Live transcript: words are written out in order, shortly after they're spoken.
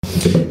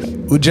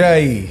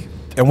Ujai,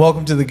 and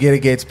welcome to the Get It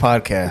Gates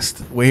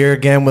podcast. We're here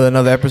again with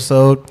another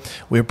episode.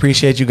 We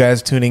appreciate you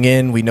guys tuning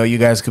in. We know you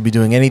guys could be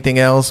doing anything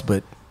else,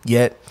 but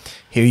yet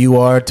here you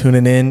are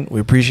tuning in. We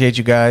appreciate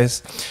you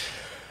guys.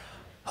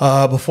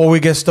 Before we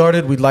get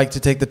started, we'd like to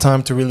take the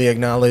time to really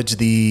acknowledge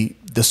the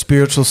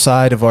spiritual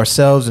side of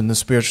ourselves and the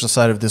spiritual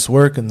side of this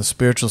work and the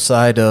spiritual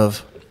side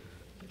of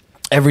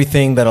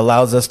everything that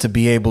allows us to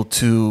be able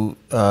to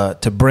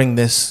bring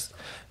this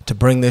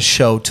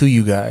show to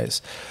you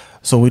guys.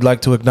 So we'd like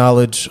to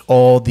acknowledge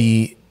all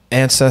the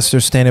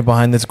ancestors standing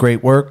behind this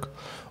great work,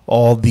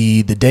 all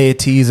the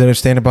deities that are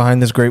standing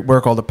behind this great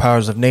work, all the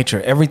powers of nature,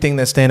 everything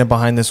that's standing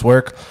behind this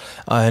work,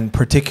 and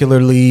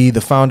particularly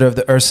the founder of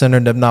the Earth Center,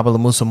 Nebnabala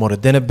Musa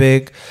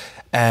Moradinabig,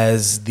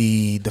 as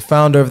the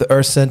founder of the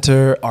Earth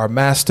Center, our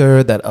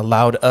master that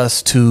allowed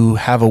us to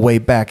have a way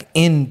back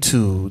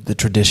into the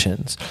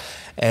traditions,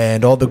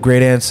 and all the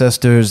great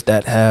ancestors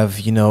that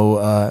have,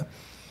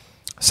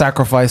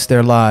 sacrificed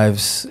their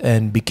lives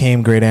and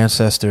became great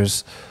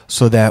ancestors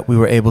so that we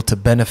were able to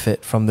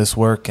benefit from this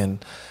work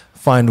and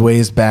find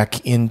ways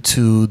back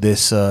into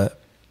this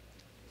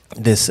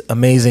this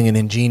amazing and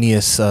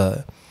ingenious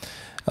set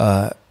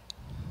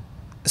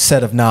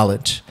of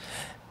knowledge.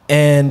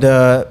 And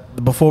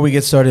before we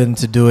get started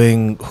into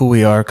doing who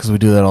we are, because we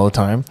do that all the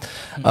time,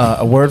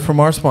 a word from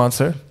our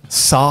sponsor,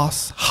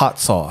 Sauce Hot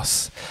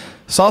Sauce.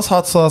 Sauce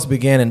Hot Sauce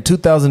began in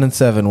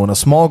 2007 when a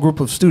small group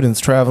of students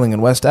traveling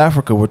in West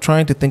Africa were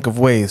trying to think of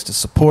ways to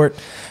support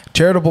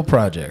charitable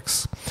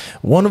projects.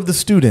 One of the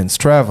students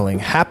traveling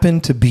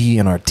happened to be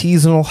an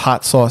artisanal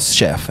hot sauce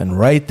chef, and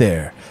right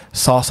there,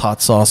 Sauce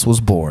Hot Sauce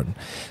was born.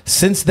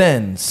 Since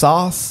then,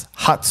 Sauce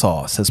Hot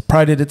Sauce has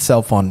prided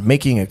itself on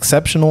making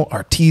exceptional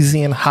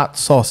artisan hot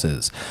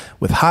sauces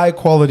with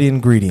high-quality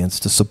ingredients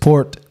to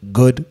support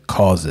good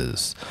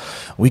causes.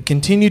 We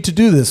continue to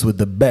do this with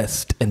the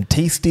best and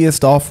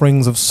tastiest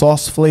offerings of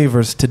sauce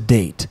flavors to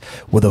date,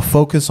 with a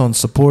focus on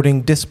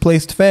supporting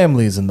displaced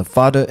families in the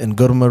Fada and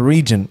Gourma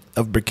region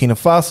of Burkina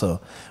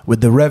Faso with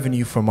the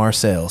revenue from our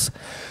sales.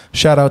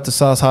 Shout out to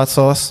Sauce Hot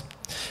Sauce.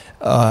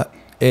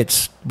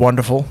 It's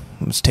wonderful.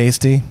 It's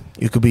tasty.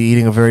 You could be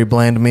eating a very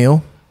bland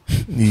meal.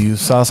 You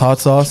use Sauce Hot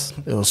Sauce.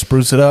 It'll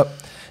spruce it up,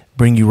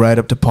 bring you right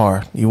up to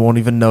par. You won't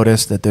even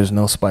notice that there's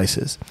no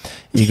spices.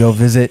 You go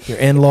visit your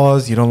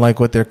in-laws. You don't like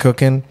what they're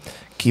cooking.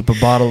 Keep a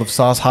bottle of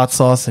Sauce Hot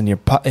Sauce in your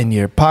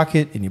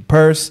pocket, in your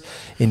purse,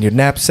 in your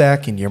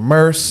knapsack, in your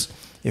merce.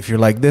 If you're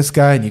like this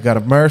guy and you got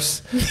a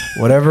merce,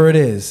 whatever it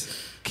is,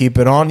 keep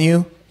it on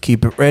you.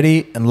 Keep it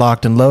ready and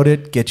locked and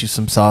loaded. Get you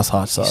some Sauce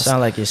Hot Sauce. You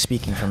sound like you're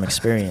speaking from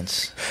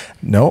experience.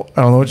 No,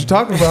 I don't know what you're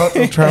talking about.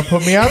 Don't try to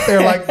put me out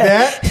there like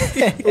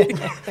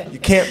that. You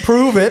can't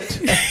prove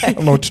it. I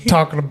don't know what you're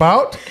talking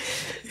about.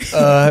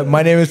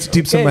 My name is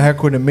Tatip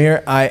Samahekwa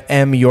Namir. I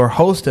am your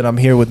host, and I'm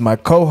here with my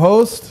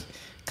co-host,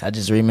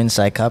 Kaji's Riemann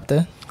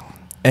Saikapta.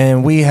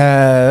 And we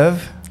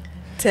have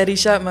Teddy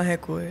Shot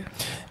Mahekwa.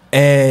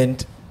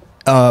 And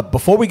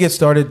before we get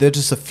started, there's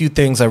just a few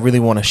things I really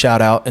want to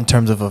shout out in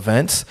terms of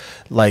events.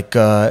 Like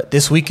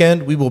this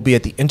weekend, we will be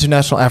at the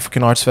International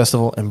African Arts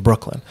Festival in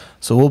Brooklyn.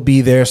 So we'll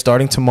be there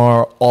starting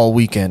tomorrow all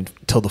weekend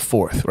till the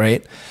 4th,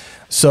 right?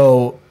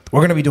 So we're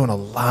going to be doing a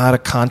lot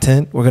of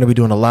content. We're going to be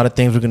doing a lot of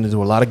things. We're going to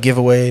do a lot of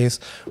giveaways.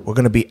 We're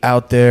going to be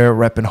out there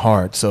repping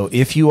hard. So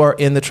if you are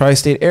in the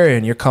tri-state area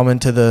and you're coming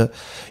to the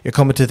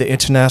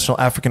International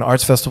African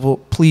Arts Festival,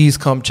 please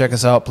come check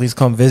us out. Please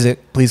come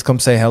visit. Please come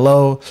say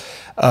hello.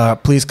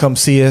 Please come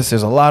see us.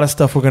 There's a lot of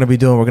stuff we're going to be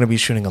doing. We're going to be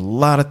shooting a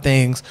lot of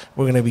things.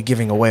 We're going to be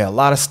giving away a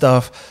lot of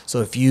stuff.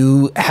 So if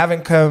you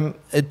haven't come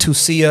to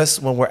see us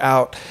when we're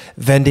out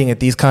vending at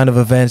these kind of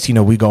events,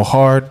 we go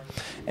hard.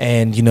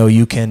 And,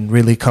 you can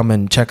really come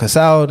and check us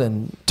out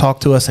and talk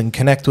to us and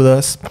connect with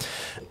us.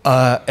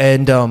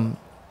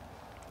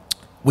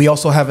 We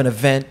also have an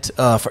event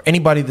for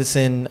anybody that's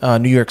in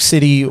New York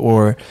City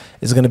or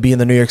is going to be in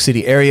the New York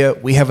City area.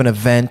 We have an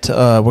event.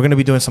 We're going to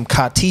be doing some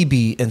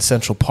Katibi in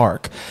Central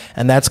Park.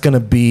 And that's going to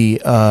be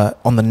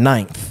on the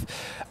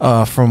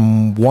 9th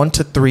from 1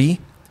 to 3.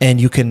 And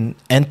you can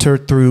enter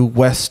through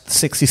West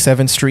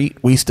 67th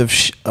Street,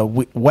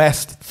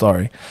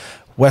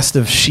 west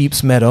of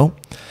Sheep's Meadow.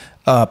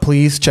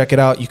 Please check it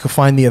out. You can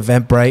find the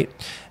Eventbrite,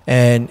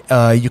 and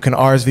you can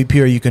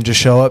RSVP or you can just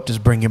show up.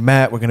 Just bring your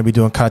mat. We're going to be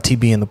doing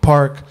Katibi in the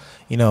park.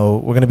 We're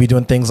going to be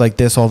doing things like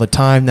this all the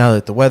time. Now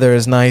that the weather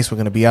is nice, we're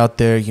going to be out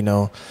there,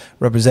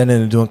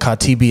 representing and doing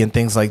Katibi and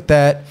things like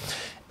that.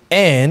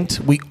 And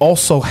we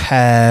also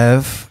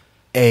have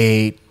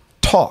a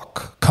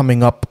talk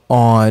coming up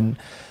on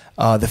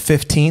the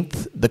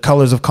 15th, The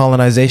Colors of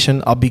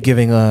Colonization. I'll be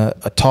giving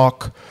a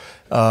talk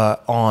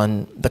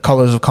on the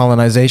colors of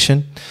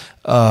colonization.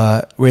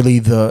 Really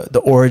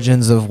the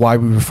origins of why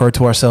we refer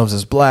to ourselves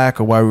as black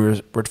or why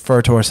we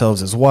refer to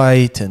ourselves as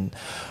white, and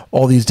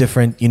all these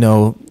different,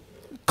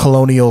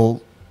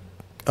 colonial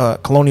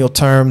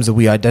terms that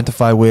we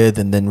identify with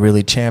and then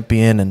really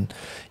champion and,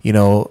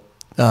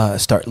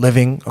 start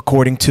living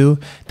according to.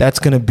 That's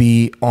going to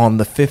be on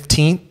the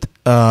 15th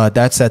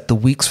That's at the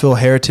Weeksville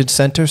Heritage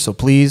Center. So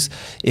please,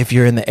 if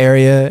you're in the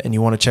area and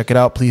you want to check it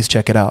out, please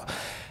check it out.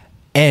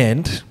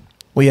 And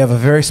we have a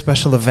very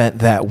special event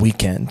that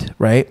weekend,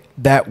 right?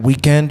 That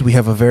weekend, we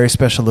have a very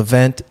special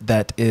event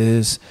that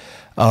is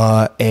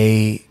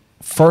a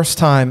first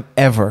time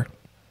ever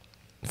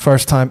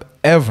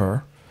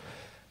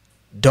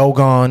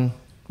Dogon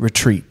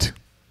retreat.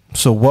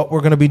 So what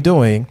we're going to be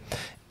doing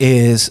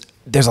is,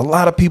 there's a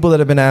lot of people that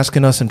have been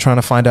asking us and trying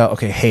to find out,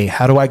 okay, hey,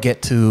 how do I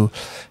get to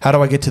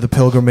the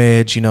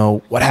pilgrimage? You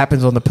know, what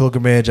happens on the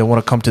pilgrimage? I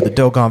want to come to the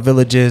Dogon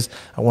villages.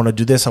 I want to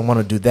do this. I want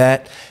to do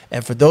that.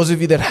 And for those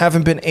of you that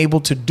haven't been able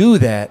to do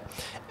that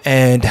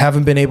and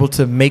haven't been able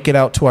to make it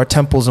out to our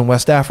temples in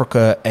West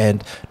Africa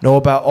and know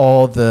about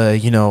all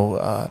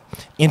the,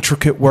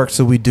 intricate works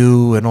that we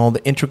do and all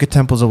the intricate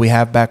temples that we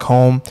have back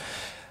home,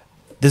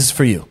 this is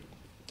for you.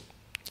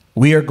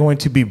 We are going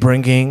to be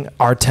bringing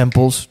our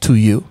temples to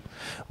you.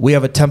 We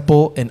have a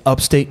temple in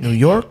upstate New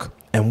York,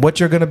 and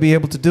what you're going to be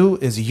able to do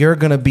is you're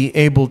going to be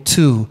able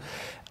to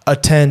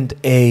attend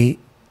a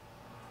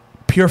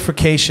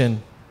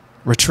purification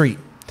retreat.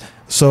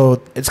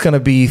 So it's going to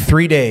be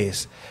 3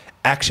 days,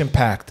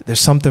 action-packed. There's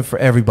something for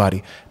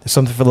everybody. There's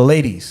something for the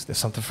ladies. There's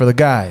something for the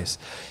guys.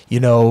 You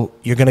know,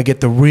 you're going to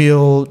get the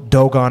real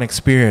Dogon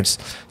experience,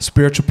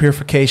 spiritual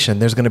purification.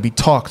 There's going to be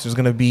talks. There's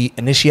going to be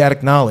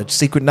initiatic knowledge,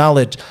 secret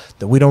knowledge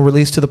that we don't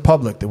release to the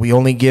public, that we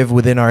only give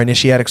within our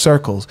initiatic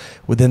circles,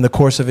 within the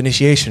course of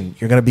initiation.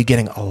 You're going to be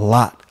getting a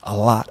lot.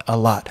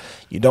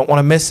 You don't want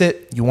to miss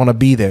it. You want to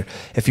be there.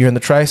 If you're in the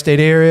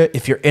tri-state area,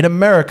 if you're in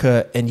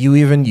America and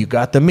you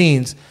got the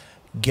means,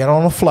 get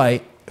on a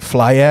flight,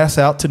 fly ass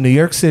out to New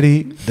York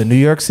City, the New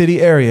York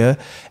City area,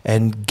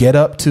 and get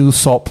up to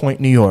Salt Point,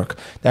 New York.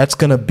 That's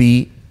going to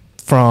be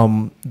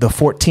from the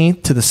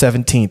 14th to the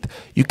 17th.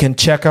 You can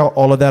check out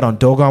all of that on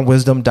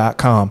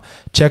dogonwisdom.com.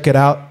 Check it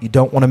out. You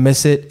don't want to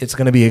miss it. It's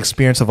going to be an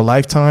experience of a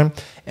lifetime,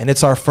 and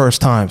it's our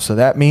first time. So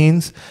that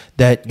means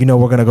that, we're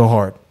going to go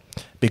hard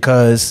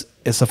because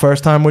it's the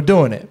first time we're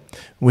doing it,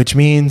 which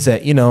means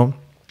that, you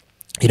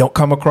don't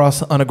come across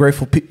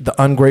the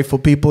ungrateful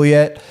people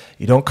yet.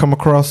 You don't come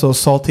across those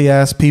salty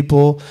ass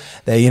people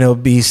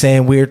that, be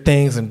saying weird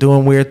things and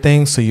doing weird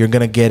things. So you're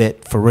going to get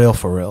it for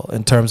real,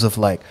 in terms of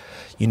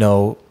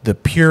the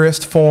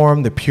purest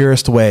form, the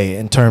purest way,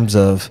 in terms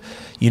of,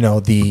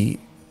 the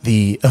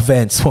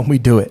events when we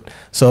do it.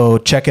 So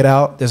check it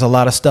out. There's a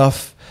lot of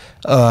stuff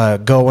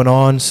going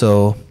on.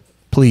 So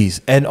please.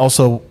 And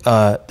also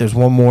there's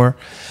one more.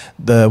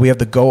 We have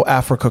the Go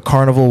Africa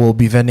Carnival we'll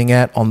be vending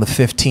at on the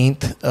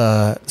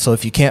 15th. So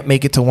if you can't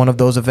make it to one of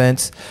those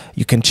events,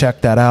 you can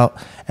check that out.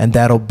 And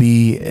that'll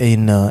be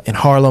in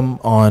Harlem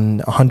on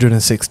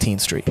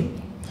 116th Street.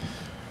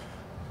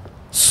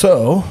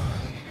 So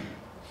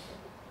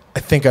I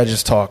think I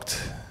just talked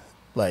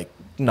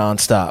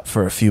nonstop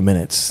for a few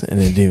minutes and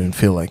it didn't even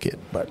feel like it,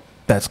 but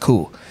that's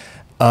cool.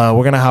 We're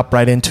going to hop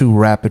right into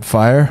rapid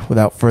fire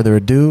without further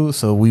ado.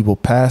 So we will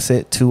pass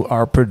it to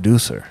our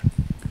producer.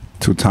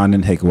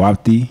 Tutanen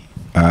Hekwapti,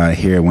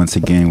 here once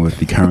again with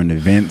the current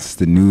events,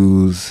 the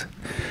news,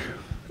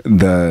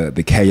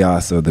 the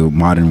chaos of the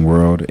modern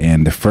world.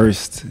 And the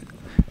first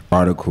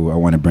article I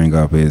want to bring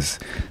up is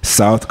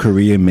South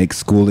Korea makes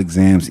school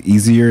exams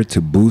easier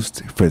to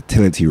boost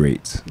fertility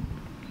rates.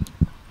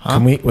 Huh?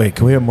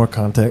 Can we have more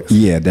context?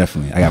 Yeah,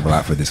 definitely. I got a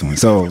lot for this one.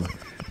 So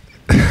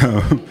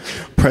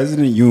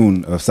President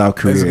Yoon of South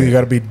Korea. You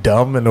got to be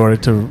dumb in order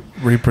to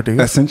reproduce?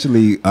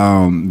 Essentially,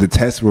 the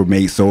tests were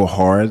made so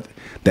hard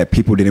that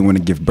people didn't want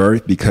to give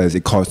birth because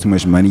it cost too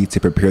much money to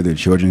prepare their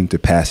children to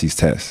pass these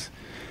tests.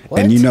 What?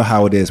 And you know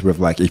how it is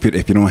with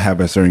if you don't have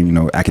a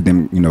certain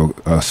academic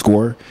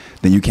score,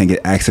 then you can't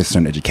get access to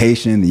certain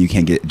education, then you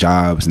can't get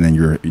jobs, and then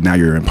you're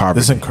in poverty.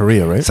 This is in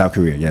Korea, right? South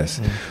Korea, yes.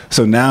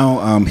 So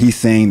now he's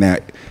saying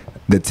that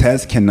the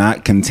test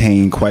cannot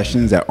contain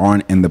questions that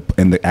aren't in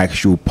the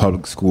actual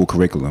public school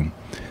curriculum,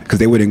 because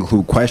they would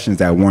include questions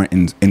that weren't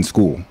in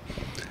school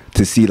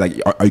to see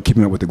are you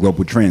keeping up with the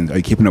global trends? Are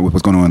you keeping up with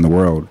what's going on in the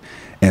world?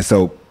 And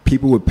so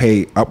people would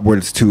pay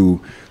upwards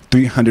to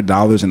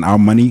 $300 in our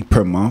money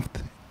per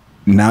month.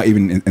 Now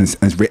even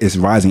it's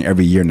rising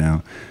every year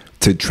now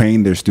to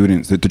train their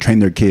students, to train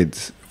their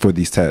kids for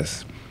these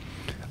tests.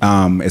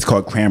 It's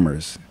called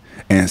crammers.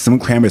 And some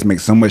crammers make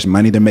so much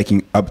money, they're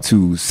making up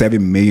to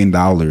 $7 million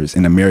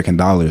in American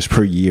dollars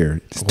per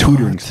year,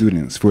 tutoring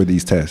students for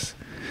these tests.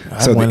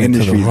 So the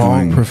industry is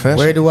going.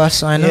 Where do I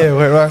sign up? Yeah,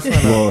 where do I sign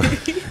up? Well,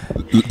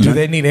 do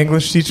they need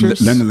English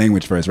teachers? Learn the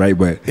language first, right?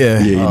 But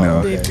they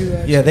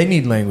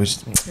need language.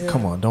 Yeah.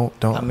 Come on, don't.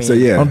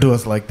 Don't do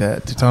us like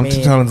that.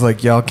 Tutanen's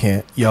like y'all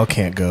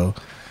can't go.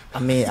 I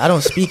mean, I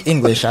don't speak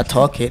English. I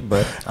talk it,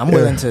 but I'm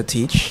willing to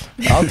teach.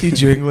 I'll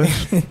teach you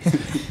English.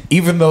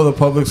 Even though the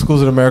public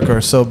schools in America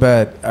are so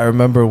bad, I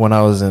remember when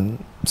I was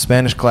in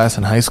Spanish class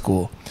in high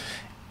school,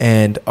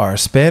 and our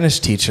Spanish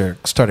teacher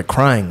started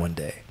crying one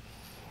day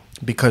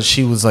because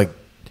she was like,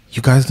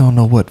 "You guys don't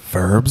know what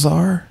verbs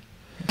are?"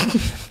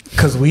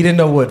 Because we didn't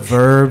know what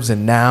verbs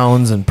and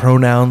nouns and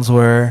pronouns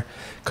were.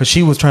 Because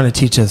she was trying to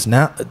teach us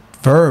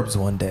verbs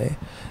one day,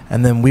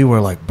 and then we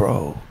were like,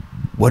 "Bro,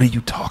 what are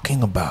you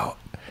talking about?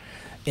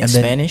 In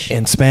Spanish?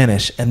 In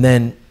Spanish. And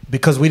then,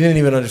 because we didn't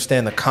even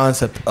understand the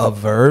concept of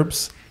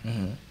verbs,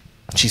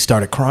 she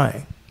started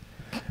crying.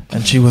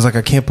 And she was like,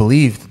 I can't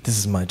believe that this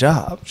is my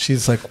job.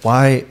 She's like,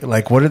 why?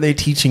 Like, what are they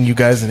teaching you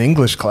guys in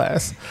English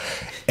class?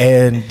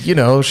 And, you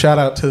know, shout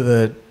out to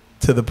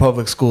the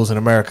public schools in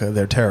America.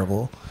 They're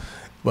terrible.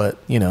 But,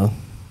 you know,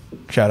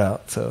 shout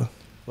out. So,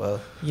 well,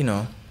 you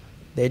know,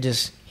 they're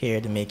just here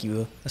to make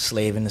you a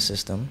slave in the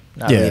system,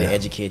 not really to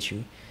educate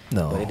you.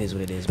 No. But it is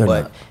what it is. They're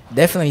But not.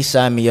 definitely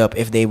sign me up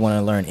if they want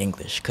to learn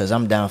English, because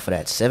I'm down for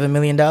that. $7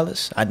 million,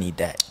 I need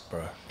that.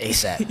 Bruh.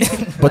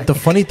 ASAP. But the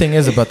funny thing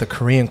is about the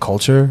Korean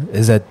culture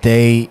is that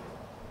they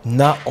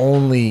not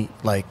only,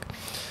 like,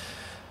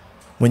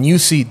 when you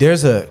see,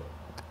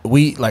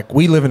 we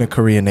live in a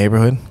Korean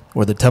neighborhood,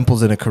 where the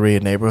temple's in a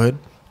Korean neighborhood.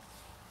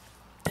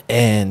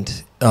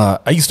 And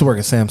I used to work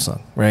at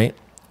Samsung, right?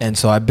 And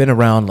so I've been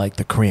around, like,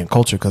 the Korean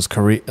culture, because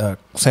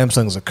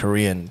Samsung is a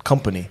Korean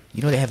company.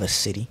 You know they have a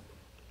city?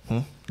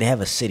 They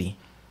have a city.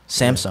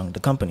 Samsung, the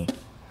company.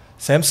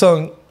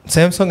 Samsung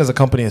as a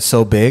company is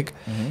so big,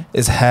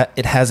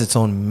 it has its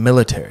own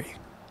military.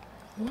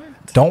 What?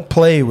 Don't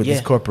play with these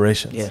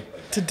corporations. Yeah.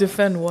 To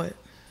defend what?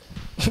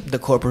 The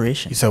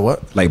corporation. You said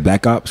what? Like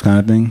Black Ops kind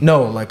of thing?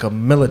 No, like a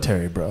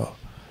military, bro.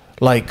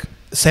 Like,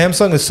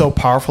 Samsung is so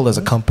powerful as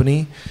a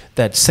company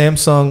that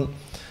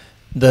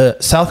the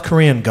South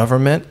Korean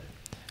government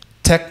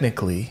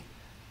technically,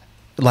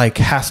 like,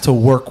 has to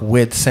work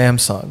with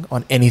Samsung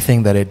on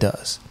anything that it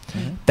does.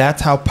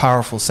 That's how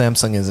powerful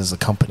Samsung is as a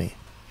company.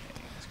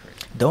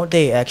 Don't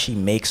they actually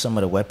make some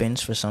of the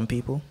weapons for some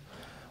people?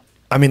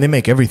 I mean, they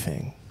make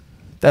everything.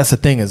 That's the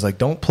thing, is, like,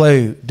 do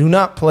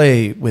not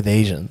play with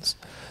Asians.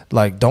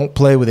 Like, don't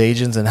play with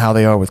Asians and how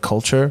they are with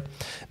culture,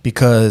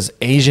 because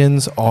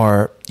Asians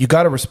are, you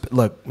got to respect.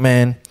 Look,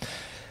 man,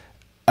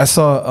 I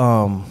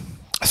saw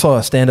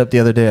a stand-up the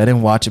other day. I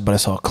didn't watch it, but I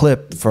saw a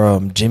clip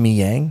from Jimmy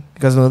Yang.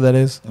 You guys know who that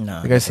is?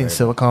 No. You guys seen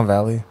Silicon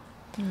Valley?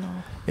 No.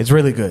 It's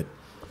really good.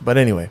 But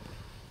anyway,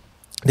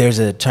 there's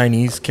a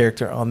Chinese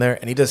character on there,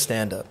 and he does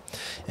stand-up.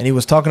 And he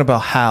was talking about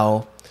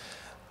how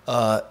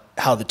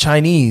the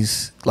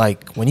Chinese,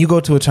 like, when you go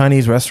to a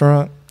Chinese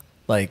restaurant,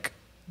 like,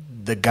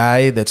 the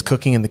guy that's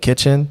cooking in the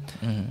kitchen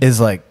is,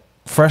 like,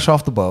 fresh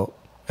off the boat,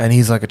 and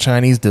he's, like, a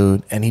Chinese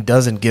dude, and he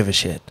doesn't give a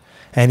shit.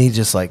 And he's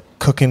just, like,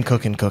 cooking.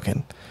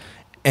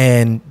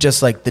 And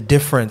just, like, the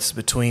difference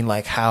between,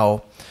 like,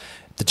 how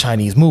the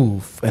Chinese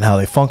move and how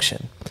they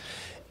function.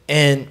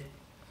 And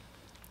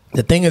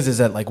the thing is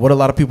that, like, what a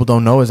lot of people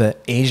don't know is that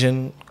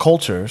Asian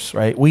cultures,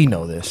 right? We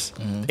know this.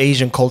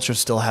 Asian cultures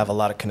still have a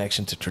lot of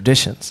connection to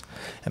traditions.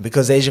 And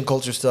because Asian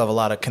cultures still have a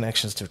lot of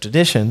connections to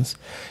traditions,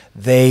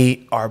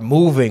 they are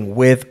moving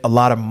with a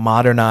lot of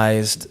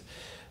modernized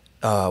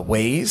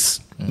ways,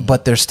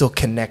 but they're still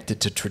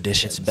connected to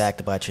traditions. It's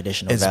backed by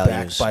traditional It's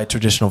values. backed by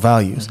traditional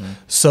values.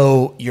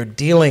 So you're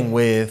dealing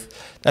with,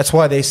 that's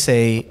why they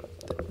say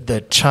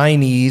the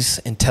Chinese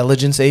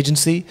intelligence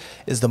agency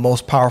is the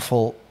most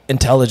powerful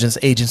intelligence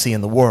agency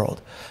in the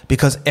world,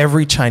 because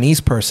every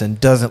Chinese person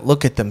doesn't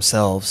look at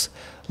themselves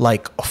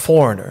like a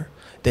foreigner.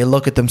 They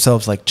look at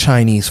themselves like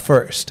Chinese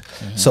first.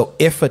 So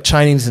if a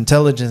Chinese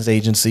intelligence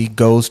agency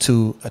goes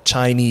to a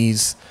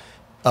Chinese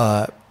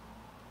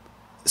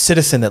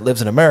citizen that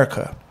lives in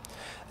America,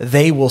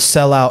 they will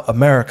sell out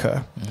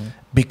America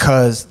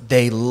because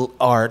they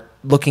are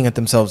looking at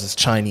themselves as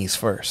Chinese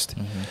first.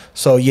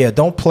 So yeah,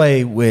 don't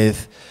play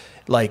with,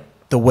 like,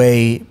 the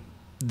way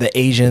the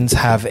Asians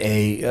have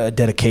a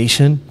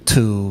dedication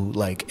to,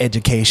 like,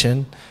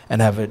 education,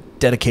 and have a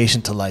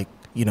dedication to, like,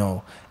 you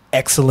know,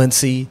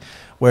 excellency,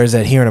 whereas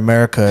that here in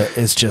America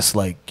is just,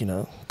 like, you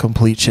know,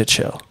 complete shit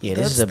show. Yeah,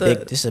 this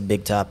is a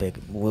big topic.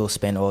 We'll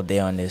spend all day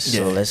on this.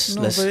 So let's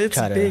But it's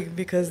try to big,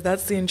 because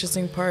that's the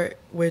interesting part,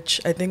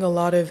 which I think a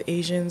lot of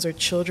Asians or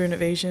children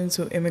of Asians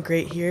who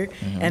immigrate here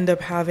end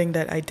up having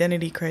that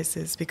identity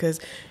crisis, because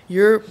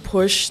you're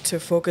pushed to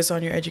focus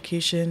on your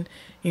education,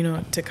 you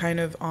know, to kind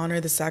of honor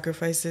the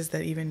sacrifices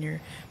that even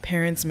your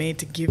parents made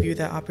to give you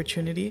that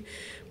opportunity.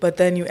 But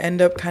then you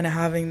end up kind of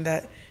having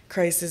that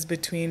crisis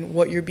between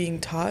what you're being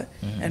taught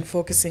and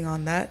focusing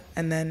on that,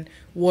 and then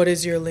what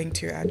is your link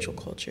to your actual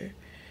culture,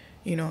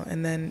 you know,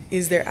 and then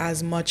is there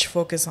as much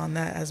focus on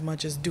that as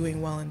much as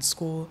doing well in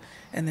school,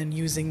 and then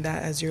using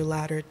that as your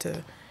ladder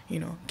to, you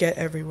know, get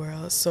everywhere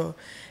else. So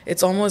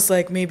it's almost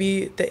like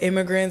maybe the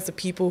immigrants, the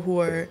people who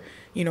are,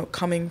 you know,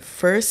 coming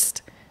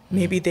first,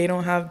 maybe they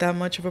don't have that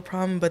much of a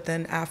problem, but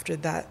then after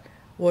that,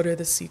 what are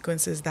the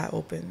sequences that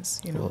opens,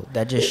 you know? Well,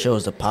 that just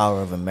shows the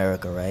power of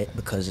America, right?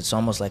 Because it's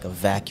almost like a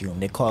vacuum.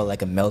 They call it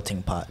like a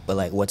melting pot, but,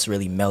 like, what's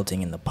really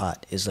melting in the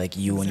pot is, like,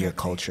 you and your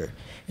culture.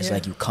 It's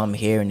like you come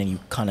here and then you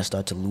kind of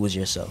start to lose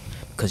yourself,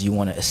 because you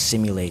want to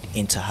assimilate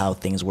into how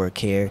things work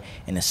here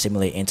and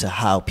assimilate into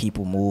how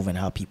people move and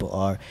how people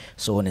are.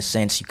 So in a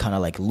sense, you kind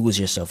of, like, lose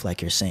yourself,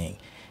 like you're saying.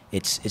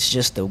 It's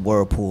just the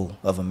whirlpool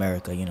of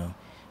America, you know?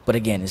 But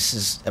again, this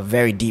is a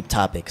very deep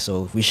topic,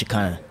 so we should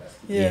kind of,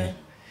 Yeah.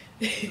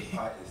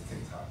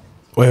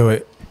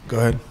 Wait, go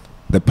ahead.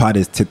 The pot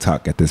is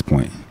TikTok at this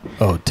point.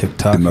 Oh,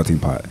 TikTok. The melting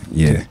pot.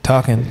 Yeah.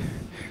 Talking.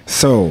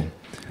 So,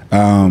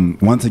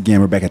 once again,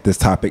 we're back at this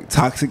topic.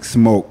 Toxic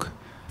smoke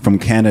from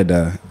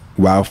Canada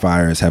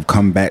wildfires have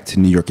come back to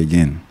New York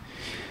again.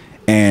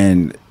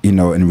 And, you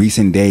know, in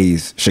recent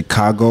days,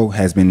 Chicago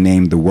has been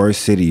named the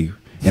worst city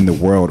in the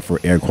world for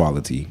air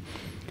quality.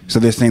 So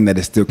they're saying that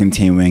it's still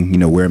continuing, you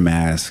know, wear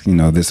masks, you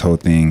know, this whole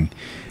thing.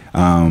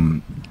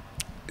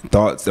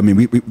 Thoughts? I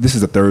mean, this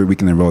is the third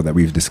week in a row that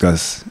we've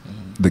discussed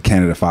the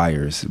Canada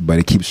fires, but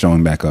it keeps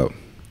showing back up.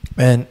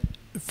 And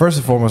first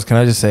and foremost, can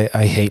I just say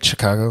I hate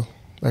Chicago?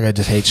 Like, I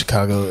just hate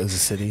Chicago as a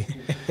city.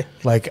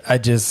 I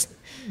just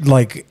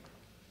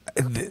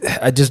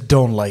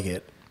don't like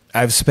it.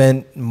 I've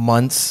spent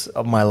months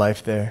of my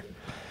life there,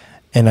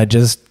 and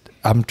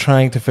I'm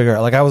trying to figure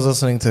out. Like, I was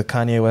listening to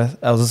Kanye West.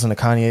 I was listening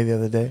to Kanye the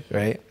other day,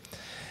 right?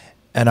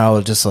 And I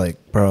was just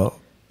like, bro,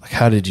 like,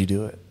 how did you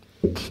do it?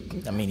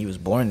 I mean, he was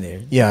born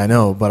there. Yeah, I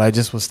know, but I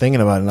just was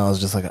thinking about it, and I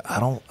was just like, I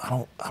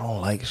don't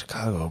like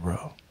Chicago,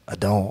 bro. I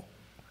don't.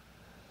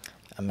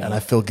 I mean, And I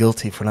feel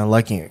guilty for not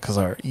liking it because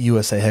our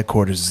USA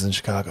headquarters is in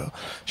Chicago.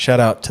 Shout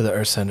out to the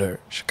Earth Center,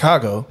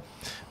 Chicago,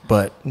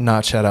 but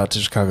not shout out to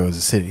Chicago as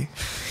a city.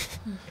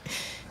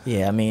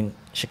 yeah, I mean,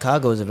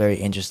 Chicago is a very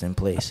interesting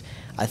place.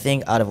 I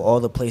think out of all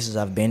the places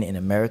I've been in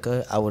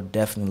America, I would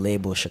definitely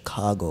label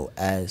Chicago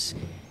as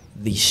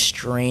the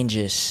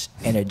strangest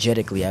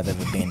energetically I've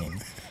ever been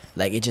in.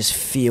 Like, it just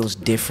feels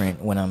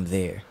different when I'm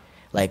there.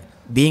 Like,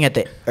 being at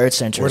the Earth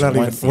Center is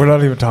one thing. We're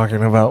not even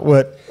talking about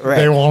what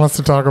they want us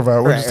to talk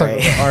about. We're just talking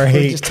about our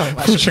hate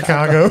for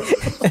Chicago.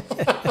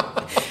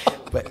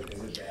 But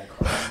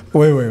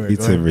wait.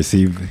 To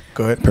receive,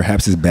 Go ahead.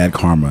 Perhaps it's bad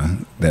karma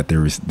that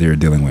they're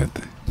dealing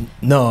with.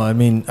 No, I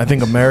mean, I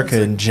think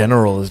America in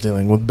general is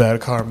dealing with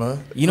bad karma.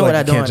 You know what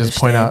I don't can't just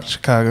point out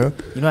Chicago.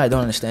 You know what I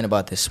don't understand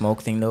about this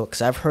smoke thing, though?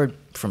 Because I've heard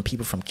from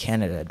people from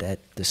Canada that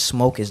the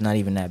smoke is not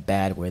even that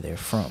bad where they're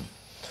from,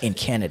 in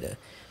Canada.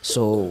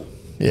 So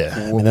Yeah,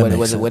 I mean,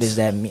 what does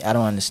that mean? I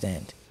don't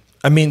understand.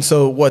 I mean,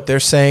 so what they're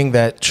saying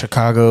that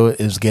Chicago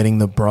is getting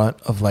the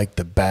brunt of like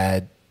the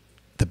bad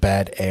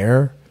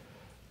air,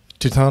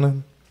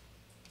 Tutana?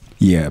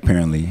 Yeah,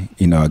 apparently.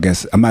 You know, I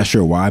guess I'm not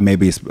sure why.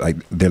 Maybe it's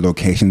like their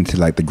location to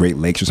like the Great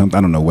Lakes or something.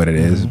 I don't know what it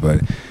is,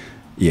 but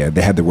yeah,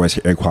 they have the worst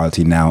air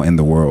quality now in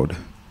the world.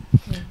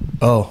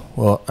 Oh,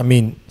 well, I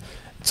mean,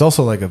 it's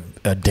also like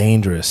a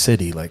dangerous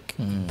city. Like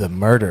the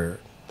murder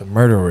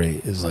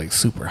rate is like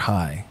super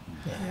high.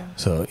 Yeah.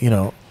 So, you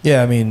know,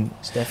 yeah, I mean,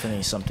 It's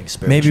definitely something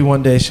spiritual. maybe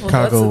one day Well,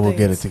 Chicago that's the will thing.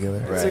 get it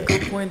together. It's a Right.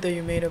 good point that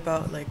you made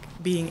about like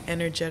being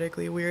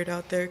energetically weird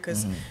out there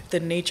because the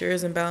nature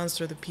isn't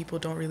balanced or the people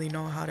don't really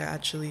know how to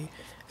actually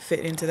fit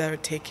into that or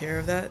take care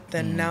of that.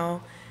 Then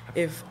now,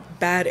 if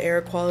bad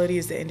air quality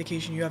is the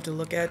indication you have to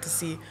look at to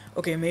see,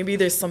 okay, maybe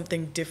there's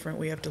something different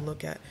we have to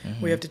look at.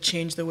 We have to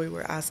change the way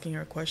we're asking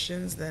our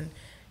questions. Then,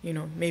 you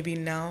know, maybe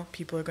now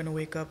people are going to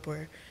wake up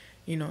or,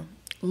 you know,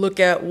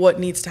 look at what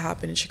needs to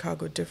happen in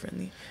Chicago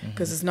differently,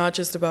 because it's not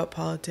just about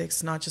politics,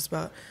 it's not just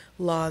about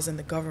laws and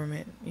the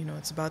government, you know,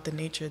 it's about the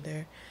nature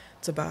there.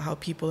 It's about how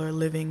people are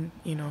living,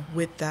 you know,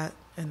 with that,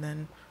 and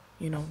then,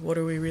 you know, what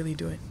are we really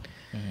doing?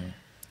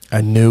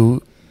 I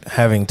knew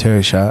having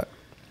Terry Schott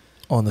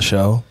on the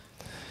show,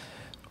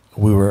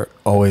 we were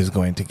always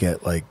going to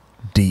get like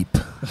deep,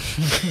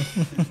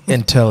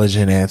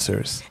 intelligent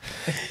answers.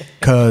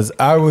 Because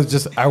I was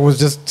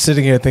just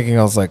sitting here thinking,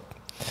 I was like,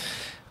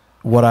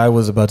 what I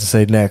was about to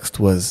say next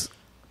was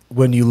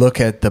when you look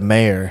at the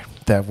mayor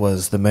that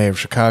was the mayor of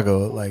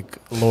Chicago, like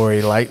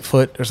Lori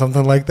Lightfoot or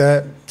something like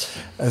that.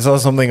 I saw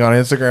something on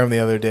Instagram the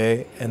other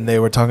day, and they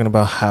were talking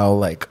about how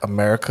like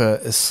America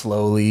is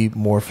slowly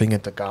morphing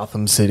into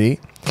Gotham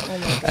City.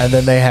 And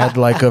then they had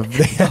like a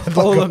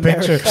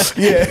picture.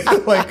 Yeah,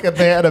 like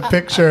they had a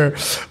picture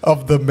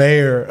of the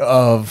mayor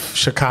of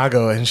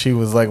Chicago, and she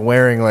was like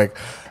wearing like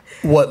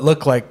what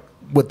looked like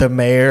what the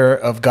mayor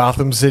of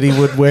Gotham City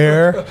would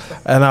wear.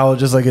 And I was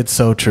just like, it's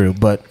so true.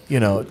 But, you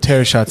know,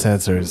 Terry Schott's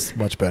answer is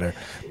much better.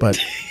 But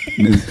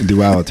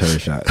Dual Terry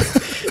Schott.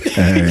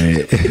 All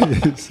right.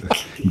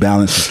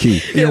 Balance is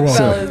key. Yeah,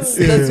 balance.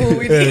 That's what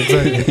we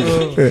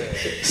need.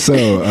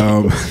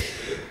 So,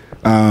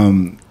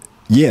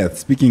 yeah,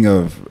 speaking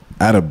of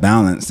out of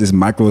balance, this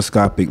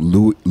microscopic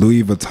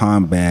Louis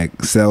Vuitton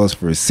bag sells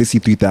for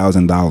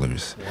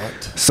 $63,000.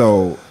 what?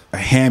 So a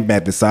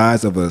handbag the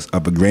size of a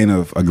grain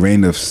of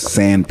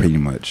sand, pretty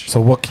much. So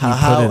what can you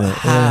put in it?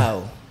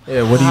 How?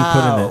 Yeah, what do you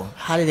put in it?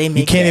 How did they make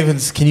You can't that? even.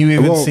 Can you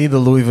even Well, see the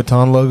Louis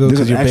Vuitton logo? There's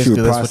Because an you're actual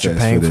basically that's what you're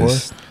process paying for for.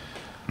 this.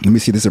 Let me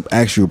see. This is an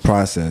actual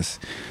process.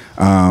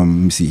 Let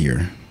me see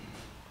here.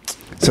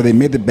 So they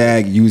made the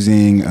bag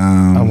using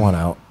I want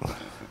out.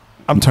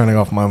 I'm turning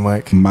off my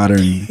mic. modern.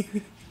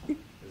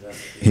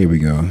 Here we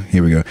go.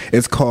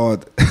 It's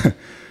called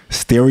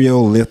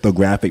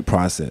stereolithographic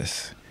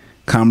process,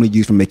 commonly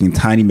used for making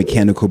tiny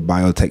mechanical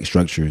biotech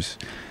structures.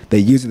 They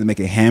used it to make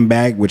a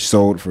handbag, which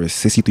sold for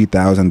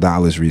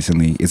 $63,000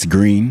 recently. It's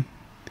green.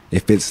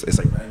 It fits. It's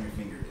like right in your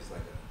finger. It's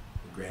like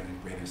a grain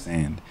of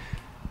sand.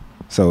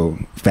 So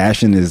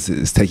fashion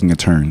is taking a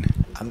turn.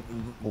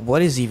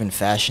 What is even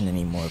fashion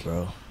anymore,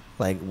 bro?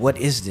 Like, what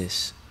is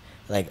this?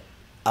 Like,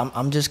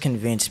 I'm just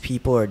convinced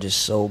people are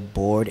just so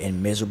bored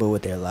and miserable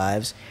with their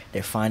lives.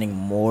 They're finding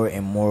more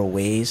and more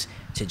ways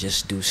to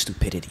just do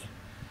stupidity.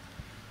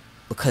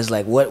 Because,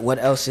 like, what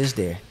else is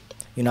there?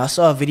 You know, I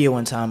saw a video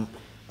one time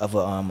of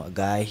a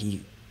guy,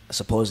 he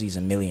supposedly he's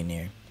a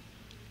millionaire.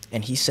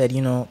 And he said,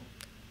 you know,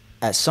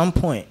 at some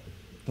point,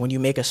 when you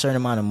make a certain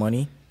amount of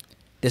money,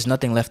 there's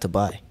nothing left to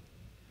buy.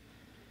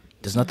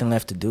 There's nothing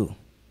left to do.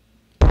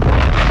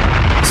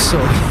 So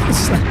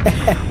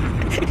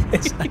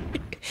it's like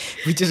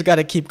we just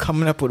gotta keep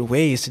coming up with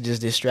ways to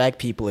just distract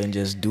people and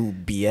just do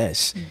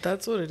BS.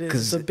 That's what it is.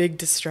 It's a big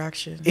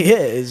distraction. Yeah,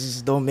 it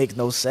just don't make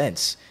no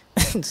sense.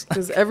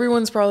 Because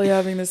everyone's probably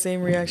having the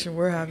same reaction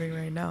we're having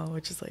right now,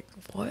 which is like,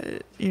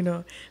 what? You know,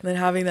 and then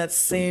having that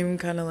same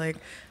kind of like,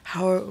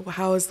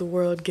 how is the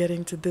world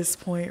getting to this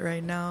point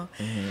right now?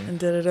 Mm-hmm. And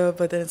da-da-da.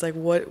 But then it's like,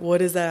 what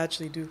does that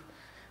actually do?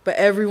 But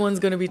everyone's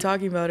going to be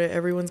talking about it.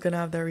 Everyone's going to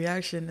have that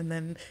reaction. And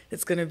then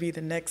it's going to be the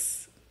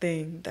next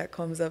thing that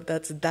comes up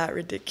that's that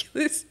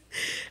ridiculous.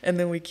 And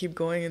then we keep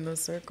going in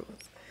those circles.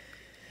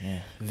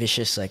 Yeah,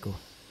 vicious cycle.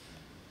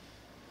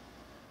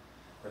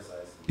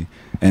 Precisely.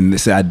 And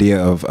this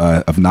idea of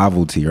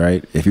novelty,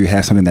 right? If you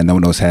have something that no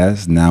one else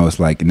has, now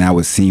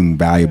it seems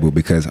valuable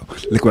because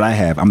look what I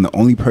have. I'm the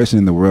only person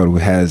in the world who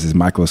has this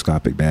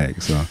microscopic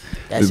bag. So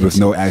with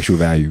no actual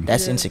value.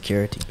 That's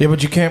insecurity. Yeah,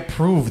 but you can't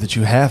prove that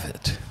you have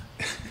it.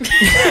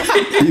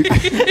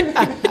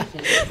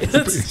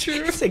 That's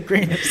true. It's a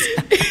grain of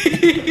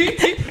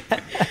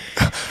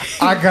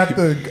I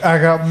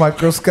got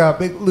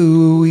microscopic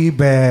Louis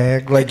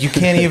bag. Like you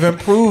can't even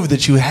prove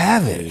that you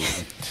have it.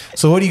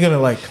 So what are you gonna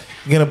like?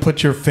 You're gonna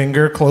put your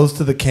finger close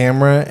to the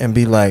camera and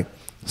be like,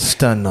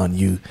 "Stunning on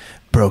you,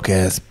 broke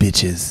ass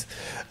bitches,"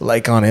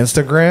 like on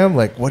Instagram.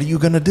 Like, what are you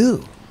gonna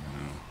do?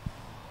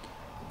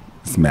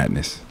 It's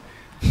madness.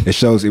 It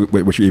shows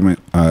what you're even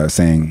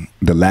saying,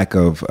 the lack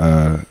of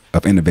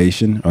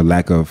innovation or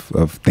lack of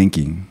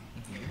thinking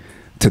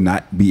to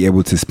not be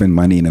able to spend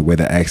money in a way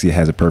that actually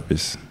has a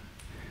purpose.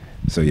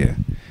 So, yeah.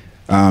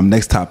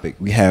 Next topic.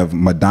 We have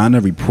Madonna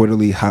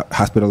reportedly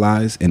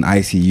hospitalized in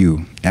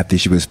ICU after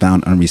she was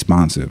found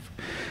unresponsive.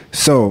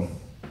 So,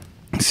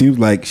 it seems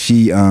like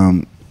she,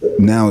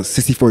 now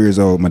 64 years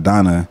old,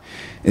 Madonna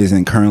is in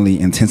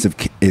intensive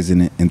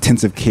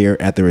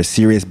care after a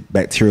serious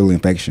bacterial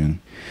infection.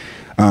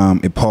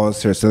 It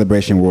paused her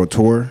Celebration World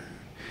Tour,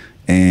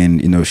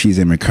 and, you know, she's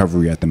in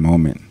recovery at the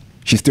moment.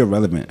 She's still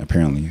relevant,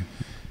 apparently.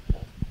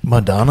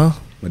 Madonna,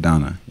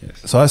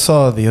 yes. So I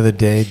saw the other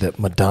day that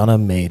Madonna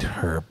made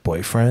her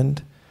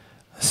boyfriend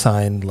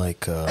sign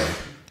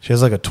she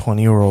has like a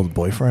 20-year-old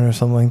boyfriend or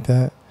something like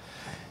that.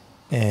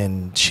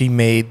 And she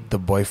made the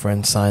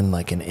boyfriend sign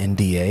like an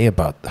NDA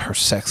about her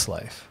sex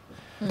life.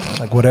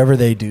 Like whatever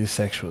they do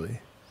sexually.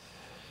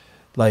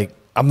 Like,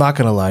 I'm not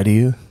going to lie to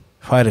you.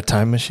 If I had a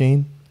time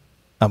machine,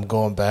 I'm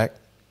going back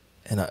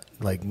and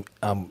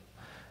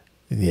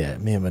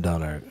me and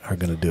Madonna are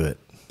going to do it.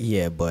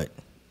 Yeah, but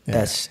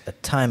that's a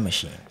time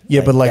machine.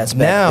 Yeah, but like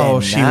now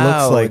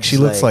then. she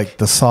looks like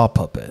the Saw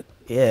puppet.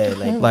 Yeah,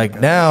 like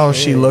now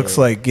she looks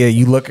like,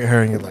 you look at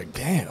her and you're like,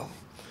 damn.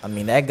 I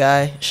mean, that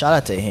guy, shout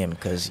out to him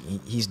because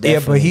he's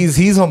definitely... Yeah, but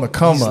he's on the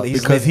come up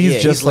because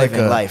he's just like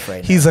life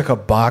right he's now. like a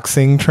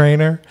boxing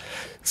trainer.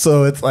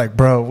 So it's like,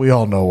 bro, we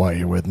all know why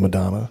you're with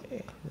Madonna.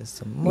 It's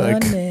the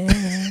money.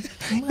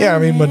 Yeah, I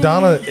mean,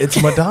 Madonna, it's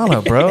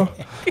Madonna, bro.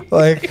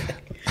 Like,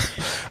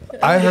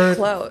 I heard...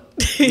 Clout.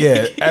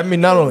 Yeah, I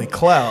mean, not only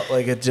clout,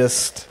 like it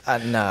just...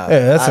 Nah. Yeah,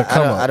 that's a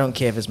come up. I don't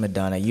care if it's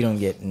Madonna. You don't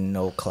get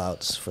no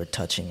clouts for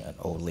touching an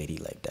old lady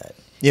like that.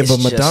 Yeah, It's but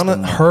just Madonna,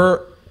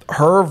 the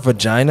her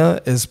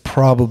vagina is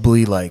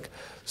probably like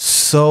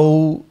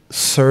so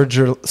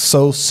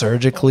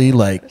surgically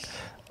like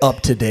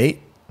up to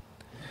date.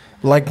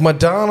 Like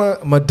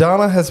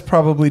Madonna has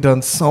probably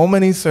done so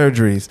many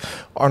surgeries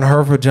on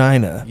her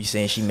vagina. You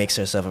saying she makes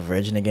herself a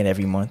virgin again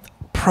every month?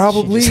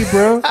 Probably,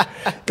 bro.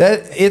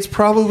 That it's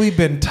probably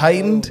been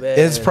tightened. Oh, man.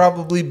 It's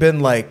probably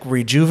been like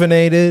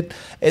rejuvenated.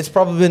 It's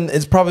probably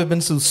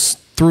been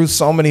through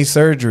so many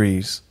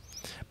surgeries.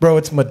 Bro,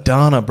 it's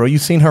Madonna, bro. You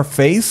seen her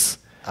face?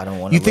 I don't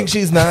want to. You think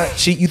she's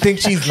not you think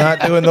she's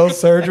not doing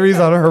those surgeries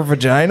on her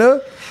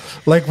vagina?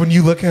 Like when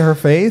you look at her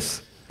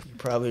face? You're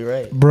probably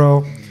right.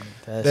 Bro,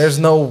 there's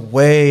no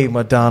way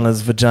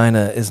Madonna's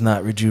vagina is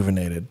not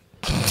rejuvenated.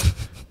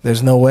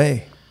 There's no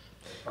way.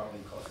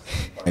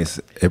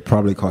 It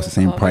probably costs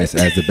the same price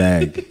as the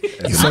bag.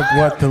 It's like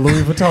what, the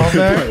Louis Vuitton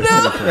bag?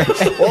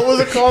 What was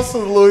the cost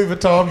of the Louis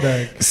Vuitton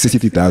bag?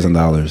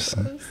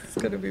 $63,000. It's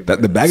gonna be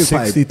The bag is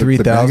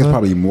 $63,000?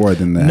 probably more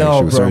than the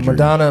No, actual bro.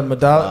 surgery.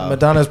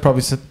 Madonna's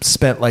probably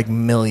spent like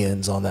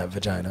millions on that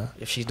vagina.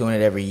 If she's doing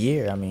it every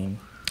year, I mean,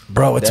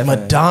 Bro, it's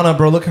definitely. Madonna,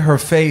 bro. Look at her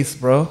face,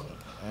 bro.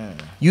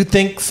 You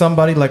think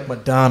somebody like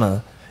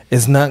Madonna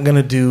is not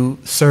gonna do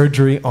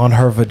surgery on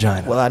her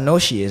vagina? well, I know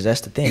she is.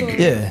 That's the thing.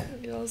 Yeah.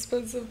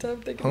 spend some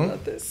time thinking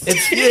about this.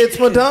 It's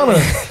Madonna.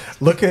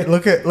 Look at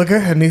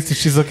her niece.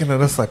 She's looking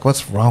at us like,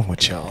 what's wrong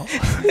with y'all?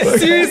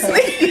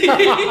 Seriously.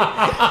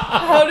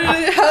 How did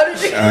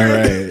it All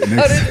right.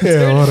 Next.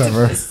 Yeah,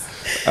 whatever.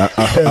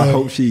 I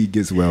hope she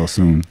gets well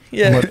soon.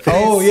 Yeah.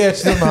 Oh yeah,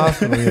 she's in the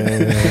hospital.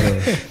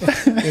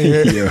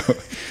 Yeah. Yo.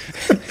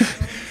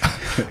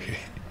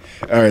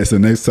 All right, so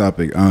next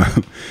topic.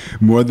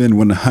 More than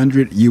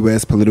 100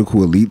 U.S.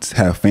 political elites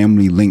have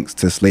family links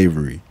to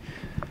slavery.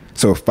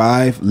 So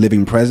 5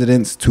 living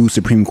presidents, 2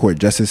 Supreme Court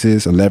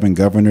justices, 11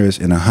 governors,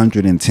 and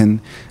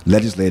 110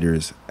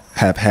 legislators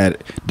have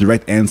had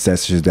direct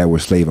ancestors that were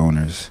slave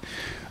owners.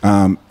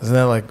 Isn't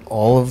that like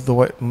all of the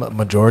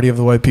majority of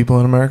the white people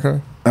in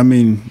America? I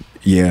mean,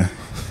 yeah.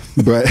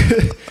 But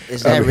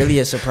Is that really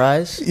a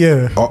surprise?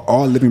 Yeah.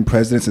 all living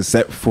presidents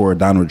except for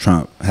Donald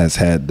Trump has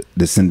had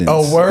descendants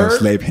Oh, word? of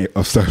slave.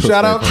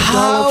 Shout out to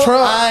Donald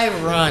Trump.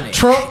 Ironic.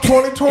 Trump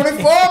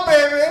 2024,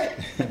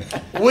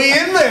 baby. We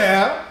in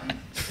there.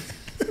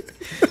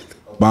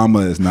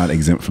 Obama is not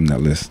exempt from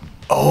that list.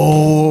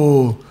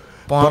 Oh.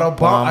 But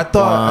Obama, I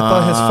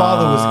thought his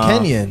father was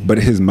Kenyan. But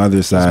his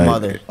mother's side.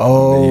 mother.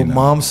 Oh, you know.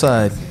 mom's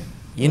side.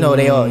 You know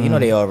they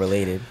all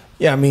related.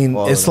 Yeah, I mean,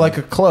 All it's of them. like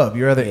a club.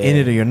 You're either in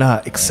it or you're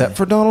not, except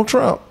for Donald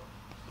Trump.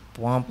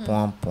 Bwomp,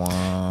 bwomp,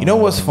 bwomp. You know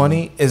what's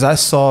funny is I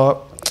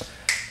saw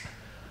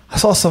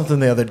something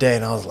the other day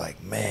and I was like,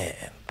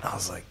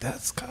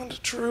 that's kind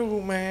of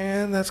true,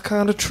 man. That's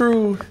kind of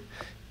true.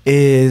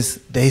 Is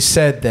they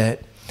said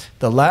that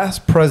the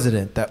last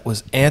president that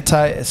was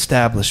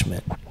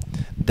anti-establishment,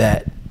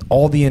 that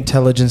all the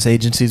intelligence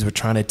agencies were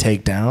trying to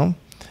take down,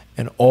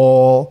 and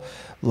all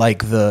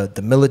like the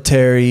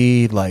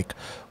military, like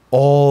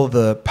all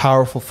the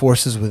powerful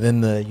forces within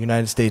the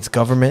United States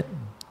government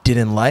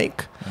didn't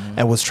like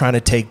and was trying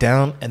to take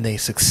down, and they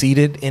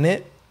succeeded in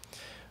it,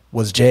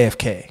 was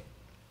JFK.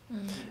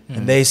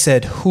 And they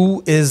said,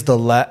 who is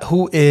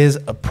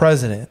a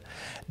president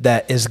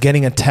that is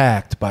getting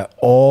attacked by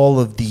all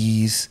of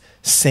these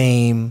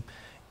same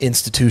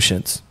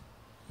institutions?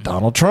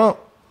 Donald Trump.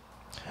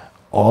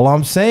 All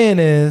I'm saying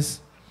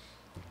is,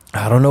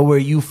 I don't know where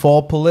you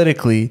fall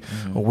politically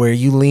or where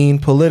you lean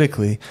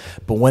politically,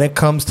 but when it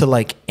comes to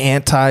like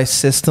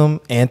anti-system,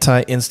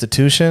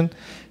 anti-institution,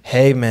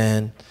 hey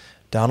man,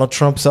 Donald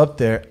Trump's up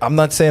there. I'm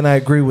not saying I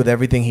agree with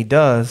everything he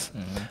does.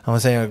 I'm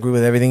not saying I agree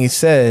with everything he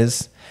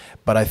says,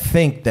 but I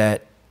think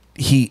that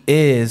he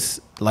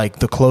is like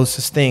the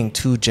closest thing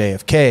to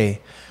JFK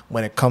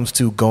when it comes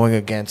to going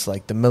against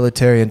like the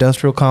military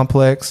industrial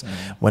complex,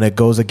 when it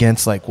goes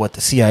against like what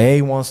the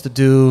CIA wants to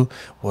do,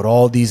 what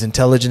all these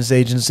intelligence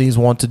agencies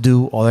want to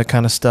do, all that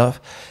kind of stuff.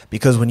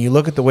 Because when you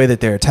look at the way that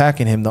they're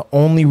attacking him, the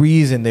only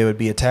reason they would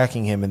be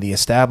attacking him and the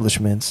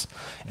establishments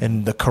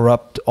and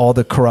all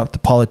the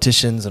corrupt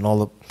politicians and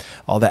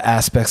all the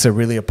aspects that are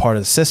really a part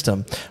of the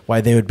system,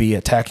 why they would be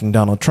attacking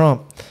Donald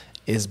Trump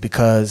is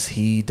because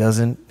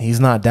he's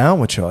not down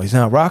with y'all. He's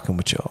not rocking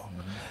with y'all.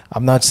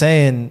 I'm not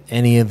saying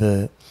any of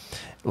the,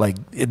 like,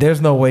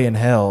 there's no way in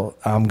hell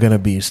I'm going to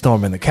be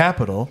storming the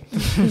Capitol.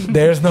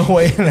 There's no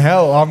way in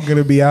hell I'm going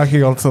to be out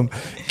here on some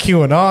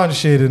QAnon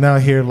shit and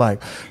out here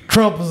like,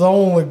 Trump is the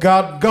only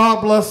God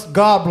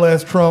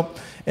bless Trump,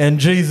 and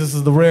Jesus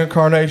is the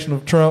reincarnation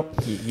of Trump.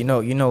 You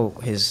know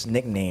his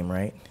nickname,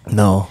 right?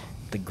 No.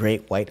 The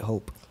Great White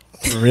Hope.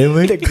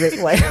 Really? The Great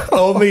White Hope.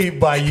 Only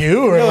by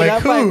you or No, like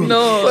not by who? me.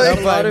 No, Not a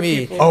by lot of me.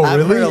 people. Oh, I've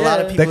really? heard a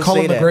lot of They people call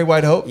say him the that. Great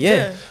White Hope?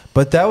 Yeah.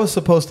 But that was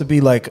supposed to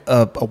be like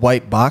a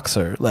white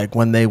boxer, like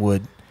when they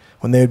would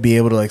be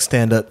able to like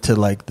stand up to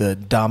like the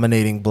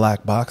dominating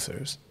black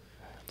boxers.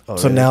 Oh,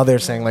 So really? now they're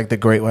saying like the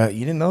Great White.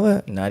 You didn't know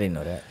that? No, I didn't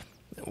know that.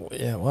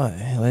 Yeah, why?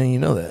 Why didn't you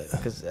know that?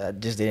 Because I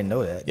just didn't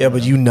know that. Yeah,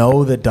 but you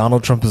know that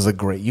Donald Trump is a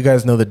great. You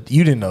guys know that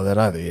you didn't know that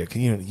either. Yeah, 'cause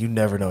you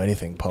never know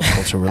anything pop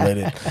culture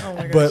related. Oh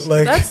my gosh. But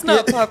like That's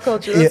not pop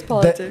culture. That's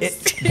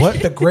politics.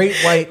 What the Great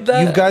White?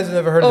 That- you guys have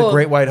never heard of the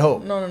Great White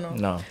Hope? No.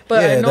 No.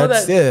 But Yeah, I know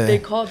that's- that yeah. they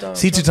call Donald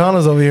See, Trump.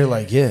 Chitana's over here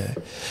like, yeah.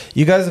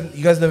 You guys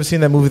never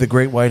seen that movie, The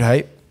Great White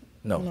Hype?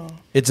 No.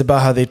 It's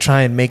about how they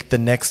try and make the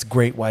next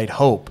Great White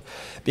Hope,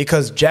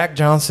 because Jack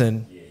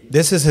Johnson.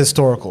 This is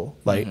historical,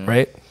 like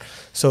right.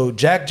 So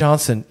Jack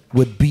Johnson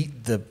would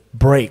beat the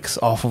brakes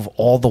off of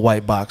all the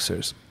white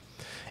boxers,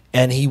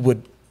 and he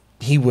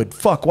would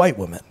fuck white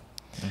women.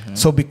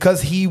 So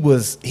because he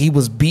was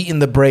beating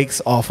the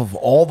brakes off of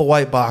all the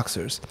white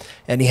boxers,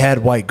 and he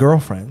had white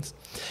girlfriends,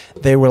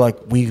 they were like,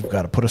 we've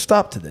got to put a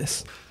stop to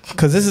this,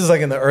 because this is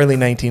like in the early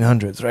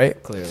 1900s,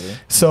 right? Clearly.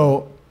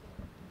 So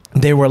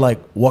they were like,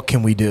 what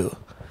can we do?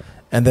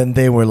 And then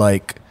they were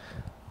like,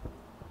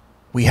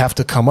 we have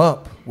to come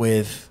up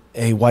with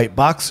a white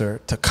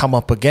boxer to come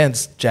up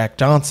against Jack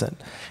Johnson.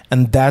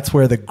 And that's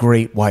where the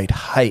Great White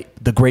Hype,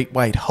 the Great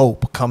White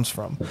Hope comes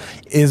from,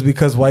 is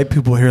because white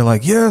people here are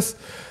like, yes,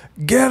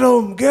 get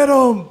him.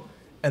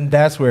 And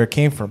that's where it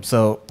came from.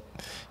 So,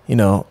 you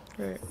know,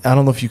 Right. I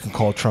don't know if you can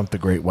call Trump the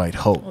Great White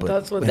Hope. Well, but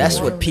that's what That's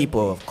they what want.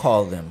 people have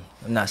called him.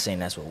 I'm not saying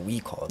that's what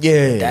we call him.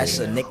 Yeah, yeah, That's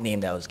yeah. a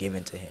nickname that was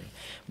given to him.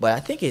 But I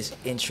think it's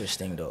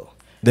interesting, though,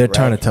 They're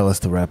trying to Right. tell us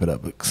to wrap it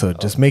up. So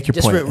just make your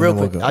Just point. real and then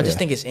quick, we'll go. I just Yeah.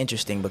 think it's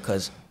interesting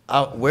because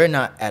we're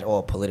not at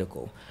all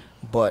political,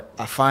 but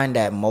I find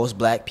that most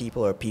black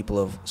people or people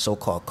of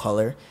so-called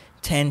color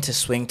tend to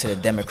swing to the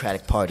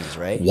Democratic parties,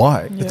 right?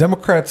 Why? The Yeah.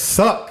 Democrats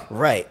suck.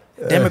 Right.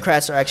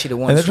 Democrats are actually the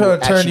ones And they're who trying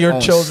to turn actually your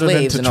own children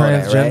slaves into and all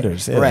that, right?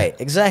 transgenders, yeah. Right,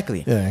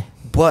 exactly. Yeah.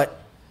 But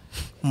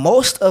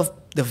most of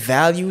the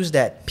values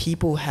that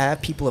people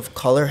of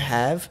color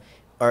have,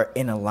 are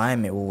in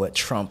alignment with what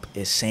Trump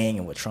is saying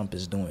and what Trump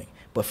is doing.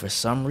 But for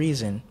some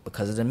reason,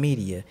 because of the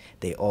media,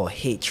 they all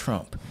hate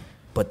Trump,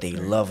 but they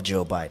love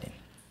Joe Biden.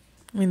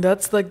 I mean,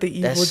 that's like the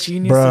evil That's-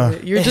 genius Bruh. of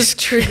it. You're just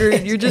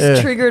triggered. You're just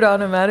Yeah. triggered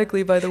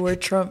automatically by the word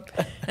Trump,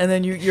 and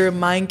then your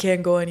mind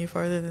can't go any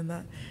farther than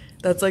that.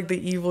 That's like the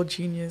evil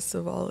genius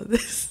of all of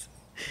this.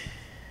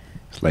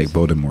 It's like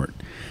Voldemort.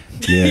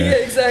 Yeah.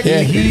 exactly.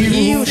 Yeah,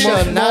 He who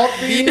shall not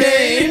be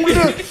named.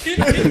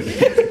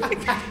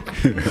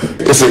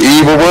 It's an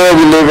evil world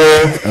we live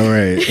in. All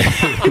right.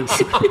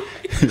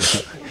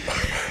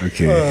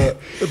 Okay.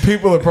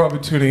 People are probably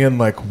tuning in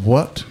like,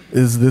 what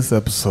is this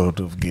episode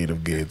of Gate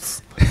of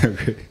Gates?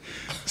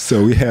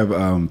 So we have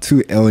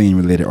 2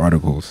 alien-related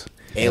articles.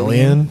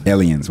 Alien?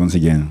 Aliens, once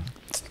again.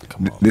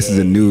 Come on. This is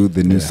the new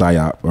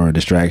psyop or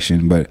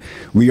distriction, but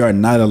we are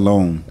not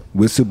alone.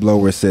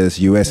 Whistleblower says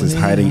U.S. is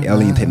hiding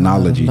alien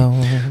technology.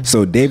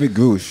 So David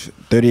Grush,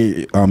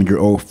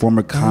 30-year-old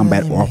former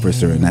combat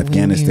officer in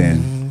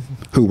Afghanistan,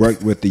 who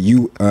worked with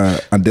the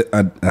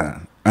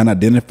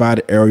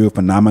Unidentified Aerial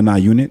Phenomena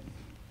Unit,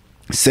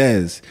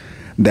 says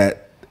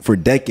that for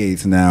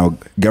decades now,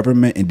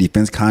 government and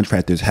defense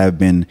contractors have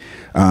been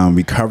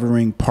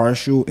recovering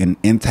partial and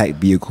intact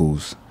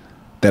vehicles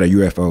that are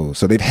UFOs.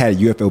 So they've had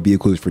UFO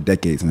vehicles for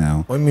decades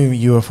now. What do you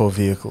mean UFO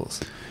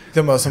vehicles? You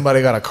talking about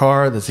somebody got a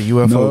car that's a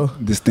UFO? No,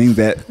 this thing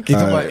that You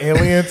talking about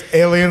aliens?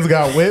 Aliens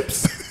got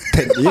whips?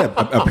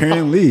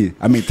 apparently,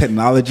 I mean,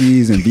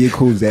 technologies and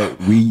vehicles that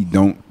we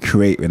don't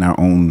create in our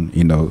own,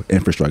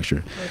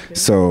 infrastructure. Okay.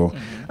 So,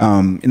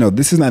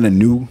 this is not a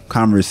new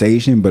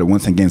conversation, but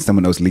once again,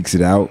 someone else leaks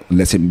it out,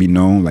 lets it be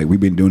known. Like, we've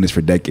been doing this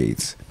for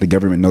decades. The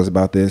government knows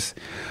about this.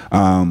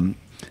 And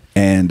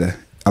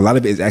a lot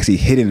of it is actually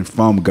hidden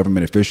from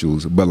government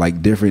officials, but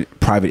like different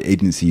private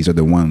agencies are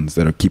the ones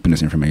that are keeping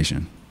this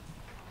information.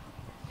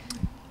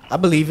 I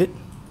believe it.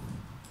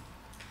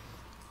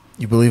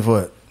 You believe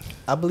what?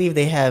 I believe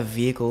they have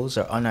vehicles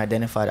or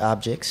unidentified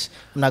objects.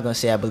 I'm not going to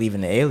say I believe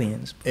in the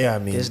aliens. Yeah, I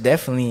mean, There's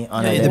definitely it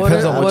unidentified.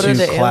 depends on what what are you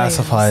the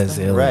classify aliens as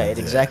then? aliens. Right,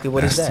 yeah. exactly.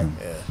 What is that?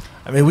 Yeah.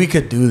 I mean, we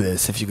could do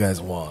this if you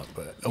guys want,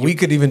 but we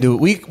could even do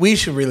it. We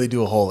should really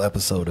do a whole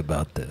episode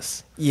about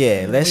this.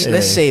 Yeah, let's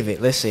save it.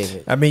 Let's save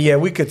it. I mean, yeah,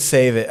 we could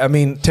save it. I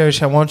mean,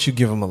 Teresh, why don't you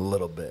give him a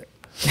little bit?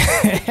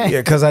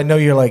 Yeah, because I know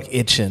you're like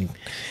itching.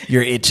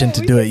 You're itching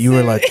to do it. You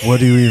were like,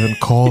 what do you even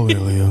call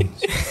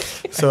aliens?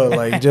 So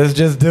like,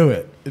 just do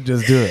it.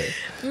 Just do it.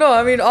 No,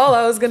 I mean, all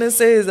I was gonna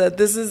say is that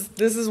this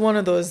is one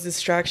of those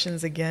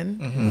distractions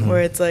again,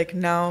 where it's like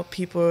now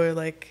people are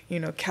like,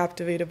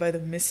 captivated by the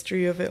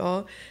mystery of it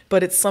all,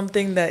 but it's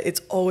something that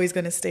it's always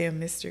gonna stay a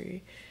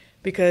mystery,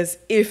 because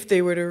if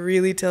they were to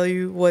really tell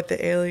you what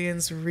the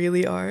aliens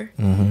really are,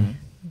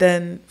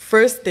 then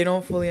first they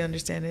don't fully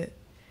understand it,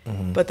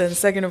 but then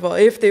second of all,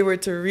 if they were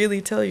to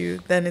really tell you,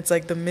 then it's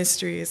like the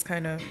mystery is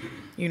kind of,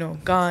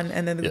 gone,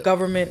 and then the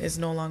government is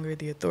no longer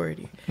the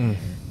authority.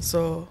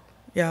 So.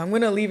 Yeah, I'm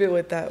gonna leave it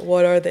with that.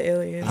 What are the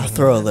aliens? I'll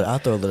throw a little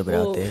bit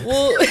out there.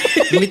 We'll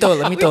Let me throw a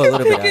little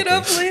bit pick it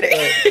out up there.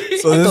 later.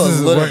 So I'll throw a this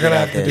is little we're bit gonna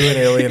out have to there. do an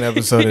alien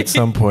episode at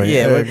some point.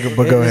 Yeah, but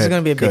go ahead. This is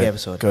gonna be a Go big ahead.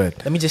 episode. Go ahead.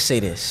 Let me just say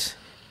this: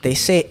 they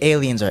say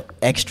aliens are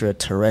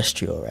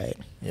extraterrestrial, right?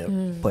 Yep.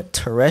 But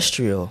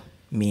terrestrial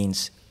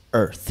means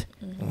Earth,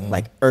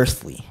 like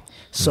earthly.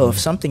 So if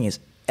something is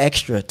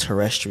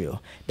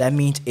extraterrestrial, that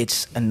means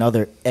it's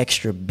another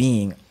extra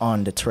being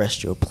on the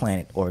terrestrial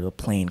planet or the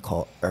plane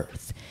called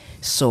Earth.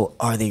 So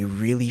are they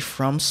really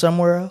from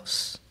somewhere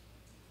else?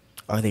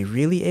 Are they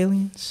really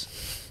aliens?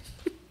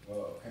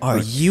 Are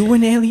you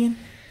an alien?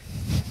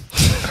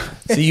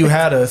 See, you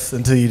had us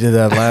until you did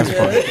that last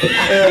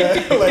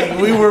part. Like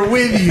we were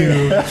with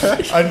you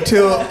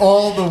until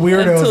all the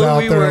weirdos Until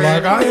out we there were. are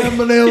like, I am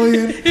an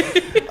alien.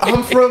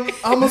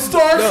 I'm a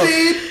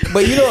starseed.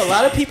 But a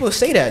lot of people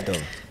say that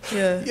though.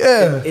 Yeah.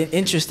 Yeah.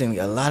 Interestingly,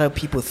 a lot of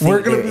people think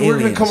We're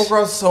gonna come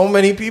across so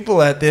many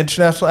people at the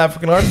International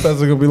African Arts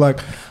Festival gonna be like,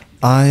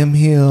 I am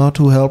here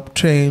to help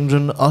change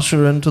and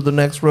usher into the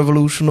next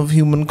revolution of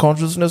human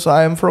consciousness.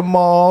 I am from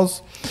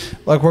Mars.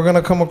 Like we're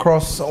gonna come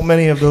across so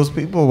many of those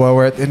people while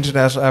we're at the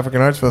International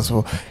African Arts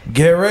Festival.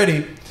 Get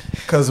ready,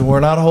 because we're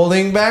not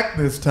holding back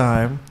this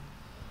time.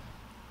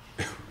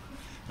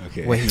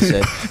 Okay. what he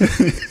said.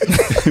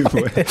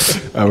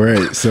 All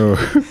right. So,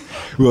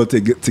 well, to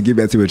get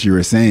back to what you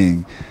were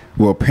saying,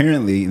 well,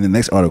 apparently in the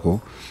next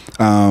article,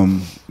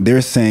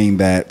 they're saying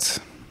that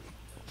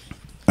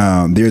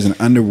there's an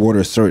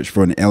underwater search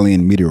for an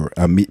alien meteor.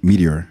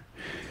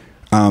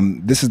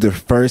 This is the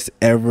first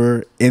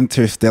ever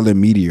interstellar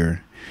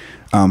meteor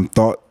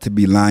thought to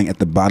be lying at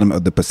the bottom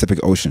of the Pacific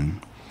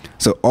Ocean.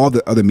 So all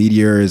the other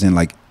meteors and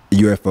like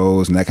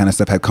UFOs and that kind of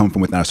stuff have come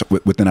from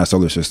within our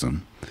solar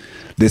system.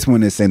 This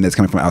one is saying that's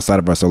coming from outside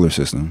of our solar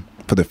system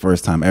for the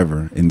first time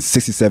ever in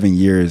 67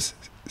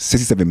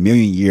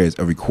 million years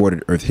of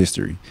recorded Earth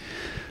history.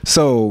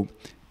 So,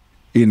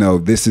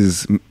 this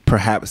is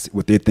perhaps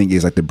what they think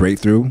is like the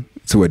breakthrough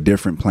to a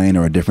different plane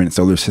or a different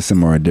solar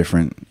system or a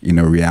different,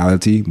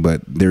 reality.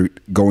 But they're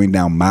going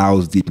down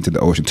miles deep into the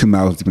ocean, 2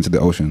 miles deep into the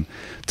ocean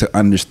to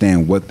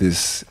understand what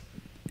this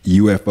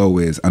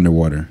UFO is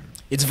underwater.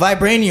 It's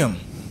vibranium.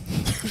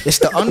 It's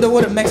the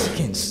underwater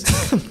Mexicans.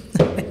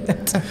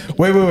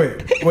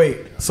 Wait.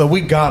 So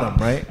we got him,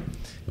 right?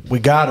 We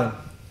got him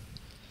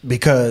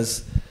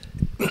because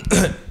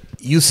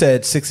you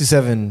said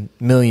 67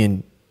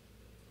 million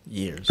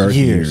years. Earth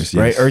years,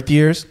 right? Yes. Earth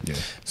years?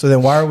 Yes. So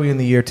then why are we in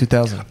the year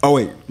 2000? Oh,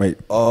 wait.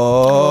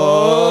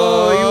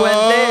 Oh, You went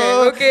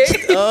there. Okay.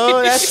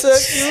 Oh, that's you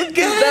Is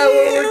that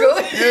where we're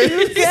going?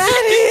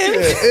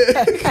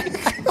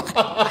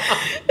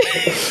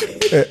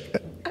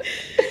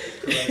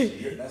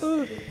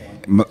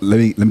 Let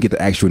me get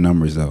the actual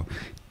numbers though.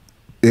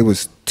 It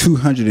was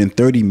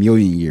 230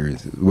 million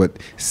years.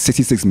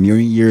 66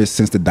 million years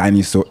since the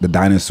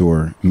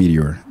dinosaur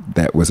meteor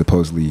that was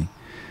supposedly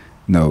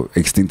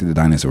extincted the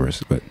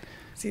dinosaurs. But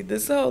See,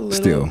 this is how little.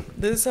 Still.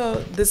 This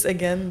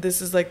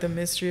is like the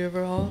mystery of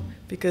it all,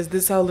 because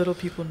this is how little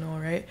people know,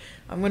 right?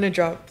 I'm gonna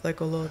drop like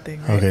a little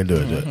thing. Right? Okay, do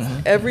it.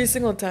 Every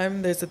single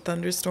time there's a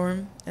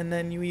thunderstorm, and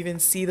then you even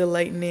see the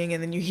lightning,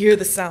 and then you hear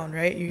the sound,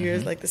 right? You hear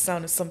like the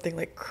sound of something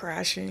like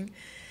crashing.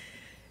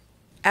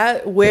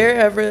 At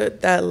wherever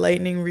that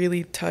lightning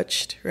really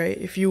touched, right?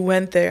 If you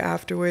went there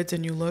afterwards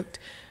and you looked,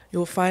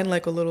 you'll find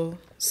like a little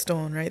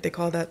stone, right? They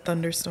call that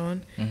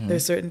thunderstone.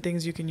 There's certain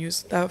things you can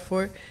use that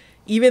for.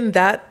 Even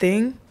that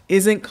thing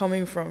isn't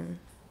coming from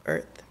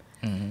Earth.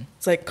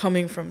 It's like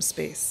coming from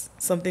space,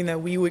 something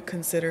that we would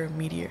consider a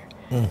meteor.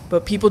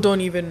 But people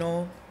don't even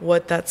know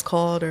what that's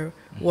called or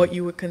what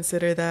you would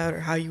consider that or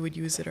how you would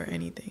use it or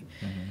anything.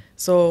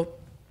 So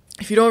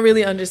if you don't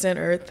really understand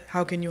Earth,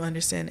 how can you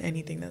understand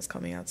anything that's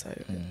coming outside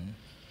of it?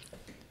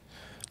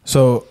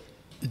 So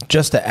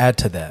just to add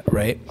to that,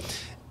 right,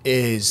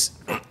 is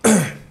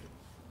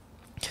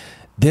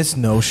this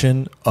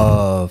notion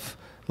of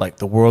like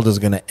the world is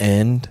going to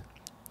end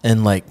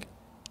and like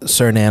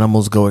certain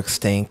animals go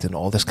extinct and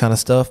all this kind of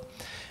stuff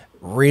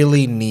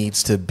really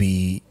needs to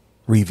be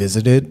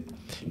revisited,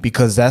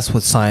 because that's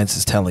what science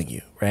is telling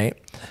you, right?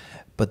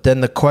 But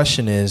then the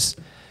question is,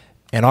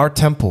 in our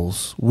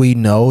temples, we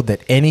know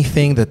that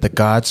anything that the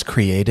gods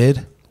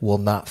created will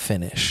not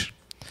finish.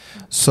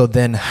 So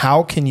then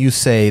how can you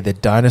say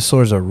that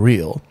dinosaurs are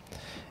real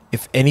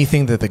if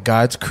anything that the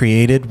gods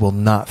created will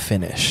not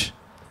finish?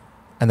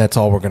 And that's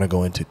all we're going to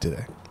go into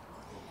today.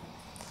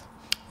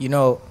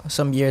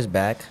 Some years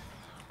back,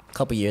 a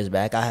couple years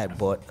back, I had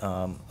bought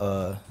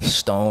a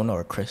stone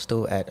or a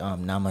crystal at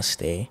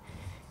Namaste,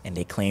 and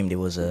they claimed it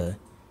was a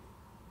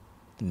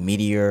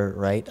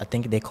meteorite. I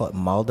think they call it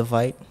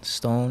Moldavite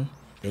stone.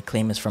 They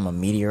claim it's from a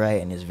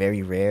meteorite, and it's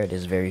very rare.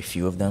 There's very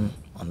few of them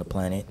on the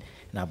planet,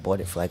 and I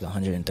bought it for like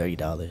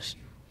 $130.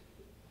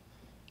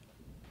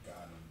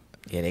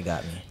 Yeah, they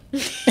got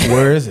me.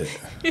 Where is it?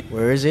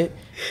 Where is it?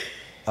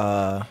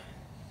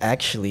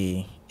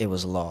 Actually, it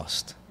was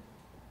lost.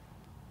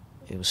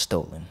 It was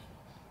stolen.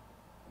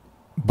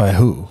 By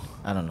who?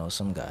 I don't know,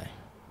 some guy.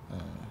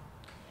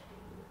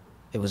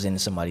 It was in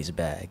somebody's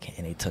bag,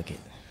 and they took it.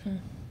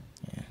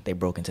 Yeah, they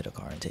broke into the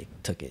car and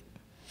took it.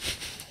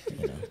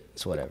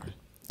 It's whatever.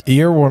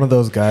 You're one of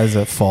those guys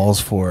that falls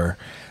for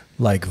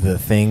like the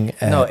thing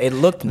at No, it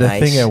looked the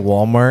nice. thing at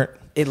Walmart.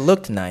 It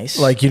looked nice.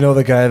 Like,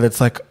 the guy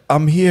that's like,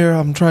 I'm here,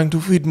 I'm trying to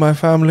feed my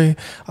family,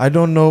 I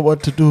don't know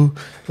what to do,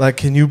 like,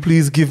 can you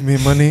please give me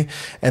money?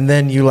 And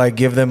then you like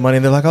give them money,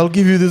 and they're like, I'll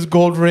give you this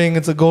gold ring,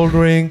 it's a gold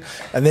ring,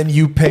 and then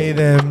you pay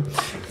them,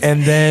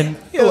 and then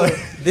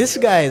this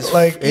guy is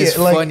is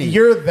funny. like,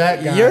 you're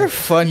that guy. You're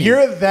funny.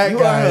 You're that You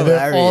guy are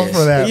that falls hilarious.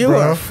 for that, you bro.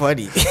 are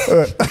funny.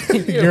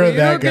 You're that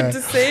don't guy. get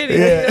to say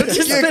anything. Yeah, I'm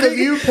just because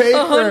you paid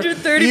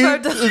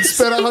 $135. You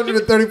spent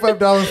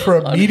 $135 for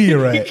a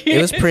meteorite. It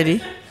was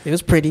pretty.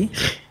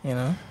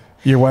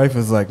 Your wife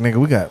is like, nigga,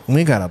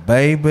 we got a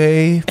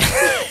baby.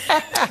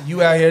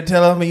 You out here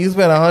telling me you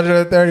spent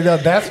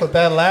 $130. That's what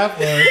that laugh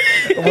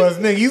was.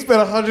 Nigga, you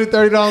spent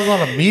 $130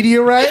 on a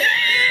meteorite?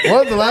 When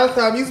was the last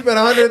time you spent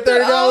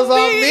 $130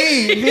 on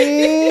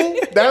me?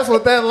 That's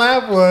what that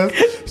laugh was.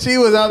 She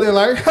was out there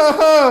like,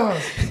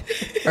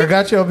 I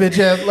got your bitch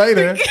ass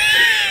later.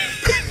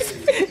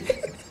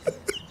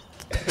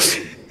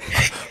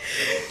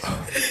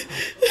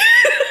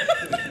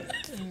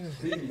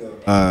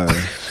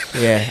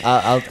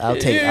 I'll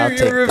take it.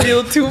 You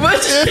revealed too much.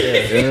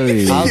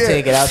 I'll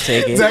take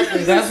it.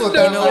 Exactly. That's what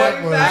that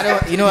laugh was.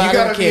 I You don't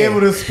gotta be care. able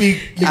to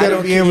speak. You I gotta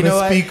don't- be able you know to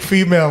what? speak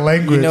female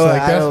language.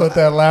 Like that's what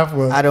that laugh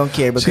was. I don't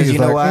care because She's you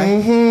know like,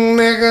 why?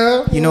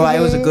 Nigga. You know why?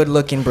 It was a good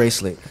looking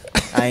bracelet.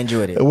 I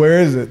enjoyed it.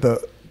 Where is it though?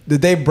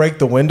 Did they break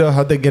the window?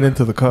 How'd they get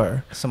into the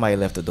car? Somebody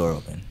left the door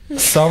open.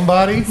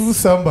 Somebody? Who's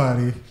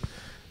somebody?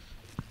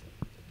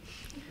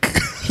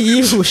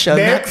 He who shall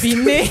Next. not be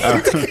named.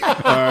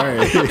 All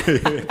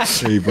right.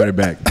 So you brought it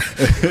back.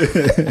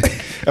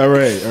 All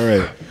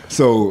right.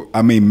 So,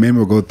 I mean, men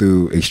will go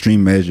through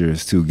extreme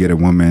measures to get a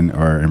woman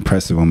or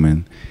impress a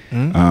woman,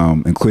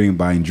 including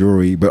buying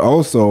jewelry. But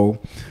also,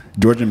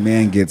 Georgian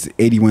man gets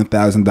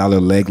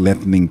 $81,000 leg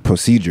lengthening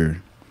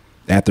procedure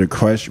after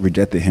crush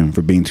rejected him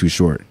for being too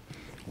short.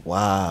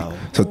 Wow.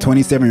 So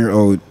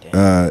 27-year-old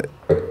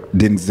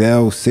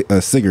Denzel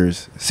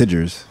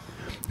Sigers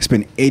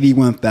spent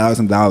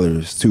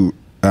 $81,000 to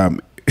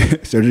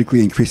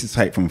surgically increase his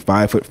height from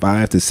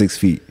 5'5" to 6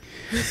 feet.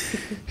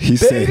 He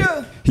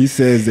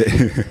says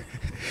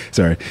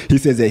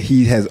that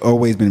he has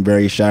always been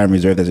very shy and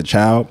reserved as a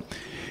child,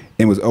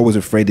 and was always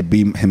afraid to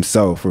be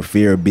himself for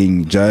fear of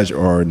being judged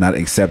or not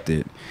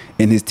accepted.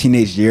 In his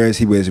teenage years,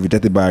 he was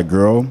rejected by a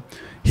girl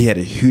he had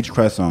a huge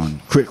crush on,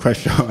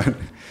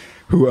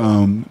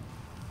 who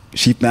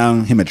she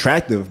found him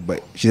attractive,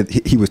 but she said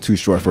he was too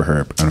short for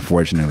her,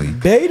 unfortunately.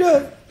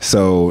 Beta.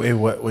 So, Wait,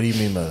 what do you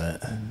mean by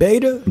that?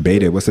 Beta.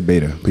 Beta. What's a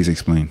beta? Please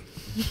explain.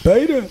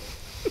 Beta.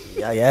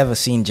 Yeah, you ever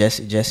seen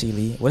Jesse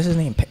Lee? What's his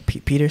name?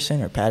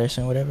 Peterson or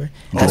Patterson, whatever.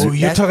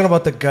 You're talking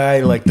about the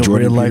guy like the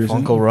Jordan real life Peterson?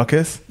 Uncle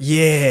Ruckus?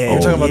 Yeah.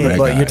 You're talking about yeah. the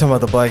black. You're talking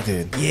about the black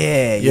dude.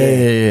 Yeah.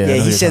 Yeah. I know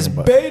He who says you're talking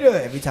about.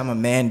 beta every time a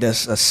man does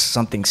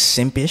something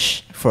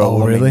simpish for a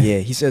woman. Really? Yeah,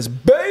 he says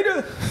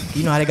beta.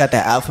 You know how they got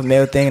that alpha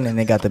male thing, and then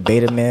they got the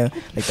beta male.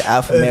 Like the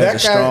alpha male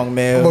is a strong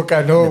male. Look,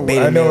 I know the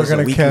beta male we're is a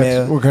gonna weak catch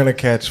male. we're gonna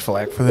catch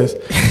flack for this.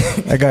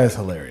 That guy is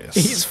hilarious.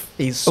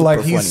 He's super like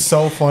funny. he's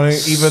so funny,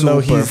 even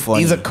though Super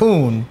he's a funny.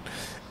 coon,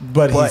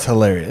 but he's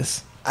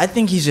hilarious. I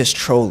think he's just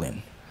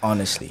trolling,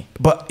 honestly.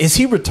 But is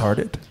he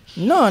retarded?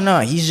 No,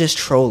 he's just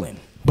trolling.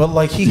 But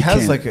like he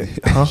has can't- like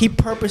a huh? He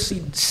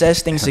purposely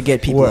says things to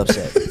get people What?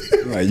 upset.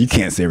 Like, you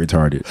can't say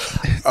retarded.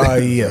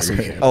 Yes, we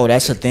can. Oh,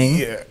 that's a thing?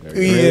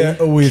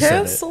 Yeah, we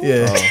Cancel?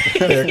 said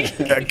it.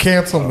 Yeah,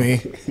 cancel me.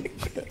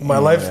 My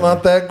life's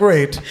not that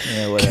great.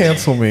 Yeah, whatever.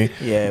 Cancel me.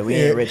 Yeah, we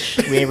ain't rich.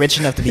 We ain't rich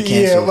enough to be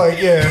Yeah,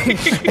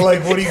 canceled.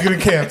 like what are you gonna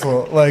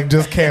cancel? Like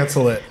just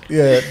cancel it.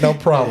 Yeah, no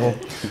problem.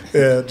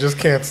 Yeah, just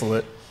cancel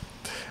it.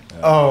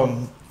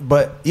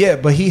 But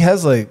he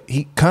has like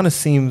he kind of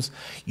seems.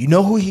 You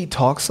know who he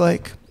talks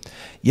like?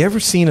 You ever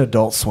seen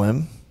Adult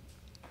Swim?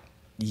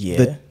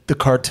 Yeah. The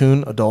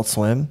cartoon Adult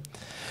Swim.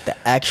 The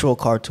actual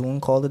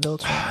cartoon called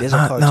Adult Swim? There's a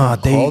Nah, cartoon nah,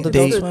 called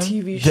they- Adult It's a Swim?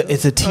 TV show.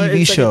 It's a TV Or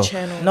it's show. Like a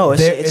channel. No,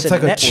 it's It's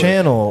like a network.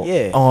 channel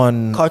Yeah.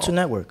 on Cartoon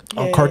Network.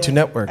 on Yeah, Cartoon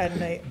yeah, Network. at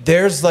night.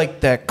 There's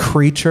like that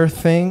creature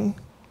thing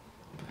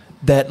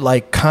that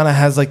like kind of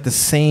has like the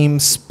same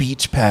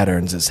speech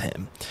patterns as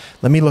him.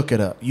 Let me look it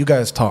up. You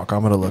guys talk.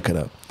 I'm gonna look it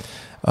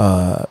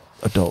up.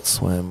 Adult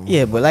Swim.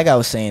 Yeah, but like I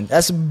was saying,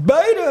 that's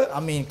beta. I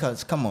mean,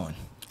 cause come on.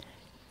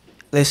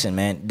 Listen,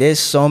 man, there's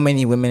so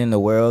many women in the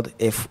world.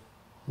 If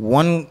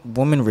one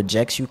woman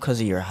rejects you because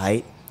of your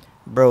height,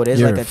 bro, there's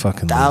You're like a a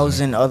fucking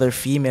 1,000 other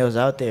females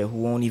out there who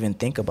won't even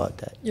think about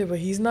that. Yeah, but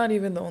he's not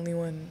even the only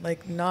one.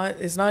 Like,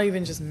 it's not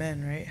even just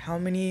men, right? How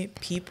many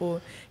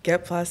people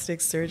get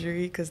plastic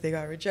surgery because they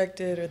got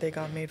rejected or they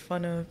got made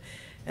fun of,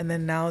 and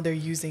then now they're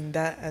using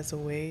that as a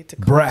way to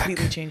completely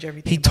Brack. change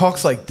everything. He about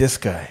talks themselves. like this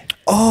guy.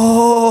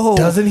 Oh,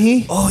 Doesn't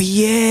he? Oh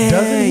yeah,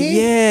 Doesn't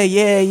he?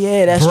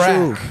 Yeah. That's Brack.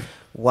 true.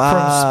 Wow.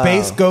 From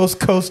space goes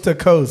coast to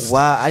coast.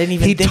 Wow, I didn't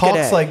even He think of talks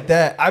that. like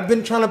that. I've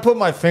been trying to put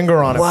my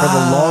finger on it for the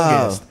Wow.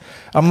 longest.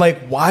 I'm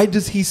like, why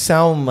does he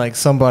sound like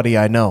somebody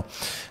I know?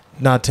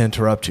 Not to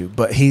interrupt you,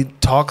 but he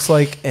talks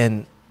like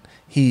and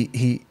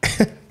he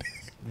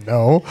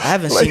no. I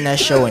haven't seen that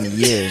show in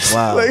years.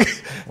 Wow.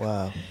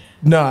 Wow.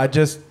 No,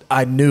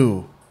 I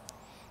knew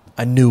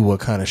what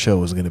kind of show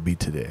it was going to be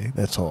today.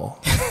 That's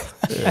all.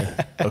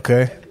 Yeah.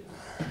 Okay.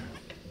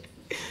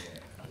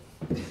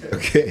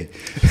 Okay.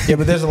 Yeah,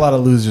 but there's a lot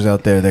of losers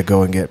out there that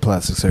go and get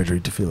plastic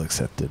surgery to feel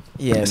accepted.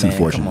 Yeah, It's man.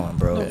 unfortunate. Come on,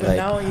 bro. No, but Like,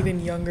 now even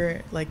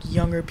younger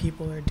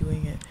people are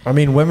doing it. I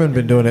mean, women have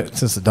been doing it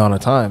since the dawn of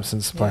time,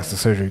 since plastic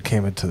surgery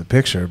came into the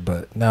picture.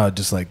 But now,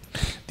 just like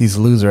these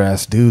loser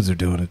ass dudes are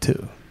doing it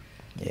too.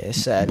 yeah,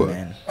 it's sad, But-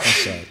 man. It's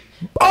sad.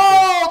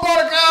 Oh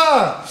my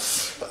God!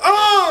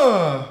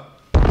 Oh!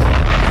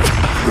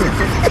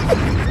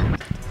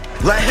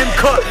 Let him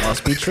cook.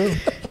 Must be true.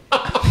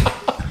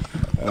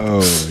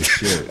 Oh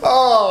shit.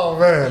 Oh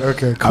man.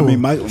 Okay. Cool. I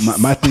mean, my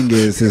thing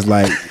is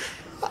like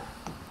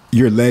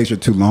your legs are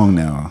too long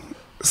now.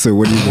 So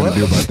what are you gonna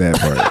do about that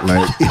part?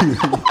 Like,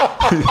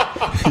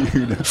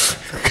 you know,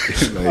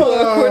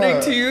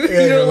 According to you, Yeah,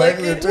 you your don't like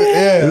legs it. are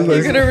yeah.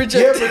 You're gonna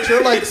reject Yeah, but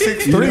you're like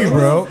 6'3",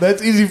 bro.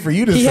 That's easy for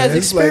you to say. He has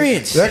It's like,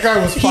 experience. that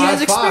guy was 5'5". He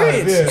has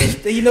experience.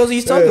 He knows what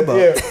he's talking about.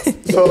 Yeah.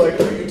 So like,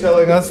 are you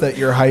telling us that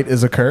your height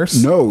is a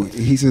curse? no,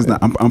 he says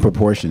not, I'm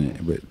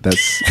unproportionate, but that's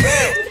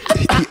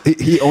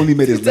he only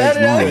made his legs that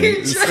how long.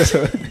 you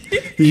So,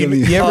 he only,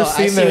 You ever I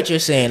seen see that? what you're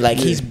saying. Like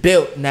he's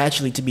built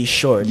naturally to be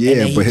short. Yeah,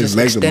 and then he but his just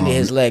legs are extended long.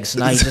 his legs. So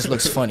now he just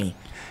looks funny.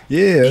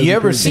 yeah. You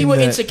ever See seen what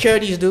that?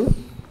 insecurities do?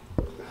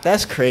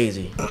 That's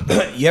crazy.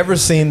 You ever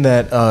seen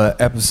that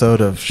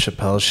episode of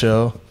Chappelle's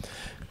Show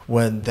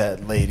when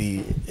that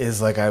lady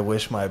is like, I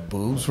wish my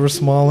boobs were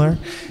smaller.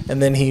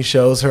 And then he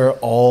shows her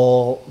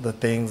all the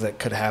things that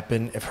could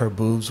happen if her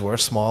boobs were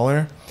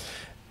smaller.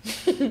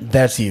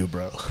 That's you,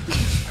 bro.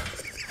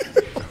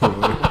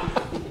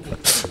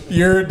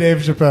 You're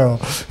Dave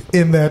Chappelle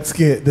in that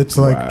skit that's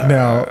like,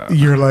 now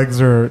your legs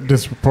are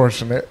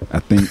disproportionate. I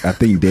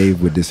think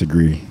Dave would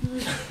disagree.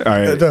 All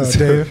right. No,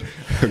 Dave.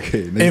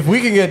 Okay. If we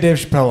can get Dave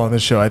Chappelle on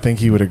this show, I think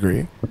he would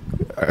agree.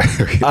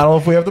 Okay. I don't know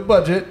if we have the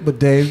budget, but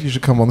Dave, you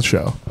should come on the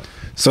show.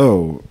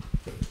 So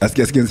let's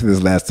get into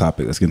this last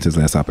topic.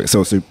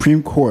 So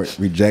Supreme Court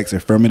rejects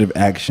affirmative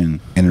action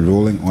in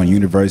ruling on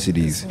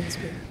universities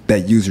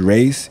that use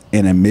race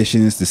in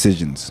admissions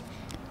decisions.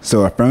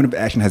 So affirmative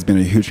action has been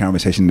a huge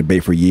conversation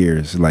debate for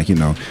years. Like, you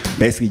know,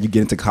 basically you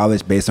get into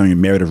college based on your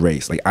merit of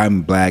race. Like,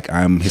 I'm black,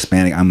 I'm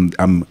Hispanic, I'm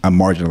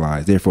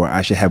marginalized. Therefore,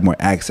 I should have more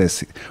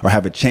access or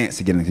have a chance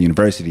to get into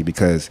university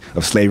because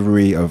of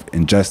slavery, of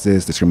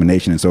injustice,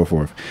 discrimination, and so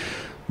forth.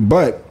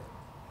 But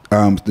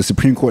the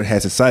Supreme Court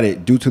has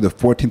decided, due to the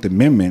 14th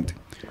Amendment,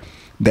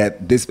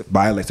 that this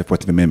violates the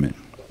 14th Amendment.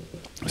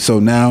 So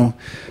now,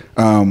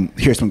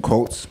 here's some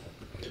quotes.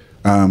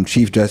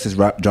 Chief Justice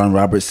John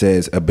Roberts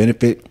says, a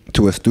benefit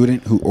to a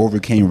student who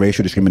overcame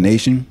racial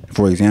discrimination,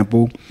 for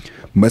example,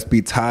 must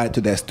be tied to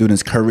that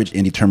student's courage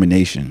and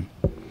determination.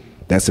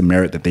 That's a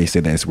merit that they say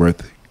that it's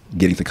worth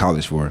getting to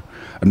college for.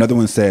 Another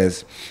one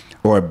says,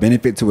 or a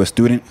benefit to a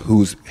student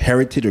whose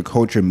heritage or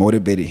culture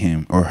motivated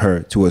him or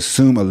her to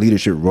assume a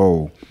leadership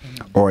role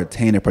or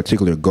attain a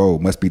particular goal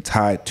must be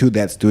tied to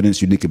that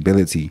student's unique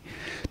ability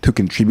to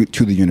contribute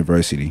to the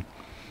university.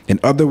 In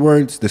other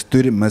words, the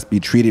student must be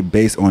treated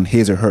based on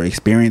his or her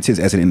experiences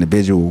as an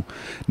individual,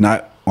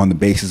 not on the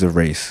basis of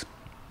race.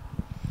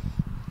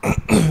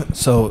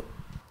 So,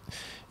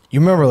 you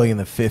remember like in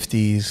the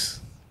 50s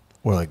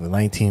or like the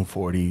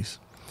 1940s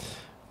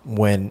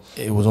when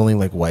it was only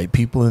like white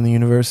people in the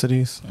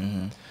universities?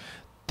 Mm-hmm.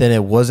 Then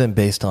it wasn't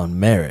based on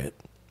merit.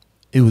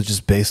 It was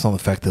just based on the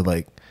fact that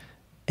like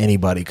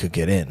anybody could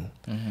get in.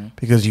 Mm-hmm.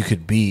 Because you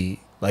could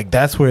be, like,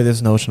 that's where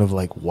this notion of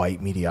like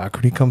white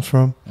mediocrity comes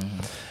from.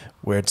 Mm-hmm.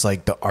 Where it's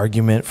like the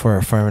argument for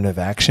affirmative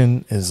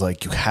action is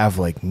like you have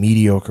like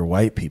mediocre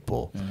white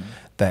people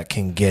that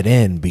can get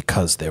in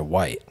because they're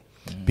white.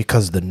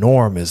 Because the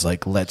norm is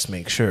like, let's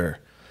make sure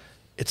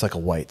it's like a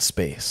white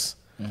space.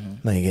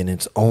 Like, and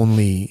it's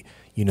only,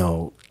 you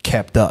know,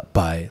 kept up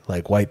by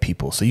like white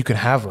people. So you can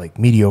have like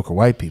mediocre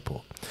white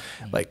people.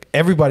 Like,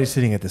 everybody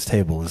sitting at this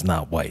table is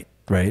not white,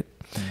 right?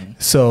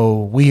 So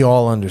we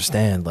all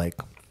understand, like,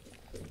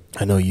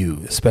 I know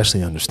you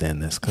especially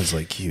understand this because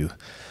like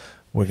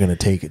we're going to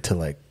take it to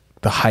like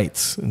the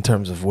heights in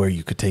terms of where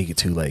you could take it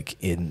to like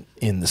in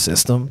the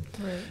system.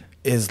 Right.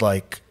 Is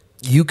like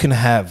you can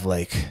have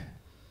like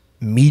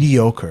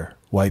mediocre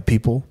white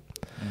people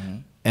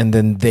and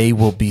then they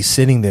will be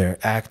sitting there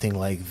acting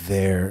like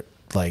they're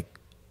like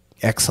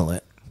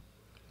excellent.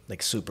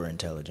 Like super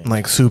intelligent.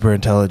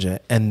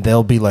 And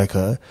they'll be like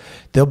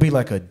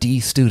a D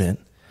student,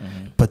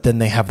 but then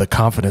they have the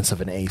confidence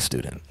of an A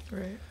student.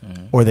 Right.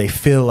 Or they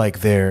feel like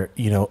they're,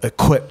 you know,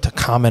 equipped to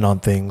comment on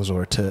things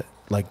or to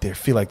like they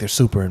feel like they're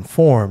super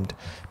informed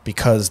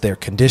because their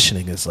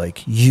conditioning is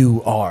like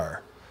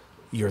you're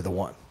the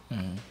one.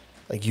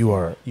 Like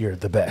you're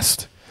the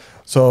best.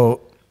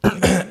 So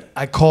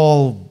I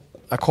call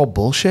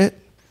bullshit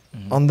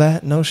on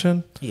that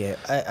notion. Yeah,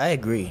 I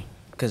agree,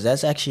 because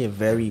that's actually a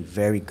very,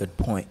 very good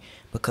point,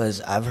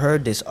 because I've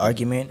heard this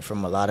argument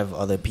from a lot of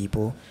other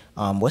people.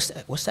 What's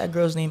that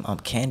girl's name?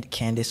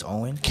 Candace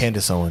Owens.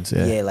 Candace Owens,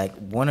 yeah. Yeah, like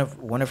one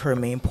of her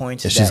main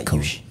points is she's that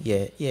cool.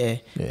 Yeah.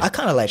 I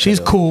kind of like she's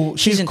her. Cool.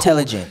 She's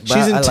intelligent. Cool.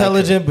 She's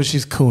intelligent, but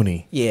she's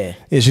coony. Yeah,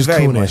 she's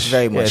very coonish.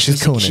 Very much. Yeah,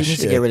 she's coonish. She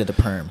needs to get rid of the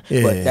perm.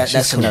 Yeah, but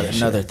that's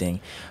another thing.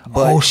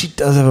 But she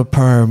does have a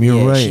perm.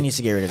 You're right. She needs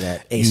to get rid of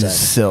that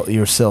ASAP.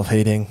 You're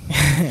self-hating.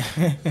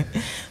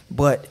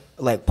 But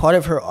like part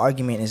of her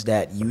argument is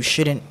that you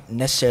shouldn't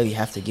necessarily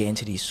have to get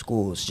into these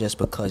schools just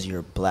because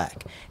you're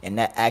black, and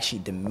that actually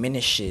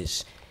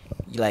diminishes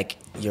like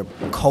your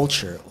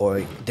culture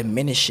or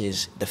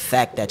diminishes the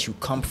fact that you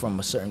come from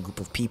a certain group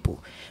of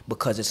people,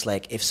 because it's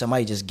like if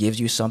somebody just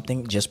gives you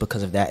something just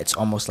because of that, it's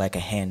almost like a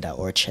handout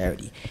or a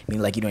charity. I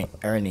mean, like you don't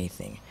earn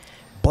anything.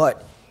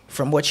 But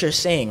from what you're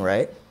saying,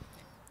 right,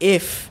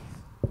 if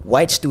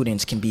white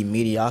students can be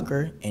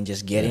mediocre and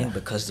just get in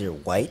because they're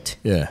white,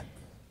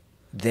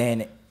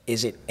 then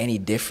is it any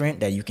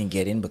different that you can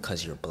get in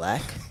because you're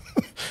black?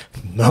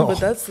 No, but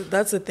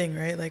that's the thing,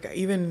 right? Like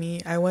even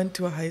me, I went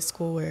to a high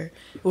school where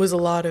it was a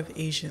lot of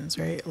Asians,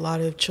 right? A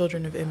lot of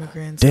children of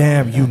immigrants.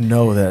 Damn, you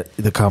know that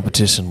the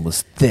competition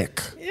was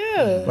thick.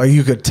 Yeah, like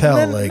you could tell.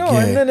 And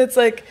then it's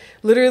like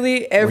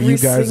literally every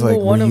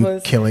single one of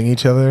us killing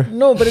each other.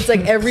 No, but it's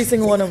like every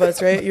single one of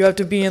us, right? You have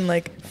to be in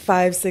like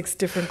 5-6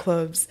 different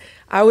clubs.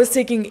 I was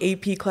taking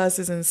AP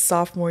classes in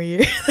sophomore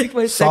year, like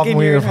my second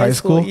year of high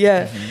school.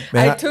 Yeah.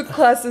 Man, I took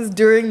classes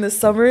during the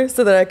summer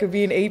so that I could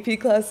be in AP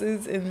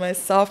classes in my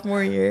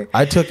sophomore year.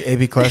 I took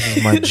AP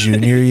classes my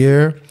junior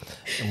year.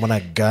 And when I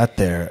got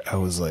there, I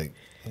was like,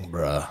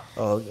 Bruh.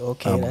 Oh,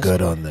 okay. I'm that's good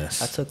cool. on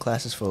this. I took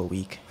classes for a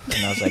week,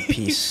 and I was like,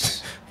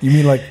 peace. You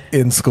mean like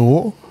in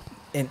school?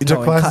 In, You took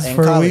no, classes in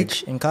for a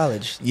college. week? In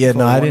college. Yeah, For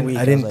no, I 1 didn't. week, I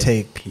was didn't like,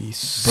 take.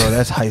 peace. Bro,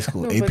 that's high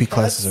school. No, AP but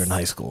classes are in that's-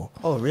 high school.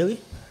 Oh, really?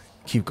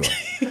 Keep going.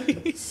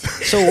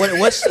 So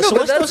what's No, so but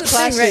what's that's those the thing,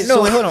 classes? right? So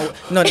No. wait, hold on.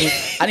 No,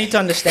 I need to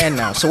understand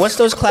now. So what's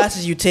those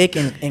classes you take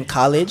in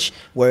college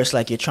where it's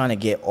like you're trying to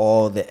get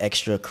all the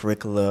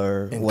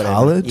extracurricular In whatever?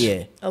 college?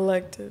 Yeah.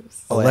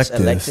 Electives. Oh, that's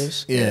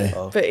Electives. electives. Yeah.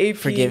 Oh. But AP.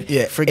 Forgive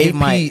AP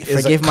my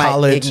is a my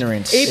college-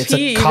 ignorance. AP It's a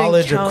even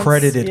college counts,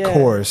 accredited yeah.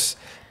 course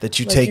that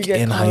you Like, take get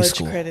in high college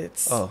school.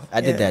 Credits. Oh, I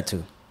did Yeah. that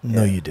too.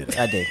 No, you didn't.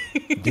 I did.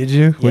 Did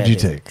you? What'd I you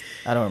did. take?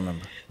 I don't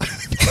remember.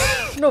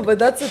 No, but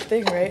that's the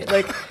thing, right?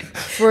 Like,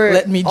 for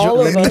Let me all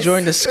of let me us-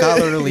 join the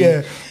scholarly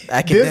Yeah.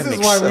 academics. This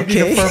is why we okay?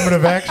 need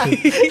affirmative action.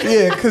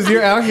 Yeah, because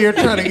you're out here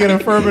trying to get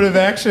affirmative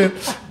action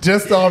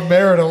just on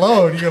merit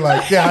alone. You're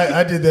like, yeah,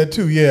 I did that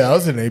too. Yeah, I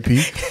was in AP.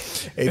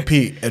 AP,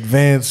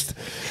 advanced.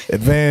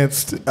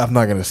 I'm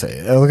not going to say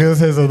it. I was going to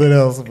say something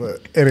else,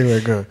 but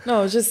anyway, go. No,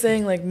 I was just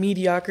saying, like,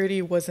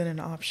 mediocrity wasn't an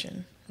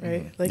option,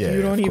 right? Like, Yeah,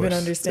 you don't of even course.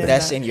 understand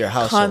That's that in your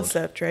household.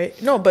 concept, right?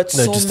 No, but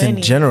No, so just many.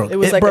 in general. It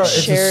was like bro, a it's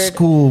shared. a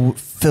school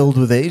filled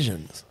with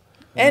Asians.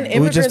 And We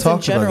immigrants just in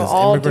talked about general, this.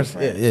 all Immigrants-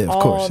 different, yeah, of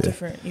all course, yeah.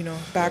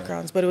 different,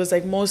 backgrounds. But it was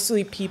like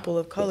mostly people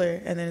of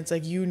color, and then it's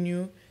like you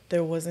knew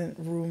there wasn't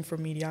room for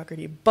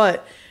mediocrity.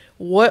 But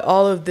what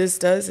all of this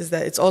does is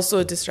that it's also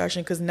a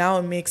distraction because now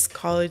it makes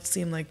college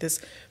seem like this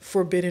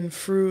forbidden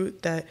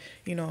fruit that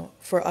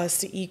for us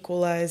to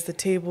equalize the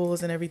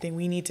tables and everything,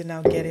 we need to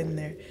now get in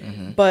there.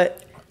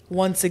 But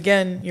once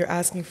again, you're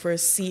asking for a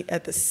seat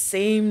at the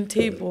same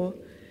table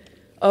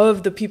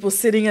of the people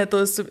sitting at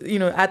those,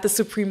 at the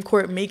Supreme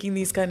Court making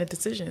these kind of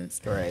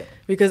decisions. Right.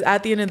 Because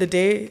at the end of the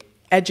day,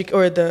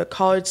 the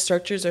college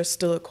structures are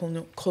still a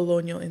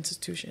colonial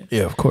institution.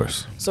 Yeah, of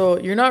course. So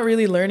you're not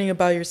really learning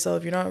about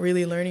yourself. You're not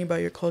really learning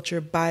about your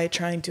culture by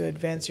trying to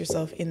advance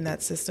yourself in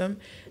that system.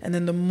 And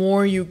then the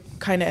more you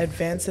kind of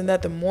advance in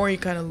that, the more you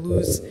kind of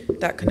lose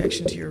that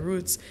connection to your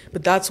roots.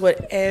 But that's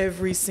what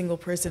every single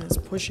person is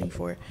pushing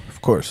for.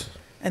 Of course.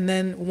 And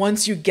then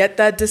once you get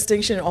that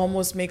distinction, it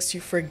almost makes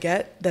you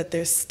forget that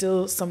there's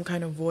still some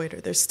kind of void or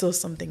there's still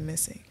something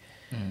missing.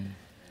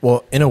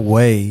 Well, in a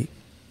way,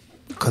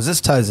 because this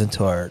ties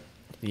into our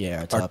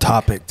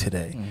topic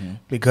today,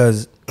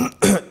 because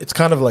it's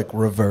kind of like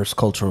reverse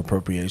cultural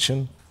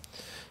appropriation,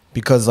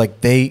 because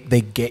like they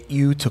get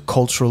you to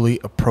culturally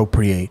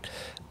appropriate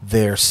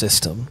their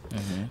system,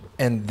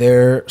 and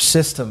their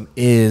system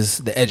is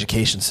the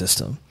education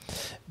system,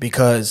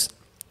 because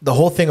the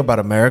whole thing about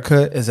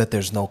America is that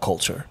there's no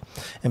culture,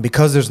 and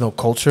because there's no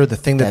culture, the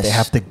thing that they That's-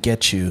 have to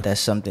get you. That's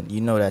something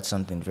that's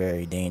something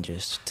very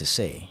dangerous to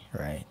say,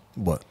 right?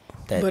 What?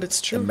 That But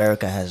it's true.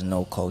 America has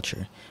no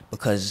culture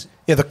because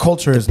Yeah, the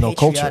culture is no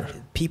culture.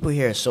 People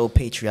here are so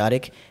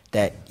patriotic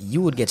that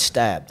you would get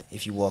stabbed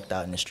if you walked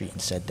out in the street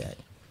and said that.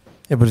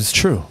 Yeah, but it's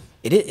true.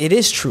 It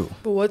is true.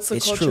 But what's the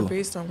It's culture true.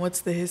 based on?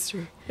 What's the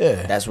history?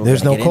 Yeah, That's what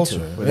there's we're no gonna get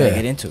culture. into. We're gonna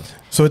get into.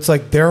 So it's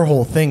like their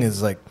whole thing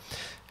is like,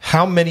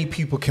 how many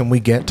people can we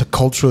get to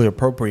culturally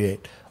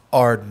appropriate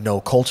our no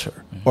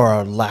culture or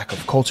our lack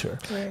of culture?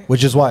 Right.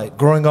 Which is why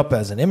growing up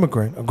as an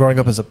immigrant or growing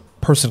up as a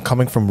person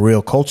coming from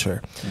real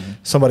culture,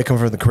 somebody coming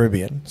from the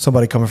Caribbean,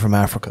 somebody coming from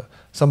Africa,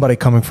 somebody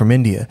coming from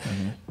India,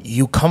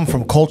 you come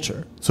from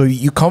culture. So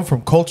you come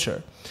from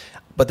culture.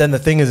 But then the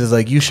thing is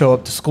like you show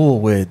up to school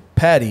with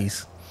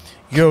patties,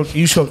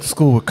 you show up to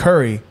school with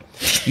curry,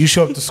 you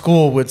show up to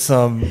school with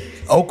some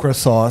okra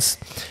sauce,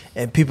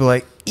 and people are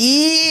like,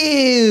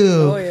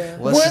 ew, Oh, yeah.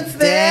 what's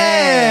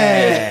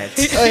that?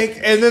 Like,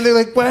 and then they're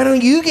like, why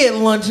don't you get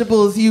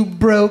Lunchables, you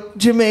broke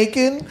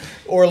Jamaican?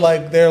 Or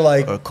like, they're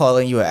like, Or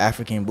calling you an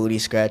African booty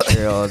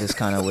scratcher, all this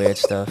kind of weird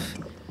stuff.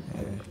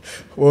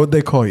 what would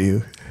they call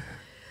you?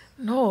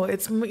 No,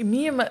 it's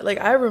me and my,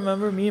 I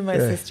remember me and my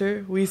Yeah.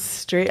 sister,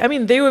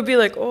 they would be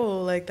like,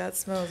 oh, like that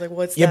smells, like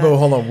what's Yeah, that? but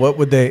hold on, what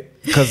would they,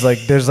 because like,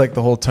 there's like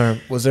the whole term,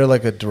 was there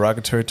like a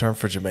derogatory term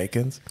for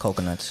Jamaicans?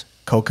 Coconuts.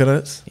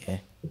 Coconuts? Yeah.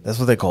 That's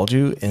what they called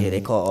you in Yeah, they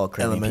call all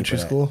Caribbean elementary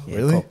people school? that. Yeah,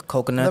 Really?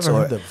 coconuts Never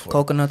or heard that before.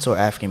 coconuts or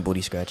African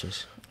booty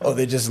scratchers. Oh,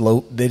 they just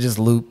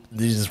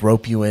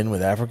rope you in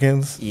with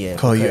Africans? Yeah,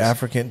 Call you because-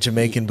 African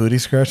Jamaican booty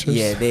scratchers?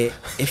 Yeah,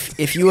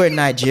 if you were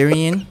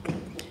Nigerian,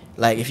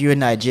 like if you're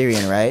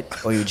Nigerian, right,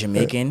 or you're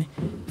Jamaican,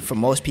 for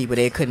most people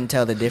they couldn't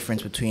tell the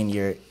difference between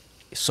your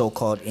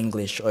so-called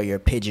English or your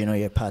pidgin or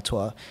your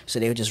patois, so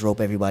they would just rope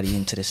everybody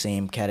into the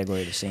same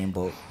category, the same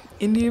boat.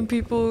 Indian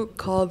people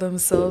call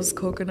themselves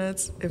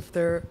coconuts if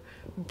they're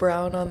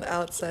brown on the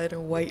outside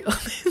and white on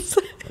the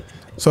inside.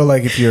 So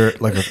like if you're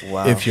like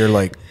Wow. if you're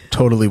like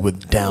totally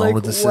down Like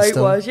with the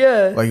system, whitewash,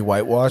 yeah. like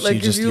whitewash, Like you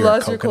if just you you're a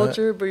lost your coconut?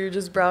 culture, but you're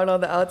just brown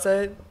on the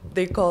outside,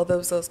 they call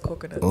themselves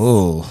coconuts.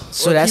 Oh,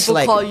 So Or that's people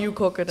like call you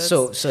coconuts.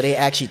 So they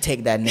actually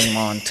take that name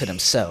on to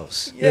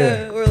themselves,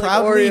 yeah, or like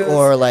proudly Oreos.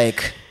 or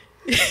like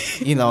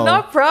You know,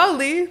 Not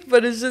proudly,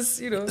 but it's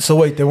just, So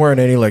wait, there weren't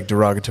any like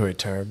derogatory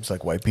terms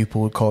like white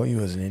people would call you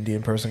as an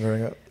Indian person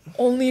growing up?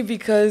 only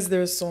because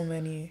there's so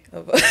many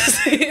of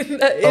us in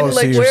Oh, so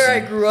like you're where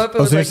saying- I grew up. It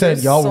Oh, was so you're like, saying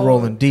there's y'all so were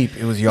rolling deep.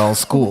 It was y'all's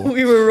school.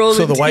 We were rolling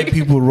So the white deep.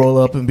 people would roll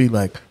up and be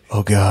like,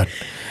 "Oh God,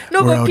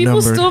 No, we're but people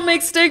outnumbered." still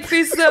make steak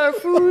faces at our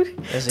food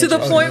That's to the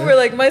interesting. point where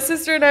like my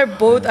sister and I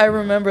both, I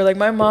remember like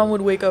my mom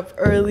would wake up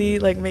early,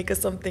 like make us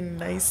something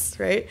nice,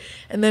 right?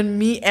 And then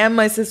me and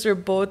my sister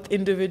both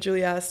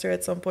individually asked her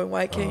at some point,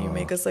 why can't you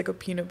make us like a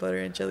peanut butter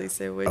and jelly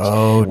sandwich?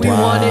 Oh, We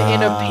want it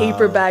in a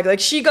paper bag. Like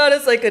she got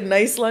us like a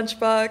nice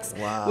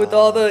lunchbox with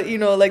all the,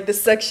 like the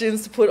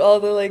sections to put all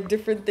the like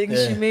different things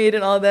she Yeah. made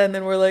and all that. And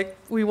then we're like,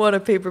 we want a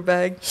paper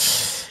bag.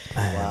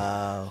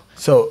 wow.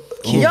 So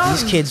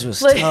These kids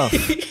was Like- tough.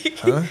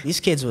 These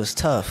kids was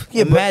tough.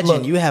 yeah, but Imagine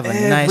look, you have a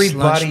nice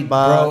everybody, lunchbox,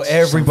 bro.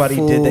 Everybody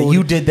some did that. food.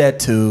 You did that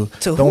too.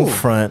 To Don't who?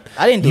 front.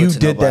 I didn't do you it to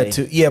did nobody. that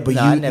too. Yeah, but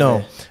No, I you never.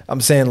 know.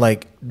 I'm saying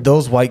like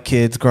those white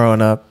kids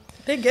growing up,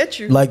 They get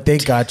you. like they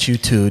got you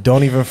too.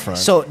 Don't even front.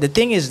 So the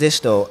thing is this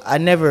though, I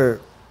never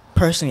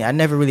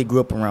really grew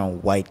up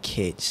around white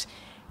kids.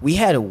 We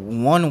had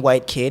one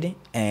white kid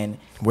and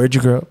Where'd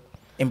you grow up?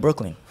 in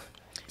Brooklyn.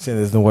 Saying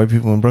there's no white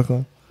people in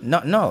Brooklyn.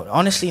 No,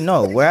 honestly,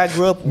 no. Where I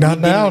grew up, Not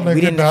now,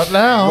 nigga, not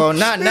now. Well,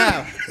 not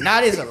now.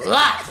 Now there's a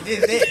lot.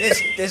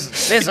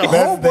 There's a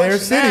whole That's their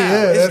bunch city, now.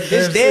 yeah, It's that's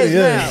their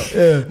theirs city,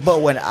 now. yeah.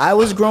 But when I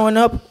was growing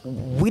up,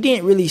 we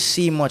didn't really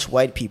see much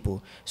white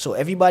people. So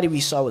everybody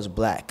we saw was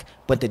black.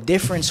 But the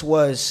difference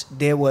was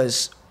there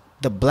was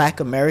the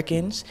black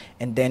Americans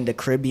and then the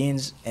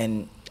Caribbeans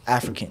and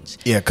Africans.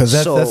 Yeah, because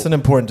So- that's an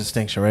important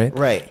distinction, right?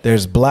 Right.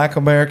 There's black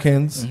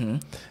Americans.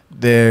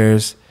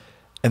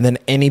 And then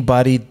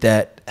anybody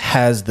that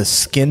has the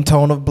skin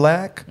tone of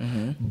black,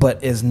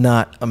 but is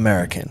not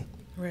American.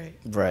 right.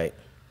 Right.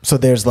 So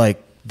there's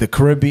like the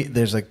Caribbean.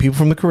 There's like people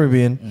from the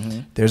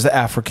Caribbean. There's the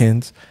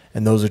Africans,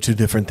 and those are two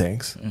different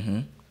things.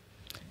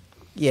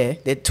 Yeah,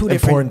 they're two Important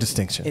different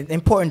distinction.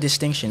 Important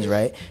distinctions,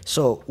 right?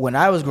 So when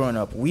I was growing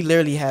up, we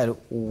literally had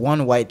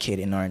one white kid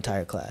in our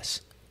entire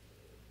class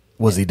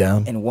Was he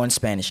down? and one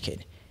Spanish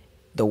kid.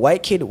 The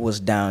white kid was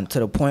down to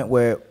the point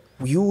where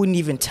you wouldn't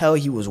even tell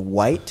he was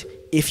white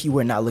if you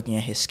were not looking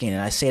at his skin.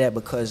 And I say that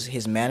because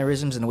his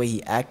mannerisms and the way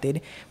he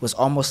acted was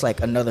almost like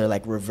another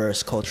like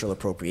reverse cultural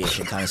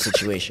appropriation kind of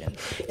situation.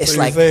 It's So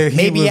like you're saying he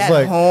maybe was at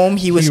like- home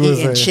he was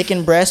eating a-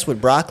 chicken breast with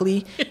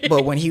broccoli,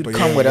 but when he would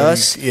come yeah, with when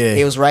us, yeah.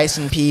 it was rice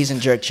and peas and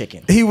jerk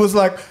chicken. He was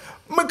like,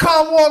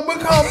 "McCall walk,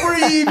 McCall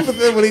breathe." But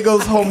then when he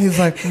goes home, he's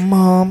like,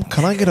 "Mom,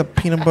 can I get a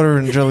peanut butter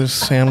and jelly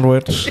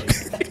sandwich?"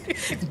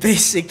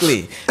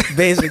 Basically,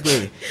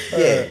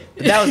 yeah,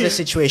 that was the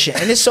situation,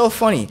 and it's so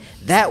funny.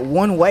 That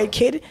one white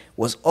kid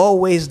was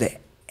always the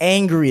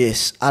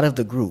angriest out of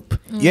the group.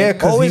 Yeah,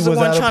 because Always he the was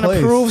one out of trying to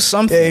place. prove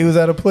something. Yeah, he was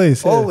out of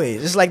place. Yeah.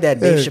 Always, it's like that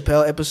Dave Yeah.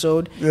 Chappelle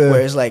episode Yeah.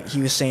 where it's like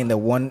he was saying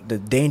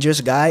the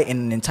dangerous guy in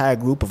an entire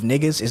group of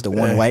niggas is the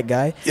one Yeah. white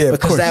guy. Yeah, of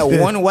because course, that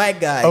yeah. one white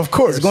guy, Of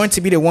course. is going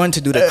to be the one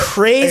to do the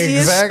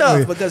craziest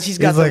Exactly. stuff because he's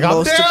got He's the like, "I'm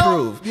most to down."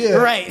 prove. Yeah.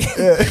 Right.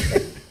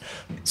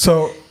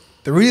 So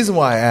the reason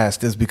why I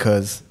asked is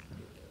because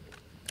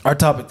our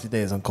topic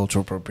today is on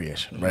cultural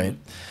appropriation, right?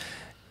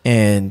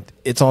 And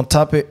it's on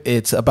topic.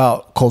 It's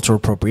about cultural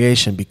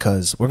appropriation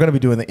because we're going to be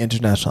doing the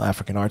International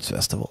African Arts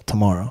Festival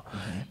tomorrow,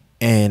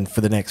 and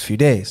for the next few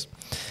days.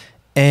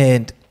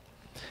 And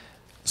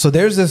so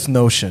there's this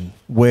notion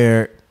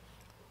where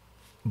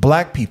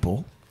black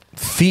people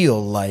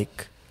feel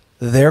like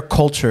their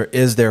culture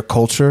is their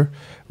culture,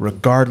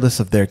 regardless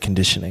of their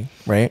conditioning,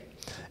 right?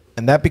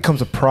 And that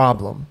becomes a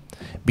problem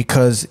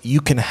because you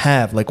can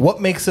have, like,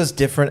 what makes us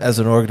different as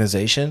an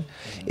organization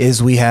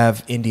is we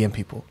have Indian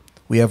people,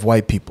 we have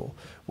white people,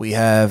 we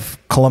have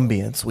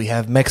Colombians, we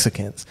have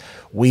Mexicans,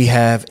 we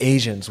have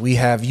Asians, we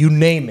have, you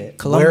name it,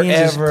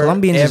 Colombians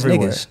wherever, is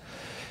everywhere. niggas.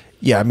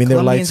 Yeah, I mean, they're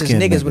light Colombians is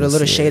skinned niggas with a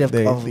little yeah, shade of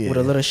they- with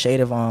a little shade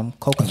of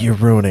coconut. You're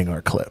ruining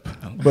our clip,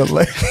 but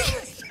like,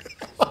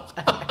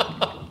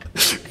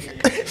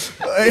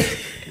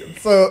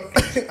 so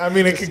I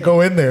mean, it could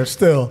go in there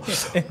still,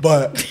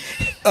 but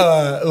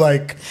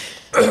like,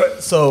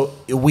 so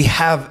we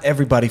have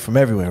everybody from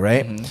everywhere,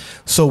 right?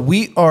 So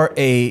we're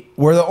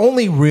the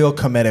only real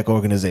comedic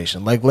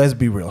organization. Like, let's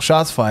be real.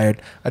 Shots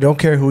fired. I don't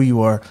care who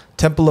you are.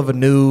 Temple of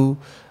Anu.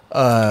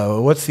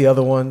 What's the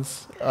other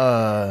ones?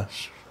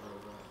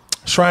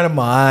 Shrine of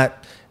Ma'at,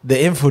 the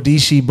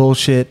Infodishi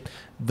bullshit,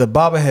 the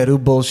Baba Heru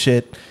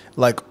bullshit,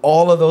 like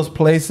all of those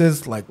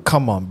places, like,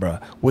 come on, bro.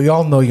 We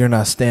all know you're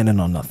not standing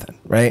on nothing,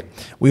 right?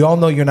 We all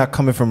know you're not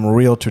coming from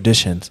real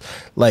traditions.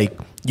 Like,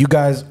 you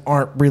guys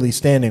aren't really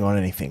standing on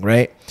anything,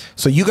 right?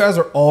 So you guys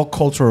are all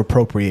cultural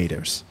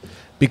appropriators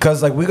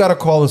because, like, we got to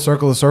call a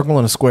circle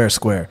and a square a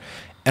square.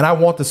 And I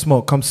want the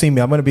smoke. Come see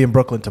me. I'm going to be in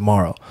Brooklyn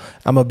tomorrow.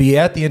 I'm going to be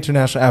at the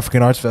International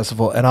African Arts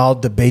Festival, and I'll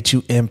debate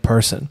you in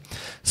person.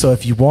 So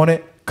if you want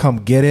it, come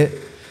get it.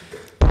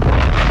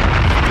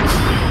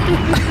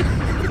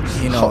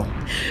 You know,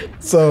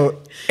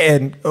 So,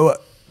 and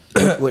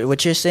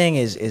what you're saying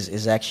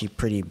is actually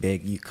pretty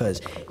big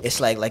because it's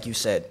like you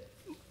said,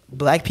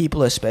 black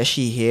people,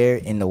 especially here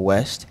in the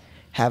West,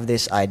 have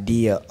this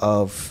idea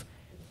of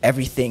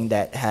everything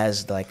that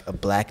has like a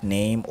black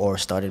name or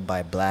started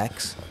by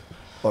blacks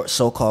or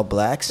so-called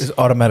blacks Is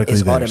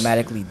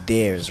automatically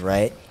theirs,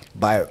 right?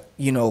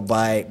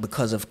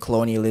 Because of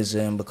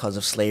colonialism, because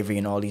of slavery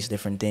and all these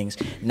different things.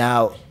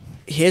 Now,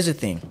 here's the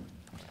thing.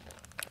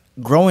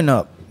 Growing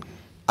up,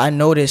 I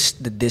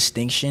noticed the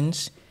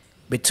distinctions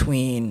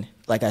between,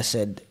 like I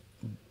said,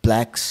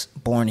 blacks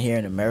born here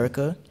in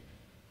America,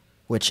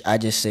 which I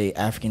just say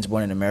Africans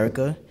born in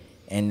America,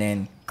 and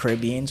then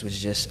Caribbeans, which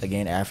is just,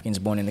 again, Africans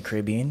born in the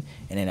Caribbean,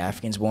 and then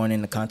Africans born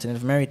in the continent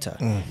of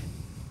America.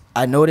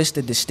 I noticed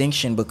the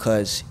distinction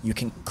because you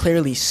can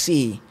clearly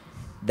see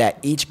that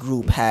each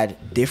group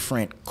had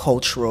different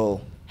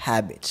cultural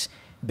habits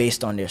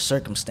based on their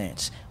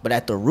circumstance. But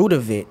at the root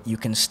of it, you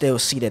can still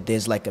see that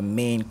there's like a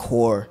main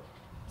core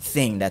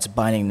thing that's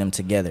binding them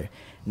together.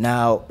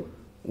 Now,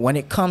 when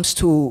it comes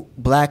to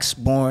blacks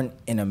born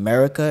in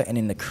America and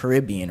in the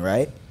Caribbean,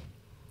 right,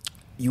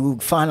 you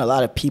find a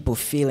lot of people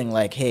feeling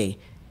like, hey,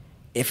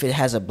 if it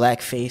has a black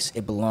face,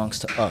 it belongs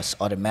to us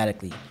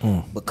automatically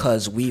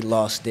because we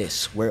lost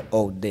this, we're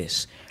owed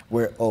this,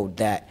 we're owed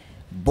that.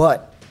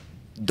 But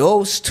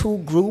those two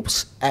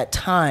groups at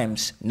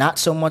times, not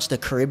so much the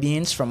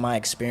Caribbeans from my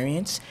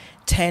experience,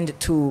 tend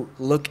to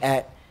look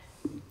at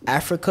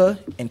Africa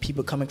and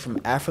people coming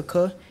from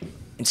Africa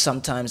and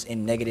sometimes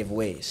in negative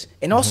ways.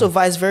 And also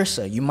vice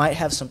versa. You might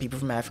have some people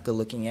from Africa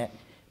looking at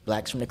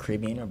blacks from the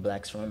Caribbean or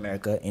blacks from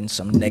America in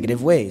some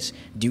negative ways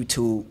due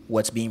to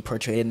what's being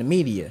portrayed in the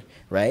media,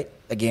 right?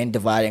 Again,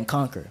 divide and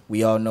conquer.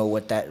 We all know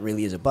what that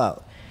really is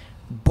about.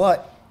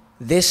 But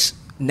this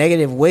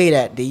negative way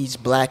that these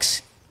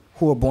blacks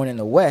who are born in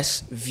the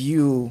West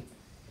view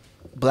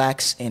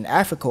blacks in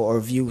Africa or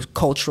view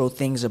cultural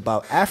things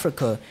about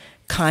Africa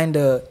kind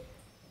of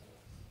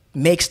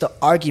makes the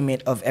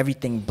argument of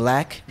everything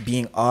black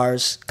being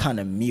ours kind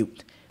of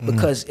mute.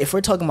 Because if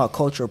we're talking about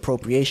cultural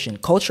appropriation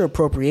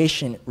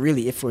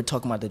really, if we're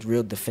talking about the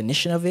real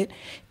definition of it,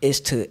 is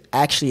to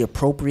actually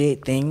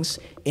appropriate things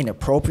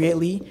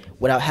inappropriately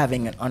without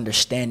having an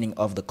understanding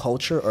of the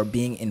culture or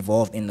being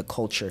involved in the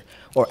culture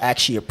or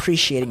actually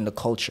appreciating the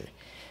culture.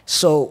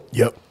 So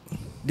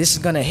this is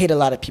going to hit a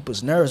lot of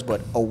people's nerves,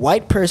 but a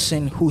white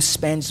person who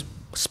spent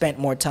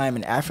more time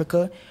in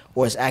Africa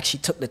or has actually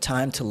took the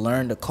time to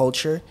learn the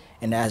culture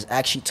and has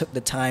actually took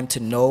the time to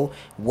know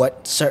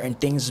what certain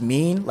things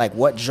mean, like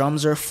what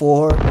drums are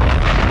for,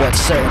 what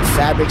certain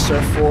fabrics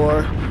are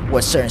for,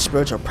 what certain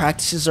spiritual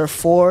practices are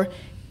for,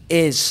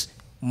 is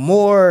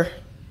more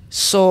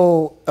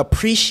so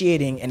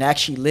appreciating and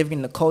actually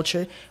living the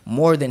culture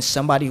more than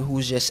somebody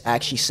who's just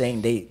actually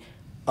saying they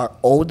are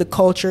owed the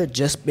culture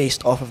just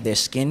based off of their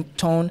skin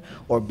tone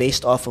or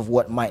based off of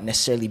what might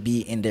necessarily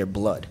be in their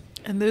blood.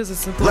 And there's a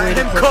simple word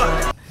for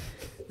that.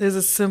 There's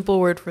a simple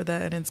word for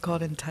that, and it's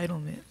called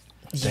entitlement.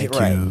 Thank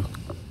you.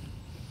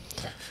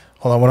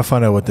 Hold on, I want to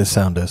find out what this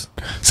sound is.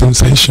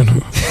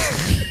 Sensational.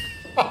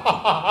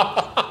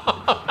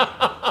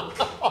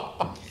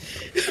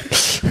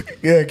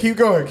 Yeah, keep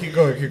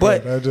going.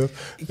 But going.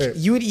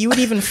 you would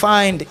even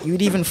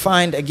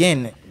find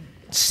again,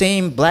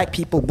 same black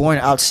people born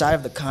outside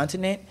of the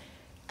continent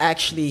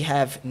actually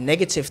have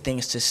negative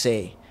things to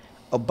say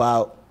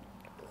about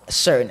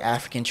certain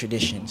African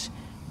traditions.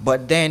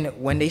 But then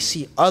when they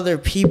see other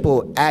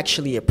people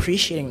actually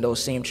appreciating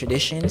those same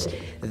traditions,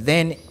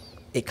 then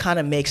it kind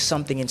of makes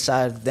something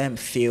inside of them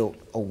feel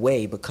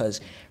away,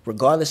 because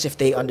regardless if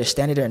they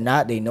understand it or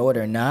not, they know it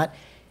or not,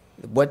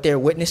 what they're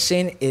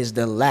witnessing is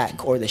the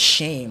lack or the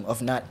shame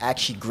of not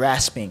actually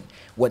grasping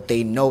what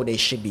they know they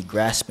should be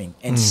grasping,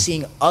 and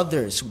seeing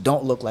others who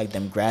don't look like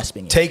them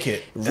grasping it. Take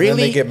it. Really, and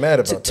then they get mad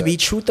about that. To be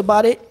truth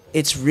about it,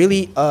 it's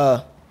really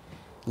a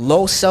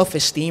low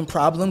self-esteem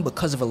problem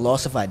because of a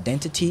loss of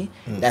identity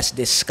that's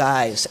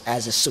disguised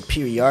as a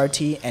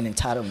superiority and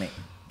entitlement.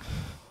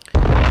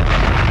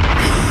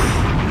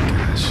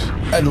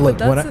 And look,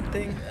 That's the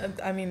thing.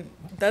 I mean,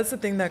 that's the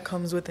thing that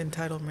comes with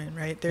entitlement,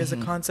 right? There's a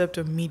concept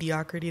of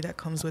mediocrity that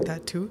comes with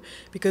that too,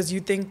 because you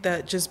think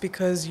that just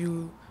because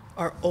you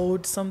are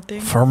owed something,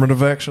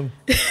 affirmative action,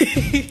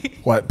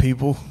 white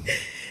people,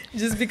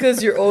 just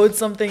because you're owed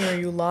something or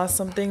you lost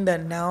something,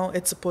 that now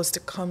it's supposed to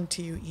come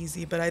to you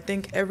easy. But I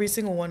think every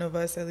single one of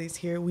us, at least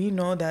here, we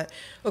know that,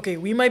 okay,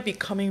 we might be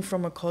coming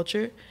from a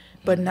culture,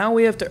 but now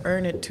we have to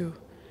earn it too.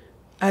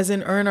 As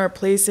in earn our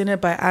place in it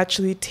by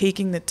actually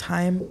taking the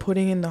time,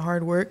 putting in the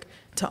hard work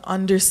to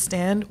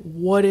understand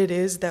what it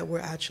is that we're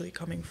actually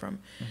coming from.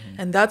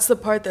 And that's the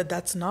part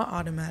that's not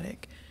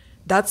automatic.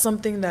 That's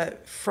something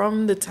that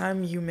from the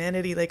time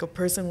humanity, like a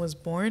person was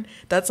born,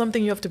 that's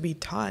something you have to be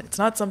taught. It's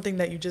not something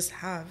that you just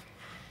have.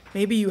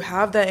 Maybe you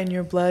have that in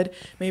your blood,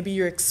 maybe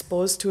you're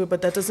exposed to it,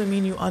 but that doesn't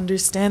mean you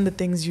understand the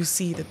things you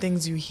see, the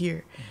things you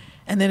hear.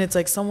 And then it's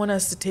like someone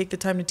has to take the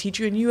time to teach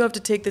you, and you have to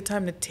take the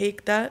time to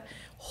take that,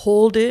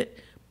 hold it,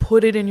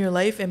 put it in your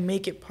life, and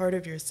make it part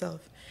of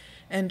yourself.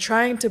 And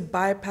trying to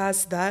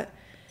bypass that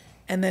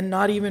and then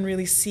not even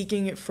really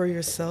seeking it for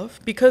yourself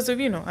because of,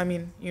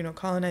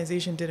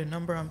 colonization did a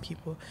number on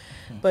people.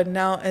 But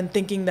now, and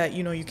thinking that,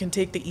 you can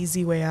take the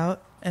easy way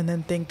out and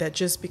then think that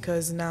just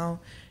because now,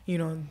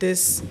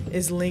 this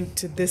is linked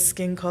to this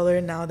skin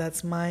color, now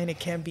that's mine, it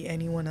can't be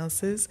anyone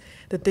else's.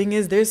 The thing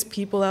is, there's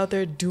people out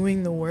there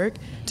doing the work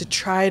to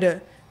try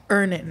to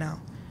earn it now,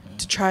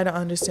 to try to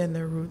understand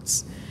their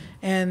roots.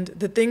 And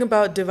the thing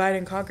about divide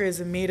and conquer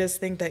is it made us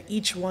think that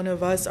each one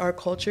of us, our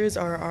cultures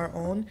are our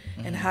own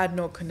and had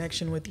no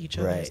connection with each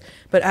other's.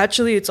 But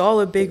actually, it's all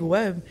a big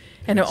web,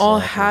 and it all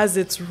has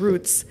its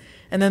roots.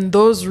 And then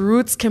those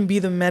roots can be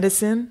the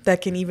medicine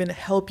that can even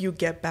help you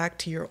get back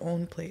to your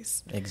own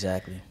place.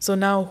 Exactly. So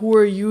now who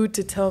are you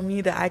to tell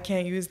me that I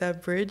can't use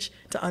that bridge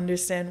to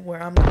understand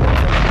where I'm coming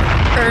from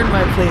and earn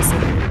my place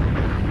in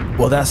it?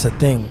 Well, that's the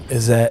thing,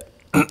 is that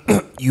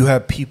you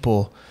have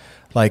people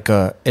like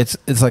it's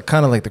like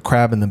kind of like the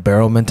crab in the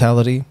barrel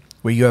mentality,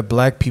 where you have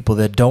black people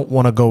that don't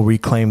want to go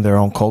reclaim their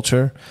own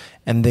culture,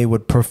 and they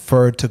would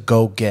prefer to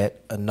go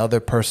get another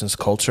person's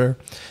culture,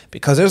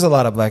 because there's a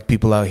lot of black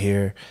people out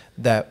here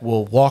that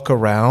will walk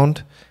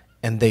around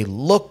and they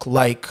look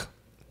like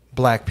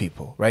black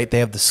people, right? They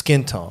have the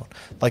skin tone,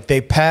 like they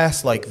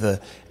pass like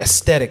the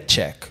aesthetic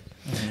check,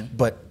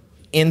 but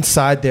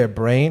inside their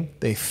brain,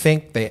 they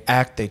think, they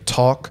act, they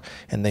talk,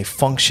 and they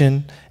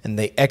function, and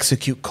they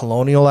execute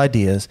colonial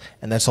ideas,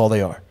 and that's all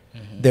they are.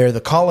 They're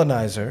the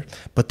colonizer,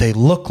 but they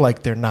look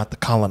like they're not the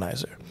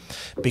colonizer.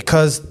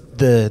 Because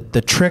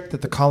the trick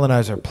that the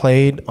colonizer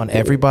played on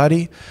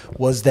everybody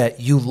was that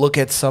you look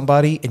at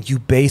somebody and you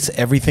base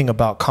everything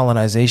about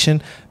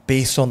colonization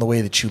based on the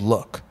way that you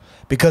look.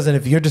 Because then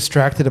if you're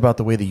distracted about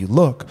the way that you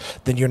look,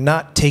 then you're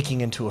not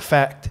taking into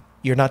account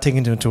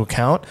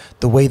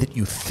the way that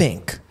you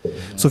think.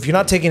 So if you're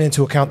not taking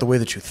into account the way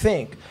that you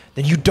think,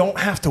 then you don't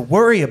have to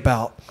worry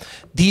about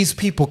these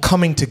people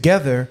coming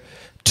together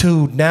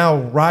to now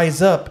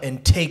rise up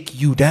and take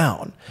you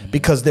down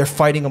because they're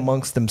fighting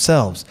amongst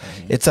themselves.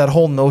 It's that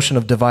whole notion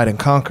of divide and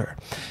conquer.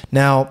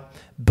 Now,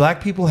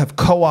 black people have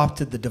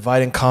co-opted the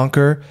divide and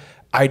conquer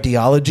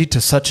ideology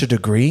to such a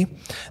degree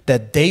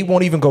that they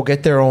won't even go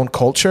get their own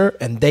culture,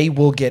 and they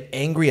will get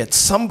angry at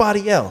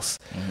somebody else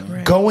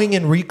going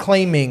and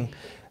reclaiming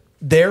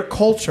their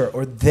culture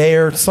or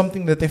their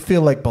something that they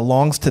feel like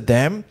belongs to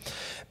them.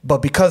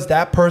 But because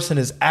that person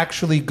is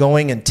actually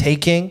going and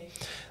taking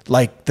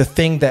like the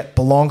thing that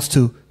belongs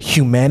to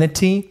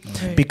humanity,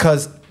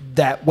 because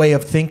that way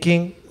of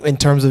thinking in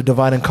terms of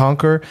divide and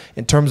conquer,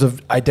 in terms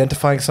of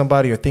identifying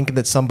somebody or thinking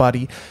that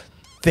somebody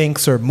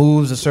thinks or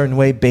moves a certain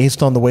way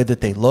based on the way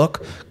that they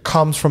look,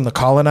 comes from the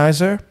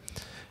colonizer,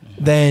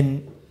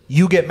 then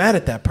you get mad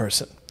at that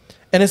person.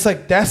 And it's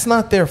like, that's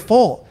not their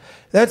fault.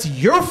 That's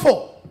your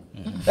fault.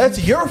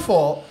 That's your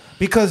fault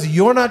because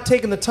you're not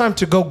taking the time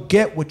to go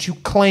get what you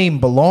claim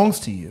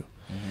belongs to you.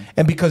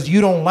 And because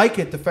you don't like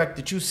it, the fact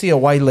that you see a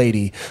white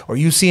lady, or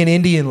you see an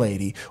Indian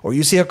lady, or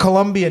you see a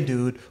Colombian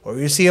dude, or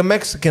you see a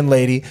Mexican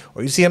lady,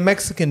 or you see a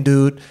Mexican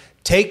dude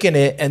taking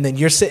it, and then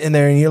you're sitting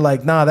there and you're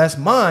like, nah, that's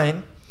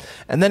mine.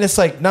 And then it's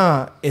like,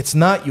 nah, it's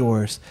not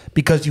yours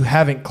because you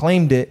haven't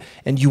claimed it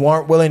and you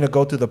aren't willing to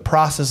go through the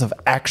process of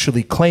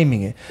actually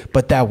claiming it.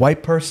 But that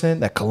white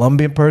person, that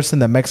Colombian person,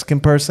 that Mexican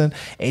person,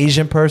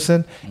 Asian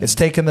person is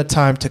taking the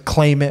time to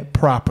claim it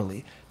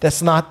properly.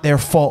 That's not their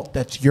fault.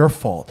 That's your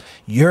fault.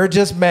 You're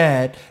just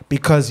mad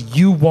because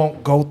you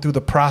won't go through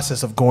the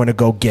process of going to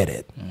go get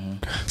it.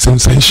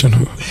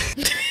 Sensational.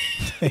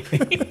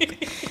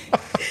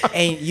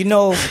 And you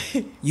know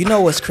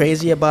what's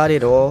crazy about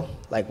it all?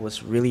 Like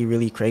what's really,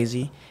 really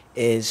crazy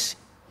is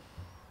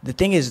the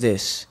thing is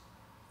this.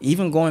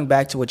 Even going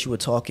back to what you were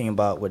talking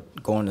about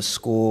with going to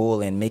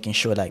school and making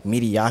sure like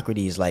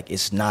mediocrity is like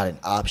it's not an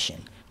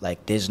option.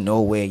 Like there's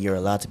no way you're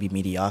allowed to be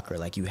mediocre.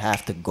 Like you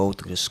have to go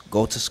to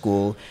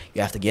school,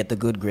 you have to get the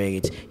good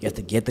grades, you have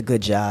to get the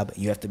good job,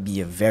 you have to be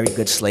a very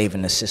good slave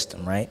in the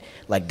system, right?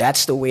 Like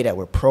that's the way that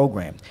we're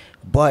programmed.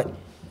 But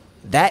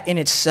that in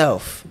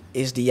itself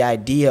is the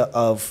idea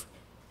of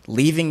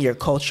leaving your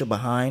culture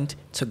behind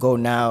to go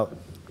now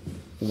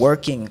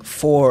working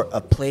for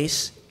a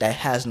place that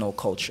has no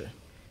culture.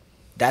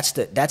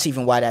 That's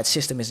even why that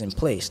system is in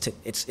place.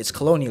 It's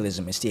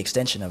colonialism. It's the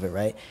extension of it,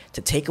 right?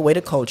 To take away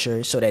the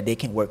culture so that they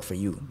can work for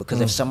you. Because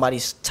if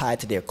somebody's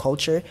tied to their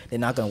culture, they're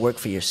not going to work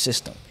for your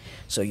system.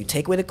 So you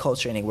take away the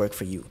culture and they work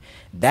for you.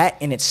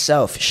 That in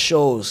itself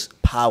shows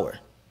power.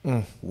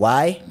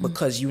 Why?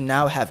 Because you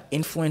now have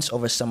influence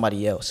over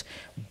somebody else.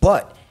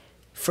 But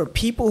for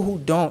people who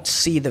don't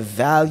see the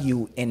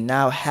value in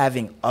now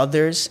having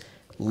others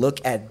look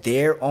at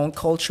their own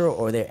culture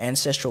or their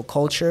ancestral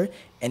culture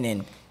and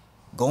then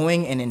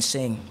going and then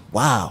saying,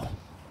 wow,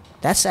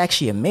 that's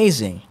actually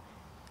amazing.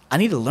 I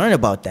need to learn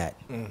about that.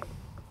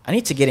 I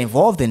need to get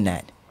involved in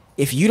that.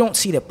 If you don't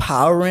see the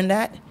power in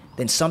that,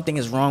 then something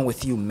is wrong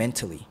with you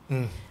mentally.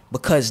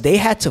 Because they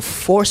had to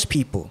force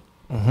people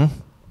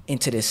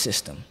into this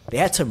system. They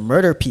had to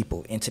murder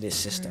people into this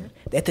system.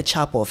 They had to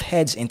chop off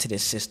heads into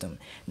this system.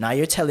 Now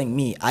you're telling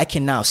me I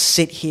can now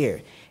sit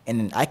here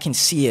and I can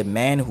see a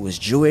man who is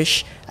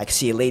Jewish, I can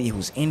see a lady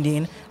who's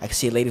Indian, I can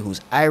see a lady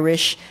who's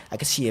Irish, I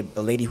can see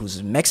a lady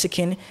who's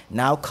Mexican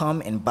now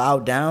come and bow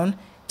down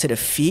to the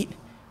feet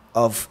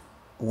of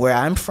where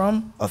I'm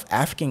from, of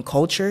African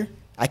culture.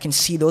 I can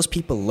see those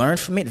people learn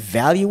from it,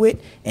 value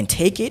it, and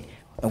take it,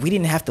 and we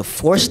didn't have to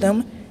force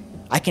them.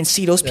 I can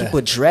see those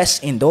people dress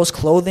in those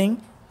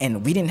clothing,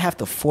 and we didn't have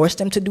to force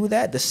them to do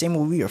that, the same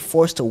way we are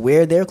forced to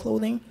wear their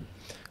clothing.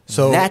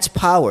 So that's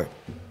power.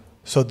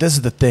 So this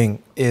is the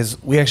thing,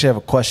 is we actually have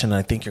a question, and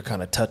I think you're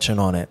kind of touching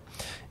on it,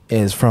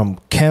 is from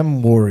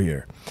Chem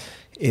Warrior.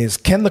 Is,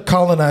 can the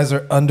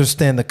colonizer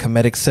understand the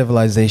Kemetic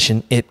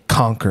civilization it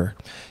conquer?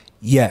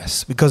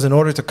 Yes, because in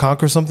order to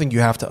conquer something, you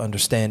have to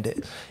understand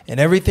it. And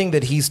everything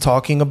that he's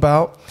talking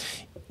about,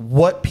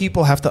 what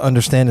people have to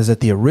understand is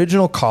that the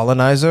original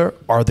colonizer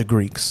are the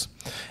Greeks.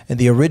 And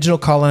the original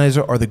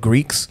colonizer are the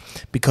Greeks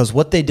because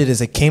what they did is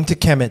they came to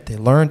Kemet, they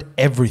learned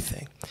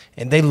everything.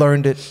 And they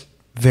learned it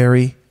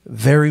very,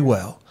 very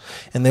well.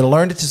 And they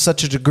learned it to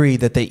such a degree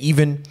that they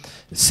even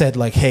said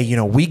like, hey, you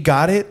know, we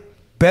got it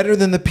better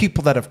than the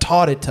people that have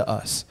taught it to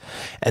us.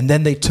 And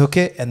then they took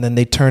it and then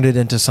they turned it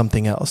into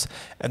something else.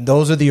 And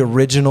those are the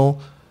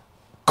original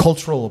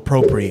cultural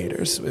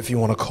appropriators, if you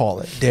want to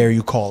call it, dare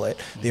you call it,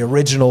 the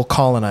original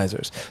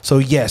colonizers. So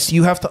yes,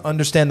 you have to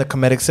understand the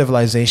Kemetic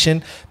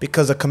civilization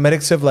because a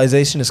Kemetic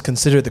civilization is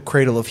considered the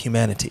cradle of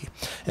humanity.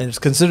 And it's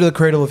considered the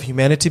cradle of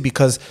humanity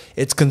because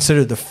it's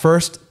considered the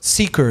first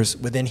seekers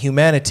within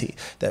humanity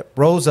that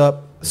rose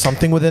up,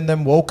 something within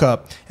them woke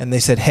up, and they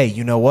said, hey,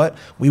 you know what?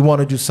 We want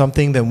to do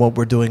something than what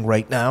we're doing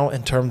right now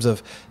in terms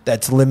of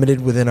that's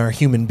limited within our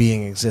human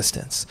being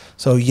existence.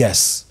 So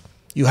yes,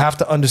 you have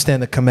to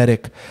understand the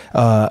Kemetic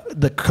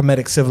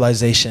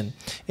civilization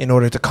in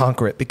order to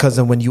conquer it, because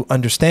then when you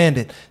understand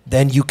it,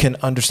 then you can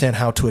understand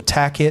how to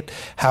attack it,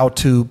 how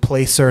to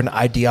place certain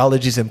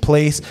ideologies in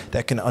place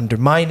that can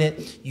undermine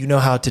it. You know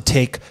how to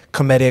take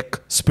Kemetic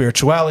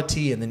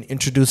spirituality and then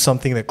introduce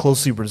something that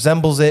closely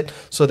resembles it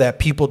so that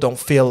people don't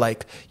feel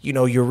like, you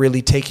know, you're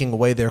really taking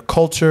away their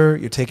culture,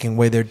 you're taking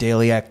away their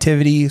daily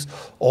activities,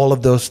 all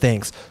of those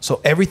things.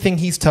 So everything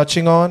he's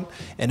touching on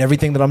and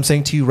everything that I'm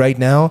saying to you right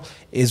now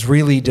is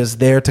really just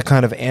there to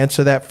kind of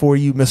answer that for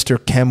you,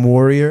 Mr. Chem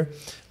Warrior.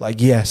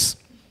 Like, yes,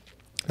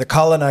 the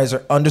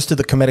colonizer understood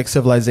the Kemetic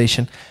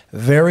civilization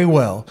very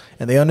well,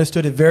 and they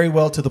understood it very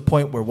well to the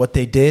point where what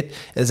they did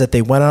is that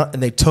they went out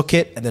and they took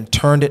it and then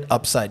turned it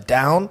upside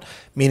down,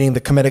 meaning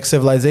the Kemetic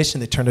civilization,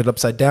 they turned it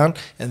upside down,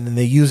 and then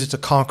they used it to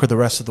conquer the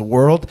rest of the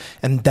world,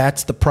 and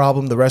that's the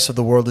problem the rest of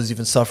the world is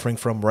even suffering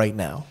from right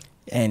now.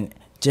 And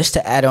just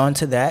to add on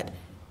to that,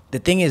 the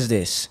thing is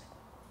this,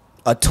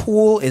 a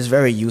tool is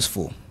very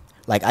useful.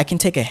 Like, I can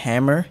take a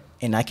hammer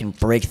and I can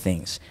break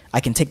things.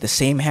 I can take the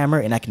same hammer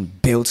and I can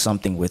build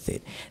something with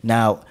it.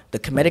 Now, the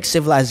Kemetic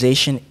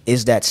civilization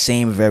is that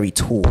same very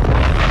tool.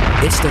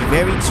 It's the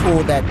very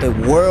tool that the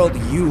world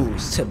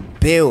used to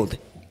build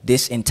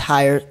this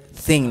entire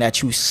thing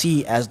that you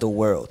see as the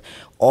world.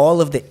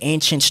 All of the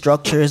ancient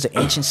structures, the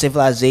ancient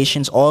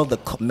civilizations, all of the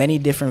many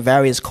different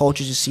various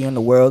cultures you see in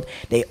the world,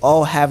 they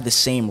all have the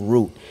same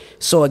root.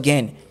 So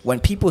again, when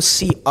people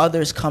see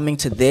others coming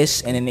to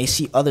this and then they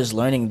see others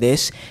learning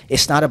this,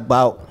 it's not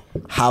about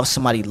how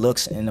somebody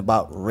looks and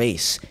about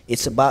race.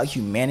 It's about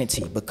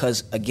humanity,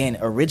 because again,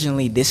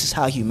 originally this is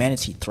how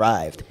humanity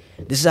thrived.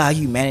 This is how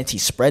humanity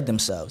spread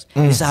themselves.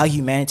 This is how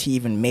humanity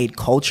even made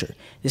culture.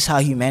 This is how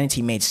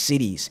humanity made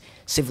cities,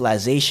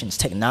 civilizations,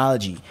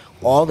 technology,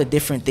 all the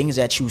different things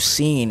that you've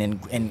seen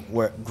and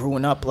were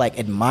growing up like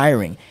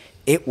admiring.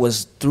 It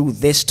was through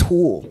this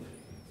tool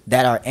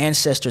that our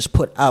ancestors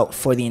put out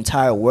for the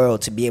entire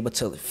world to be able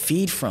to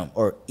feed from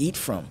or eat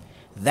from.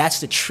 That's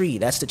the tree.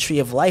 That's the tree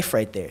of life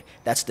right there.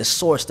 That's the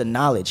source, the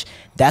knowledge.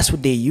 That's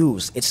what they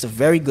use. It's a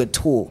very good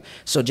tool.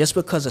 So just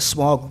because a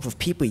small group of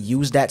people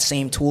use that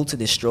same tool to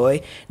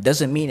destroy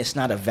doesn't mean it's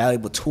not a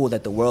valuable tool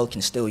that the world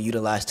can still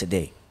utilize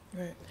today.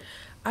 Right.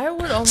 I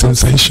would almost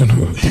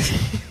Sensational.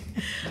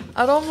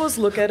 I'd almost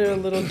look at it a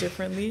little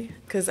differently,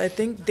 because I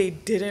think they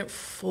didn't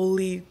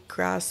fully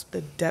grasp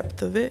the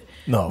depth of it.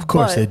 No, of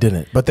course they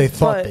didn't, but they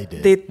thought they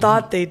did. They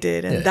thought they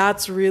did, and Yeah.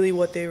 that's really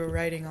what they were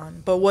writing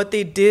on. But what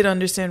they did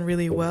understand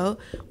really well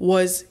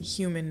was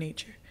human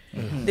nature.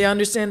 Mm-hmm. They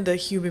understand the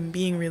human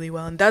being really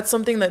well, and that's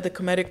something that the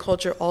Kemetic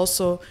culture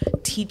also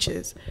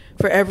teaches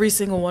for every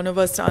single one of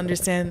us to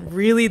understand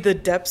really the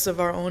depths of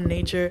our own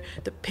nature,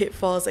 the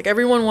pitfalls. Like,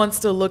 everyone wants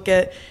to look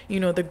at, you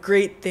know, the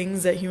great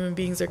things that human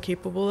beings are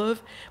capable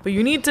of, but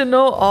you need to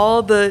know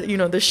all the, you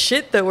know, the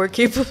shit that we're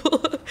capable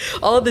of,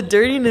 all the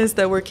dirtiness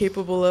that we're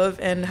capable of,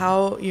 and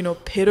how, you know,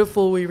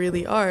 pitiful we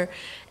really are.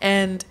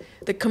 And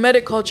the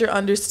Kemetic culture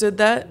understood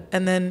that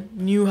and then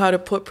knew how to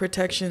put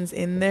protections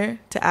in there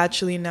to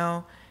actually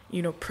now,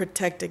 you know,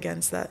 protect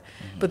against that.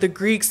 Mm-hmm. But the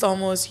Greeks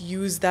almost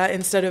used that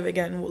instead of,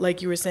 again,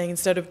 like you were saying,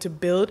 instead of to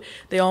build,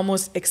 they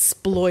almost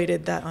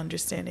exploited that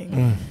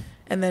understanding.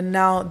 And then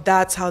now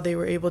that's how they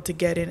were able to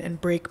get in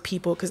and break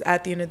people, because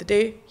at the end of the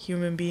day,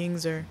 human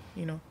beings are,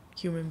 you know,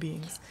 human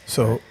beings.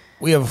 So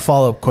We have a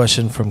follow-up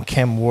question from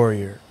Chem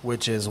Warrior,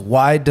 which is,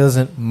 why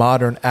doesn't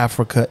modern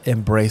Africa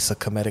embrace a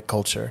Kemetic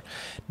culture?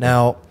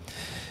 Now,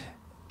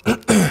 Who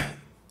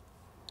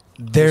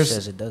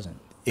says it doesn't?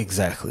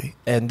 Exactly.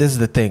 And this is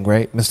the thing,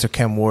 right? Mr.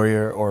 Chem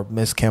Warrior or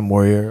Miss Chem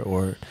Warrior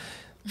or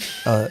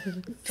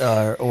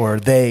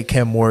they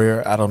Chem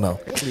Warrior, I don't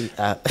know.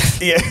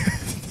 Yeah.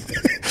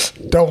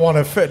 don't want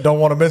to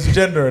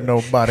misgender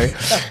nobody.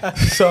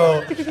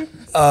 So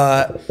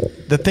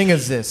the thing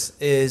is this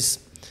is,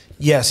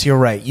 yes, you're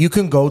right. You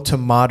can go to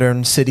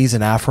modern cities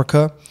in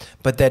Africa,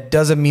 but that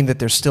doesn't mean that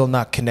they're still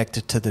not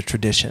connected to the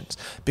traditions,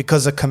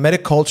 because the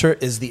Kemetic culture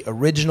is the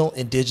original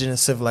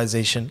indigenous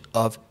civilization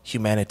of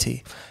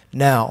humanity.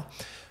 Now,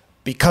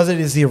 because it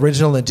is the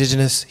original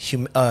indigenous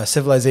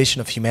civilization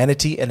of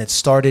humanity, and it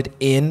started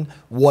in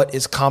what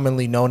is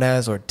commonly known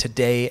as, or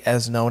today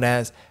as known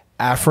as,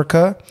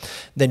 Africa,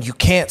 then you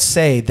can't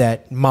say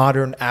that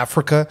modern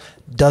Africa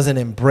doesn't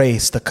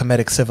embrace the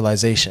Kemetic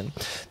civilization.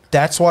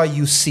 That's why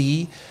you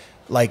see,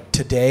 like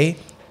today,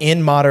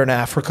 in modern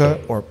Africa,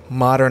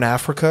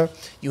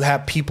 you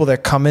have people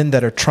that come in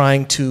that are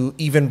trying to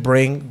even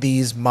bring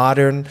these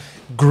modern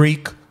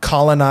Greek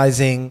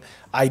colonizing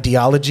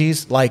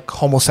ideologies like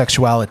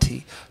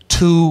homosexuality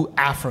to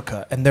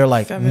Africa. And they're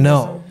like,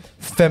 no,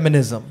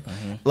 feminism.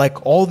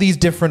 Like all these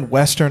different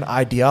Western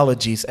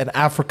ideologies, and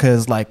Africa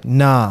is like,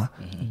 nah,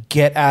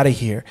 get out of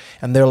here.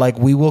 And they're like,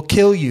 we will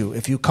kill you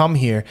if you come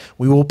here.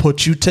 We will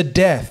put you to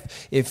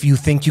death if you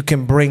think you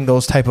can bring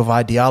those type of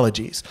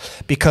ideologies.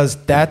 Because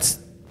that's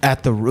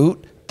at the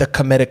root, the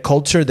Kemetic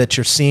culture that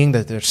you're seeing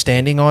that they're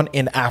standing on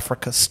in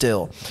Africa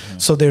still.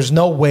 So there's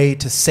no way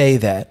to say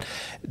that.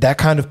 That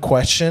kind of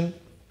question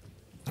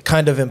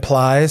kind of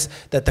implies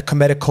that the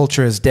Kemetic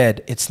culture is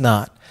dead. It's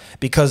not.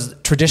 Because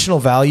traditional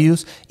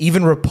values,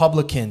 even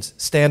Republicans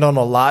stand on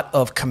a lot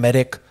of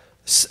Kemetic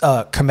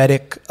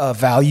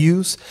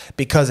values,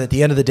 because at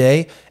the end of the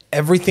day,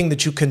 everything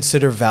that you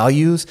consider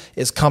values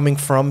is coming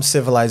from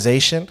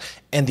civilization,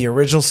 and the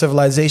original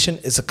civilization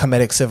is a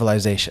Kemetic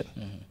civilization.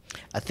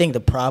 I think the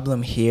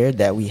problem here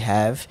that we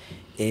have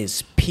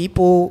is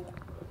people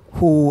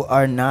who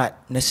are not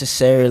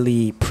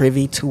necessarily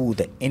privy to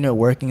the inner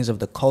workings of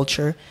the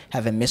culture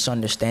have a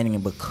misunderstanding,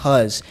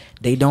 because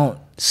they don't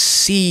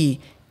see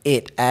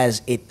it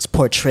as it's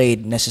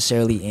portrayed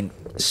necessarily in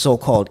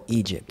so-called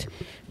Egypt.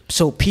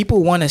 So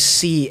people want to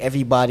see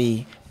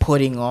everybody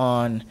putting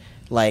on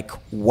like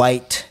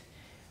white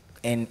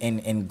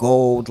and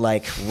gold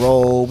like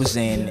robes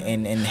and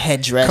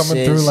headdresses,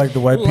 coming through like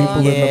the white people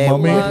in the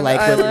Mummy,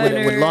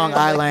 with long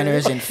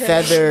eyeliners and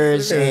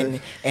feathers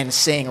and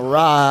saying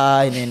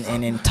Ra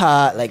and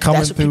Ta, like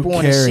coming that's what people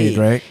want to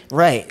see,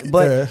 right?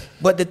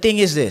 But the thing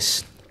is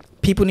this: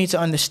 people need to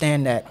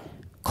understand that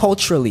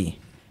culturally,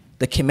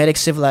 the Kemetic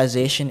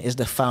civilization is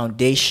the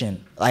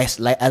foundation. As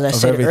I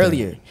said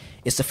earlier,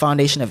 it's the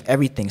foundation of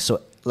everything.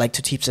 So, like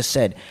Tutipsa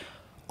said,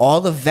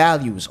 all the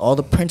values, all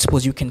the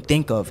principles you can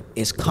think of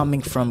is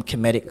coming from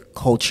Kemetic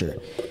culture.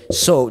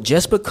 So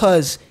just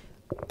because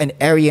an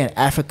area in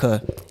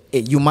Africa,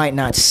 you might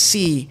not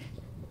see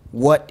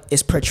what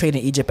is portrayed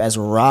in Egypt as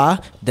Ra,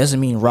 doesn't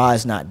mean Ra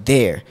is not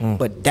there.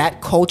 But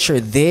that culture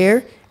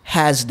there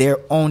has their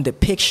own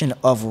depiction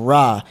of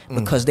Ra,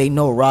 because they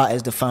know Ra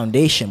as the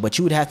foundation. But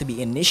you would have to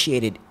be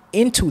initiated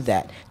into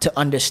that to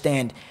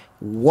understand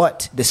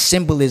what the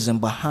symbolism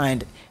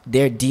behind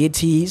their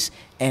deities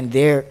and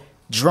their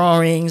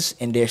drawings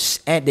and their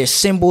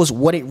symbols,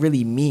 what it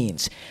really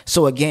means.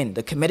 So again,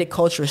 the Kemetic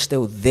culture is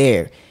still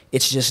there.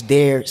 It's just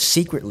there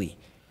secretly.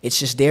 It's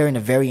just there in a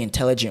very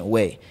intelligent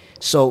way.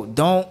 So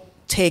don't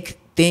take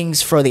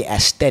things for the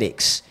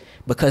aesthetics,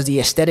 because the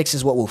aesthetics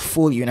is what will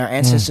fool you, and our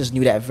ancestors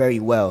knew that very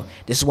well.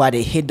 This is why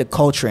they hid the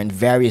culture in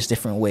various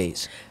different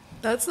ways.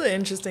 That's the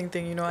interesting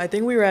thing, you know. I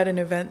think we were at an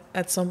event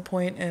at some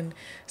point and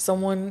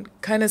someone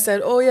kind of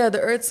said, oh yeah,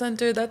 the Earth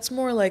Center, that's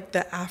more like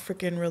the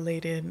African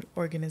related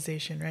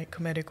organization, right?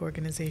 Kemetic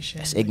organization.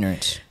 That's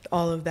ignorance.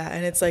 All of that.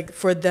 And it's like,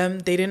 for them,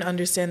 they didn't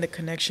understand the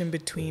connection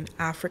between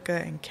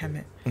Africa and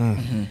Kemet.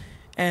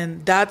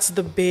 And that's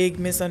the big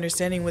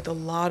misunderstanding with a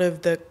lot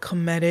of the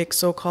Kemetic,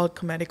 so-called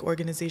Kemetic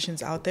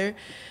organizations out there,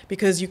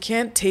 because you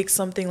can't take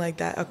something like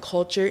that, a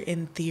culture,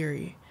 in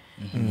theory.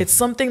 It's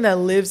something that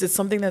lives, it's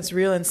something that's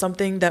real, and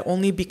something that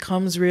only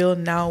becomes real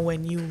now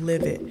when you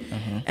live it.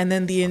 And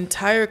then the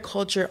entire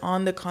culture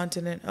on the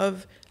continent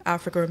of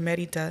Africa, or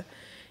Merita,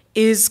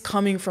 is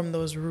coming from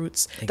those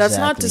roots. Exactly. That's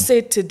not to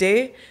say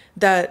today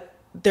that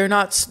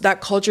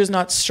that culture is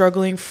not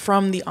struggling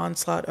from the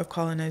onslaught of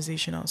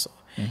colonization also.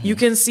 You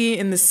can see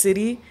in the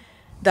city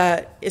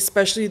that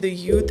especially the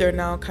youth, they're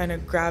now kind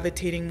of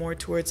gravitating more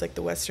towards like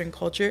the Western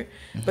culture.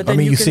 But then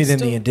you see it in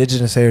the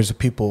indigenous areas of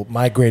people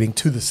migrating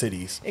to the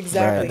cities.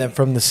 Exactly. And then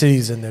from the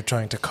cities, and they're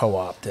trying to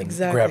co-opt and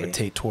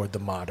gravitate toward the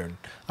modern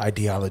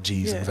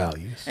ideologies and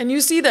values. And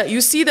you see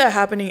that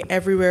happening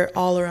everywhere,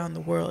 all around the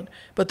world.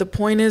 But the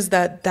point is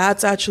that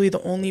that's actually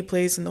the only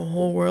place in the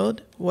whole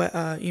world,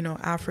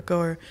 Africa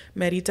or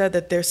Merita,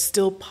 that there's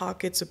still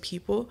pockets of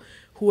people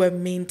who have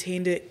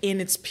maintained it in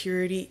its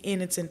purity,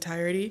 in its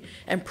entirety,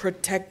 and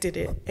protected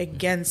it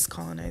against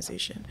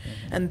colonization.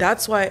 And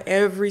that's why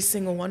every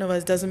single one of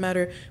us, doesn't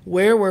matter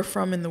where we're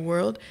from in the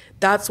world,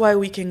 that's why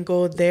we can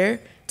go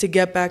there to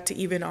get back to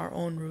even our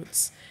own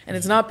roots. And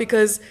it's not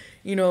because,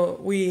 you know,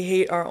 we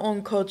hate our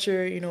own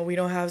culture, you know, we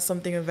don't have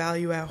something of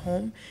value at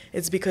home.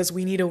 It's because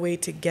we need a way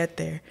to get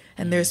there.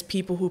 And there's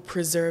people who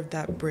preserve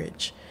that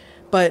bridge.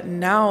 But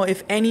now,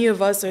 if any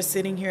of us are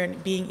sitting here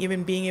and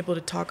being able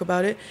to talk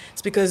about it,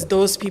 it's because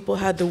those people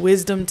had the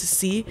wisdom to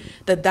see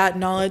that that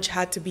knowledge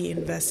had to be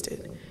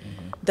invested.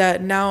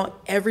 That now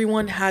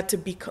everyone had to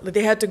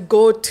they had to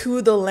go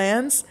to the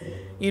lands,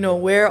 you know,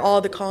 where all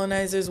the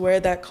colonizers,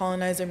 where that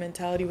colonizer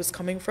mentality was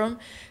coming from,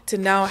 to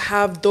now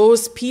have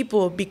those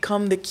people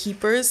become the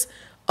keepers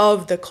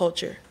of the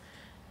culture,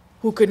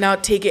 who could now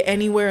take it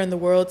anywhere in the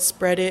world,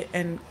 spread it,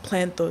 and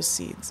plant those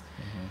seeds.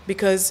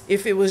 Because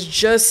if it was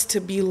just to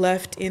be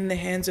left in the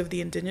hands of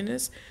the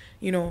indigenous,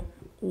 you know,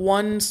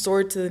 one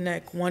sword to the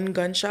neck, one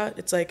gunshot,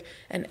 it's like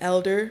an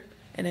elder,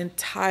 an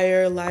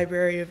entire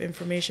library of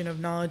information, of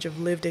knowledge, of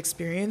lived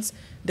experience,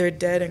 they're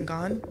dead and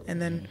gone, and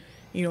then,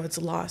 you know, it's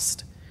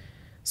lost.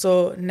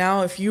 So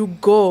now if you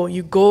go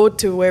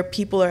to where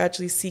people are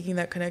actually seeking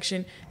that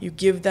connection, you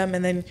give them,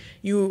 and then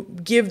you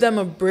give them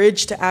a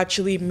bridge to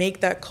actually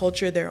make that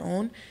culture their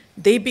own,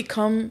 they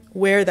become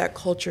where that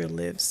culture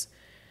lives.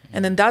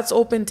 And then that's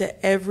open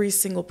to every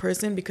single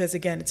person because,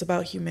 again, it's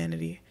about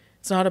humanity.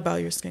 It's not about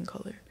your skin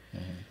color.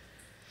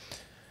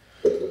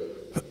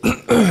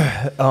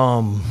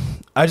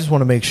 I just want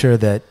to make sure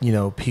that, you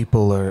know,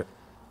 people are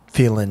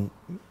feeling,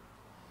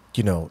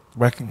 you know,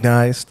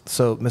 recognized.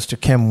 So Mr.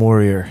 Chem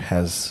Warrior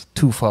has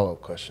 2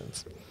 follow-up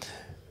questions.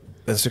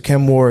 Mr.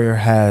 Chem Warrior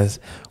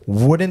has,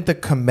 wouldn't the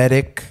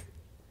Kemetic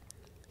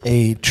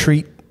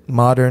treat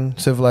modern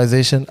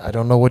civilization? I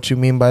don't know what you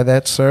mean by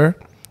that, sir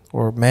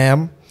or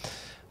ma'am.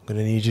 I'm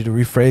going to need you to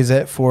rephrase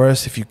that for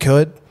us if you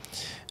could.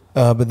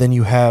 But then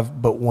you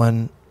have, but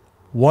when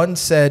one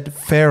said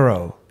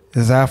Pharaoh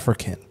is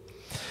African,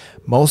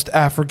 most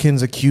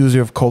Africans accuse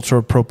you of cultural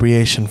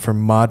appropriation for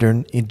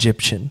modern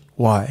Egyptian.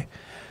 Why?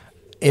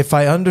 If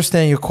I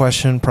understand your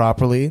question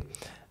properly,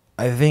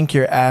 I think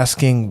you're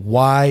asking,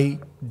 why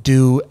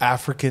do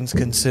Africans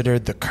consider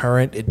the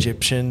current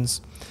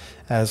Egyptians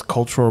as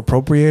cultural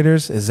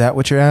appropriators? Is that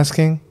what you're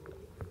asking?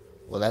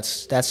 Well,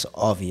 that's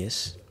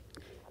obvious.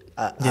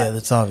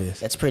 That's obvious.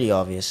 That's pretty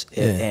obvious.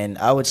 Yeah. And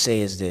I would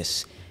say is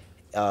this.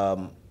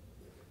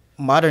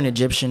 Modern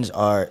Egyptians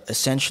are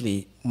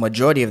essentially,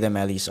 majority of them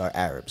at least, are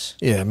Arabs.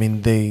 Yeah, I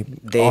mean, they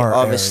are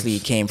obviously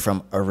Arabs. came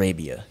from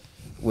Arabia,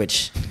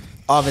 which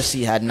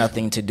obviously had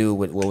nothing to do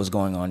with what was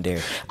going on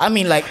there. I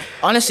mean, like,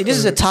 honestly, this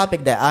is a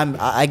topic that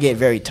I get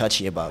very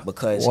touchy about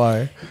because...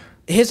 Why?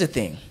 Here's the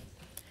thing.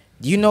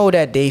 Do you know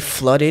that they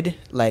flooded,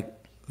 like,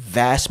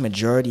 vast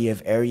majority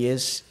of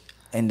areas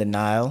in the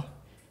Nile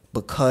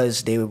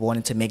because they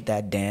wanted to make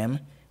that dam,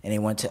 and they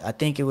wanted to, I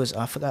think it was,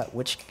 I forgot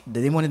which,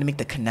 they wanted to make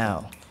the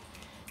canal.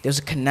 There was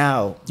a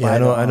canal. Yeah, I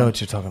know what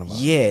you're talking about.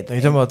 Yeah. Are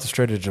you talking about the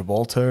Strait of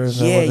Gibraltar?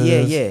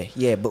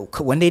 Yeah. But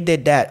when they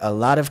did that, a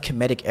lot of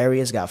Kemetic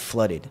areas got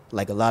flooded.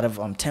 Like a lot of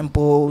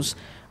temples,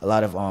 a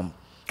lot of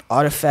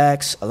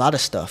artifacts, a lot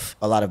of stuff.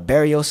 A lot of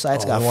burial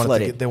sites got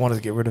flooded. They wanted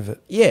to get rid of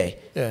it. Yeah.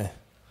 Yeah.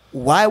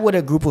 Why would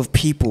a group of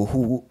people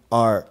who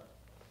are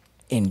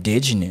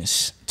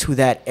indigenous to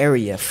that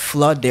area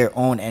flood their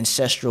own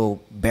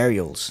ancestral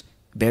burial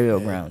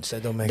grounds?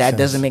 That don't make that sense.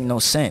 doesn't make no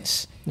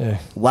sense. Yeah.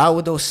 Why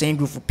would those same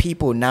group of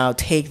people now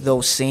take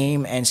those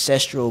same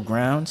ancestral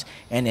grounds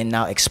and then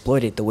now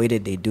exploit it the way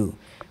that they do?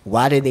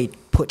 Why did they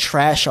put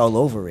trash all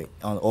over it,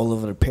 all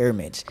over the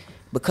pyramids?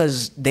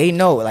 Because they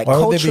know, like, why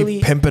culturally, would they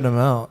be pimping them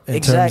out in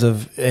terms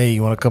of, hey,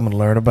 you want to come and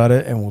learn about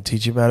it, and we'll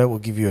teach you about it. We'll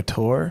give you a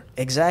tour.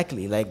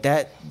 Exactly, like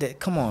that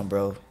come on,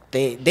 bro.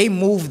 They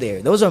move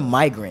there. Those are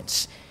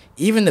migrants.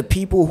 Even the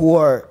people who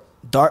are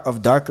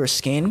darker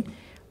skin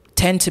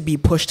tend to be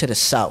pushed to the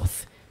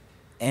south,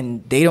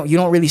 and you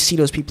don't really see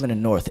those people in the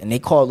north. And they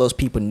call those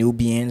people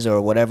Nubians or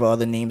whatever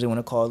other names they want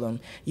to call them.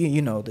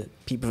 You know, the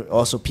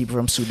people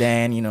from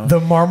Sudan. You know,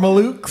 The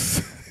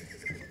Marmaluks.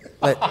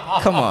 like,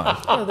 come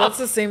on. Oh, that's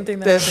the same thing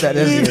That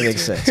doesn't even make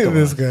sense. Come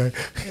This on. guy.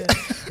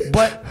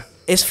 But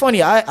it's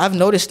funny. I've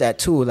noticed that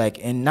too. Like,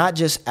 in not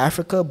just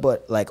Africa,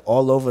 but like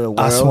all over the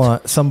world.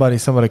 Aswan.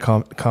 Somebody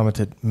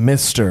commented.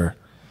 Mr.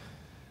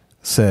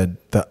 said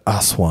the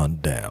Aswan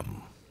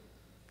Dam.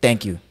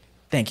 Thank you,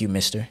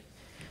 Mister.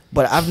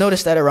 But I've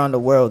noticed that around the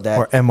world that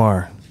Or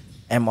MR.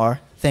 MR.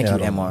 Thank Yeah,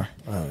 you, I don't MR. know.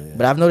 Oh, yeah.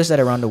 But I've noticed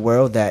that around the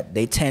world that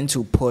they tend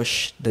to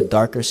push the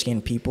darker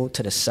skinned people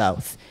to the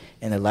south,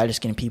 and the lighter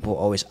skinned people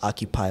always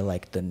occupy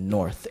like the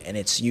north. And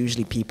it's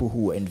usually people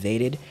who were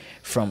invaded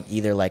from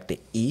either like the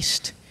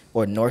east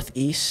or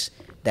northeast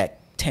that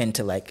tend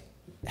to like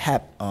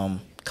have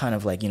kind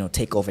of like, you know,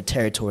 take over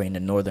territory in the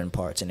northern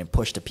parts and then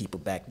push the people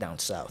back down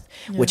south,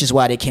 which is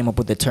why they came up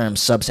with the term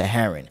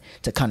sub-Saharan,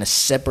 to kind of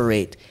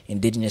separate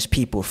indigenous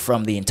people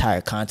from the entire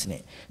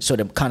continent. So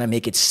to kind of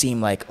make it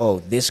seem like, oh,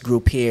 this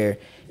group here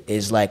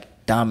is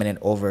like dominant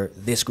over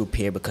this group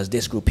here because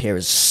this group here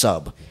is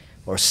sub.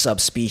 or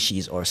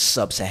subspecies or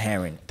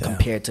sub-Saharan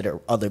compared to the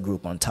other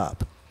group on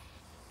top.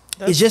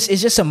 It's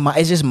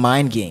just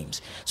mind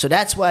games. So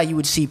that's why you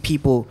would see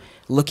people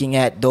looking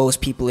at those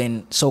people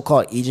in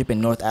so-called Egypt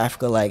and North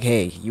Africa like,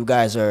 hey, you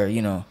guys are,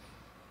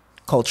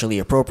 culturally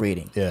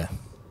appropriating. Yeah.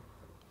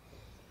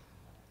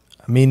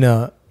 I mean,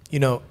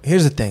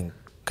 here's the thing,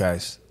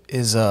 guys,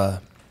 is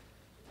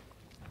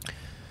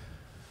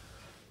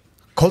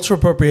cultural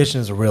appropriation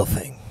is a real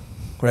thing,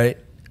 right?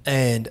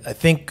 And I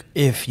think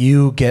if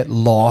you get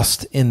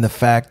lost in the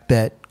fact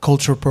that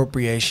cultural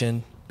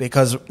appropriation,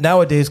 because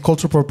nowadays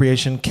cultural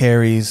appropriation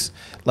carries,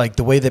 like,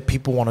 the way that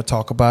people want to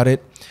talk about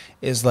it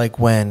is like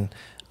when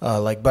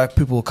like black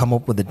people will come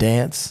up with a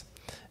dance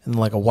and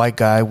like a white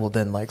guy will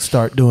then like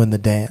start doing the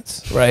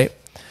dance, right?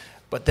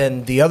 But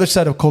then the other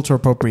side of cultural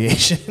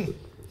appropriation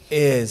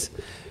is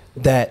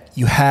that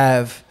you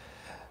have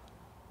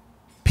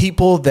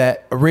people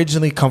that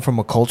originally come from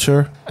a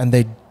culture and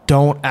they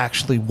don't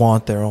actually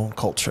want their own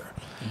culture.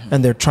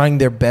 And they're trying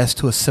their best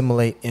to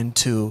assimilate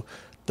into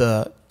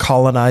the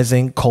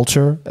colonizing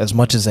culture as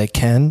much as they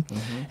can.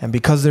 And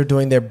because they're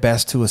doing their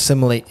best to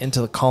assimilate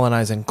into the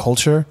colonizing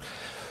culture,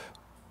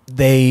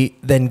 they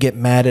then get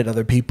mad at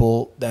other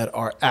people that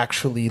are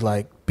actually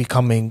like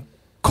becoming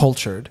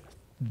cultured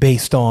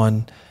based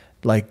on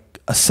like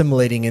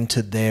assimilating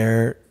into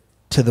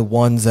to the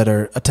ones that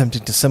are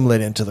attempting to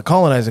assimilate into the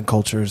colonizing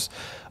culture's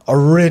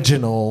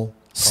original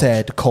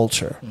said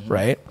culture,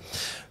 right?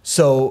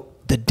 So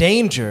the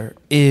danger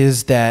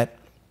is that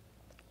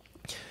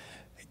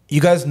you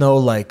guys know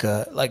like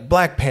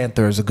Black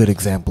Panther is a good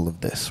example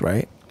of this,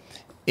 right?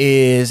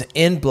 Is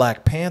in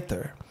Black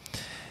Panther,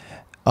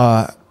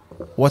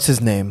 what's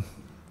his name?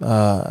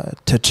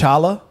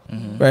 T'Challa,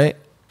 right?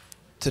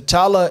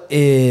 T'Challa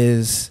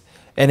is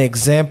an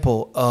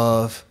example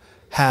of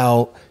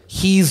how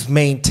he's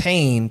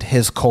maintained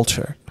his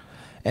culture,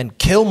 and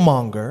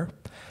Killmonger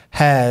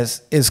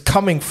is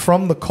coming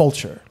from the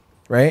culture,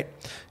 right?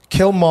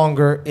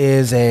 Killmonger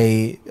is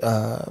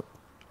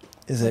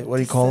what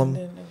do you call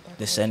him?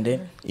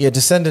 Descendant? Yeah,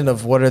 descendant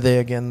of, what are they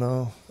again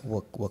though?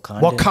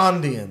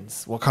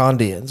 Wakandans,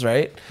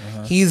 right?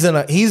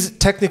 He's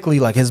technically,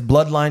 like, his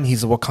bloodline,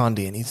 he's a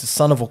Wakandian. He's the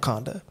son of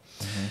Wakanda.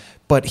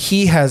 But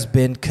he has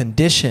been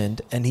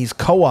conditioned and he's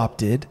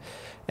co-opted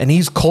and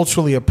he's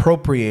culturally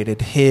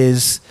appropriated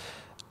his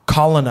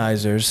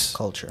colonizers'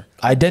 Culture.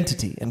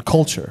 identity and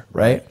culture,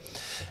 right?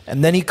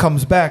 And then he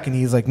comes back and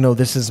he's like, no,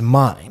 this is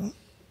mine.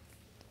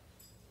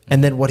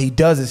 And then what he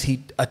does is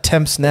he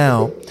attempts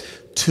now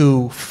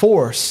to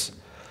force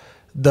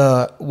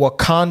the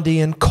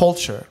Wakandian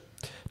culture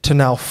to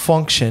now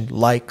function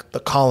like the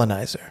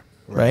colonizer,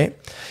 right?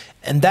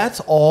 And that's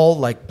all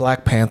like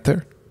Black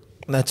Panther.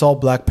 And that's all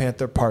Black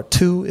Panther Part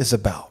 2 is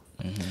about.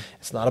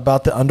 It's not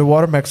about the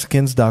underwater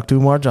Mexicans, Dr.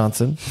 Umar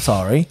Johnson.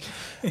 Sorry.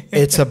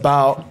 It's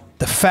about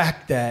the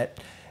fact that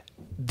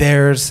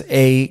there's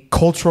a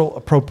cultural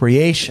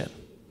appropriation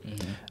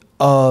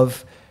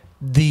of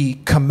the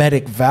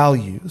comedic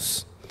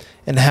values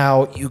and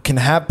how you can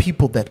have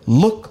people that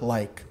look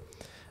like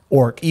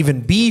or even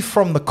be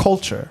from the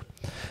culture,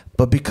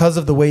 but because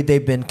of the way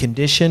they've been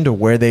conditioned or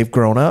where they've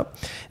grown up,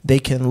 they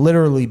can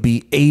literally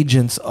be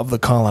agents of the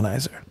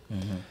colonizer.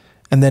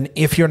 And then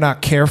if you're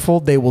not careful,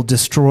 they will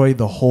destroy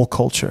the whole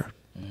culture.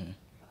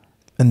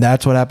 And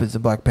that's what happens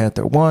in Black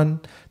Panther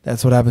 1.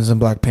 That's what happens in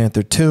Black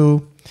Panther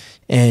 2.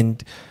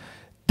 And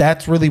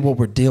that's really what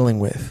we're dealing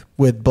with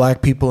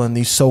black people in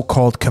these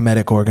so-called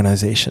comedic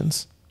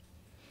organizations.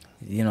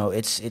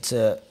 It's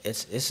a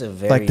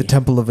very, like the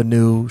Temple of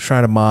Anu,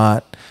 Shrine of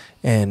Ma'at,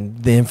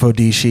 and the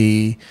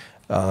Infodishi,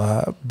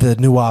 the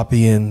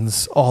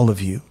Nuwapians, all of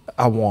you.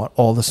 I want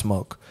all the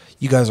smoke.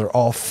 You guys are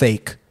all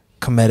fake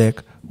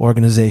comedic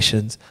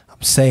organizations.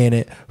 I'm saying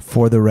it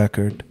for the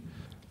record.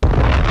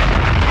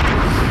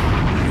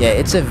 Yeah,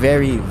 it's a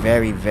very,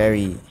 very,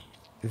 very,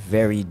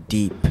 very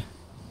deep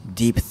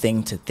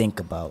thing to think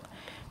about.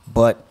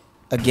 But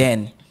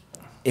again,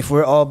 if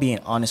we're all being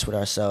honest with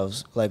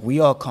ourselves, like, we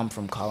all come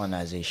from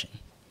colonization.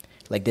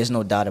 Like, there's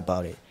no doubt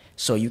about it.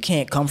 So you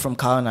can't come from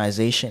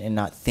colonization and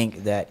not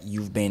think that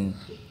you've been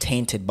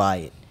tainted by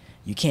it.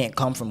 You can't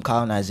come from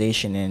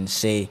colonization and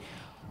say,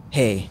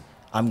 hey,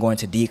 I'm going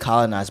to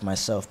decolonize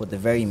myself. But the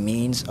very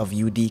means of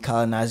you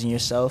decolonizing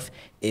yourself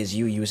is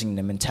you using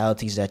the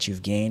mentalities that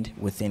you've gained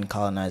within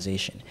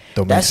colonization.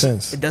 Don't make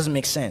sense. It doesn't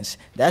make sense.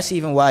 That's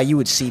even why you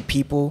would see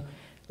people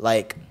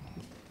like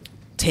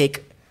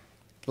take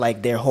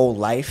like their whole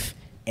life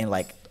and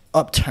like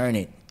upturn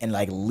it and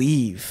like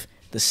leave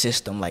the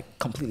system, like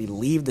completely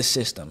leave the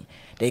system.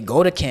 They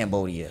go to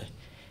Cambodia,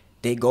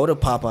 they go to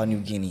Papua New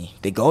Guinea,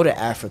 they go to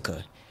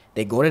Africa,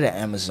 they go to the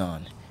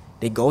Amazon,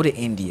 they go to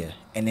India,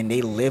 and then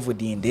they live with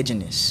the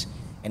indigenous,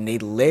 and they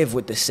live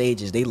with the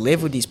sages. They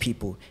live with these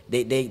people.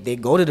 They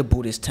go to the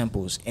Buddhist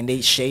temples, and they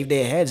shave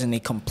their heads, and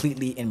they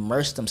completely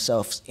immerse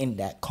themselves in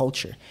that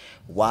culture.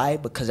 Why?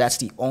 Because that's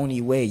the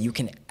only way you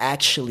can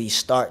actually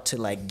start to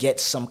like get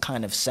some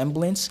kind of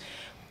semblance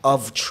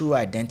of true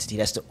identity.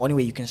 That's the only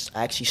way you can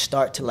actually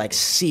start to like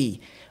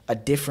see a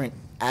different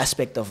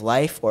aspect of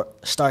life or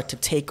start to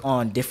take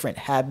on different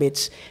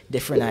habits,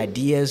 different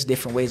ideas,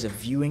 different ways of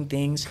viewing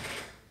things.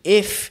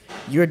 If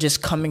you're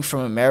just coming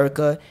from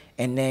America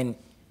and then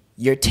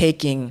you're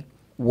taking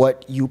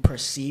what you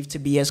perceive to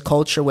be as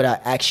culture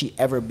without actually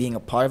ever being a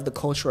part of the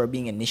culture or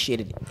being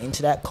initiated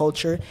into that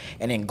culture,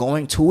 and then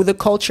going to the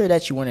culture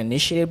that you weren't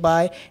initiated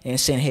by and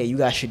saying, hey, you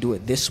guys should do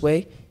it this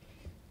way,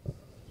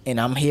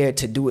 and I'm here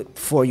to do it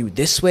for you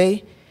this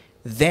way,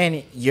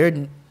 then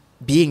you're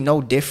being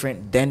no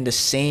different than the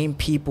same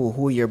people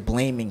who you're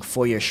blaming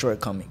for your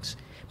shortcomings.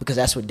 Because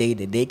that's what they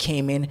did. They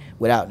came in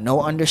without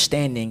no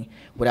understanding,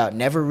 without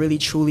never really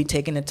truly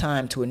taking the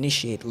time to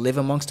initiate, live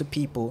amongst the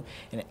people,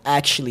 and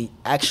actually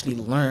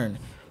learn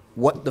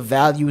what the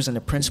values and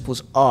the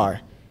principles are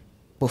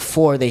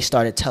before they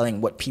started telling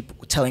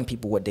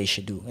people what they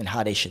should do and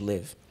how they should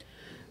live.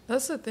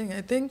 That's the thing.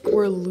 I think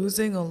we're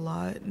losing a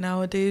lot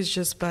nowadays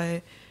just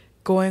by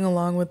going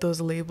along with those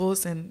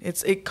labels, and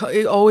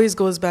it always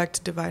goes back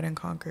to divide and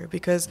conquer,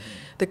 because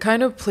the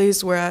kind of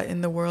place we're at in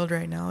the world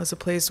right now is a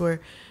place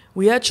where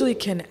we actually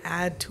can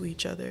add to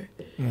each other.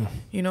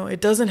 You know,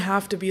 it doesn't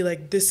have to be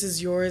like this is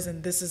yours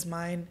and this is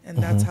mine and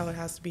that's how it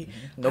has to be.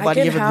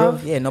 Nobody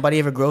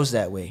ever grows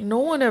that way. No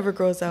one ever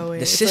grows that way.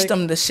 The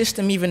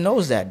system even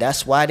knows that.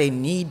 That's why they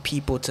need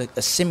people to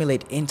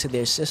assimilate into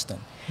their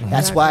system.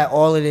 That's why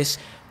all of this,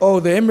 oh,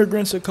 the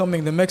immigrants are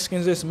coming, the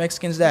Mexicans this,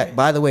 Mexicans that. Right.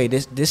 By the way,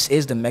 this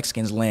is the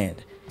Mexicans'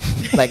 land.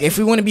 Like, if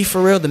we want to be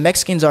for real, the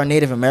Mexicans are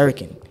Native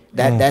American.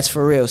 That's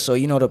for real. So,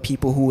 you know, the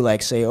people who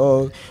like say,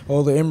 oh,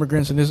 all the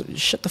immigrants and this,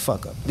 shut the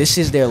fuck up. This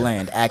is their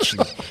land,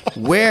 actually.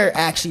 We're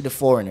actually the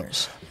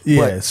foreigners.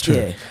 Yeah, But, it's true.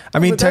 yeah. I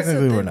mean, But that's the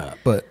technically we're thing. not,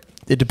 but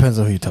it depends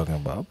on who you're talking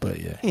about. But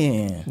yeah.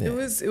 Yeah.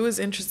 It was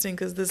interesting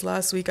because this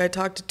last week I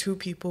talked to two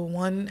people.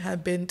 One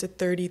had been to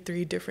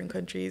 33 different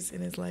countries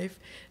in his life.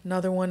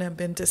 Another one had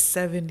been to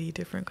 70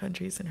 different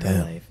countries in her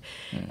Damn. life.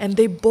 And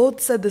they both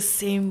said the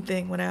same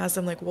thing when I asked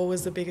them, like, what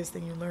was the biggest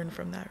thing you learned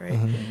from that, right?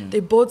 They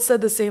both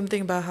said the same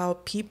thing about how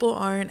people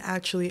aren't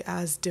actually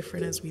as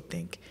different as we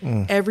think.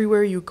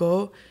 Everywhere you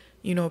go,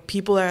 you know,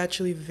 people are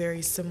actually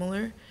very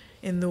similar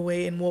in the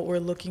way, in what we're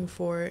looking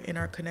for in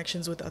our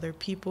connections with other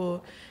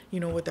people, you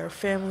know, with our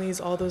families,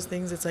 all those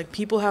things. It's like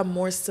people have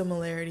more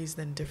similarities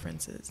than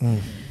differences.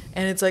 And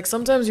it's like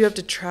sometimes you have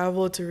to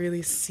travel to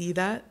really see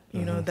that,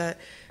 you know, that,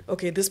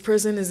 okay, this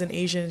person isn't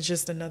Asian, it's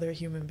just another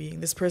human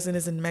being. This person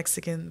isn't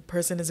Mexican, the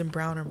person isn't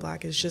brown or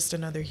black, it's just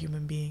another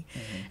human being.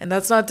 And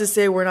that's not to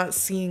say we're not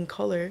seeing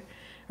color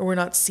or we're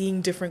not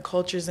seeing different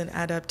cultures and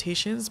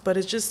adaptations, but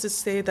it's just to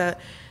say that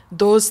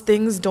those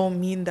things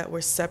don't mean that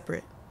we're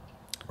separate.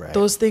 Right.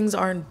 Those things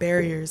aren't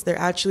barriers. They're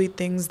actually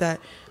things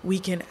that we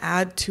can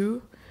add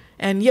to.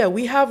 And yeah,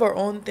 we have our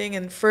own thing.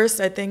 And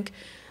first, I think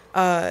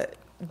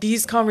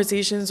these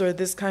conversations, or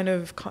this kind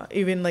of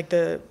even like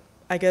the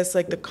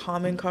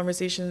common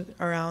conversation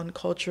around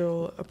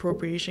cultural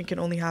appropriation can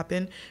only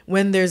happen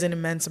when there's an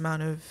immense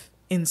amount of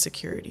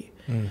insecurity.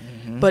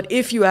 But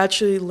if you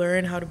actually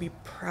learn how to be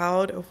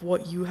proud of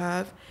what you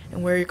have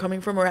and where you're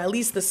coming from, or at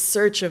least the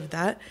search of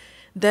that,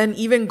 then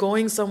even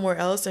going somewhere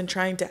else and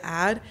trying to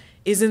add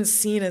isn't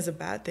seen as a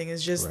bad thing.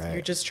 It's just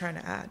you're just trying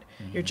to add.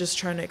 You're just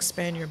trying to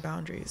expand your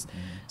boundaries.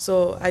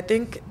 So I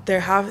think there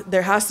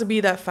has to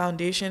be that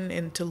foundation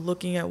into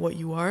looking at what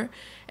you are,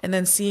 and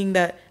then seeing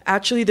that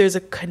actually there's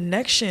a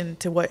connection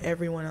to what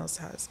everyone else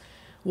has.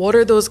 What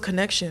are those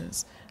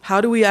connections? How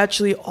do we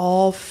actually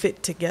all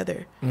fit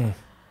together?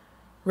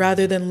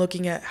 Rather than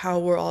looking at how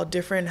we're all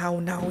different, how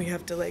now we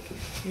have to, like,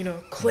 you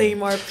know,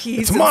 claim our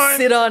piece and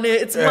sit on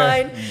it. It's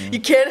mine. You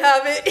can't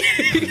have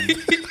it.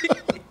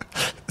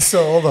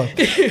 So hold on.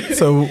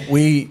 So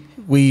we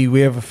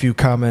have a few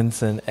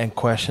comments and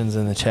questions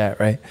in the chat,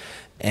 right?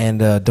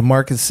 And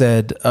DeMarcus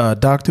said,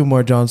 Dr.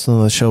 Umar Johnson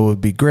on the show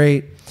would be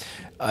great.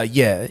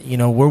 Yeah, you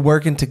know, we're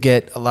working to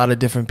get a lot of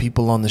different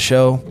people on the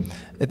show.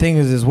 The thing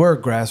is we're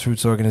a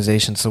grassroots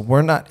organization, so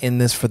we're not in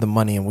this for the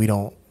money, and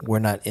we're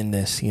not in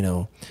this, you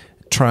know,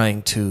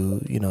 trying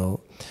to, you know,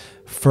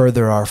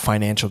 further our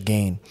financial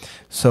gain.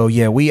 So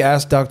yeah, we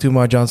asked Dr.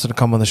 Umar Johnson to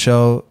come on the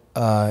show.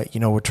 You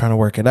know, we're trying to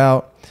work it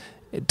out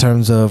in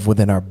terms of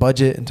within our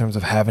budget, in terms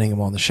of having him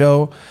on the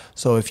show.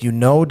 So if you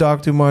know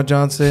Dr. Umar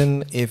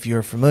Johnson, if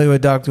you're familiar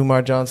with Dr.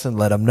 Umar Johnson,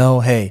 let him know,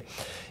 hey,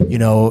 you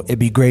know, it'd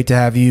be great to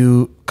have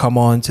you come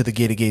on to the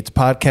Gated Gates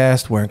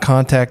podcast. We're in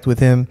contact with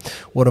him.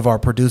 One of our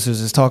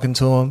producers is talking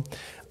to him.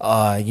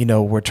 You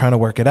know, we're trying to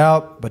work it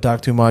out, but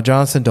Dr. Umar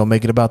Johnson, don't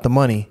make it about the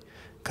money.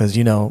 Because,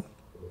 you know,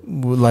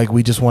 like,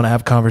 we just want to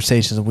have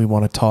conversations and we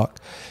want to talk.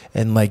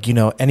 And, like, you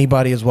know,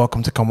 anybody is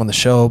welcome to come on the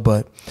show,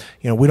 but,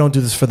 you know, we don't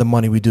do this for the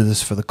money. We do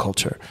this for the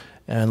culture.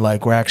 And,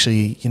 like, we're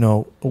actually, you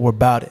know, we're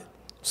about it.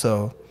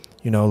 So,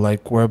 you know,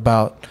 like, we're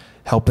about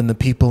helping the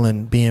people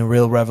and being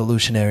real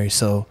revolutionary.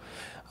 So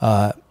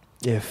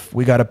if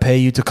we got to pay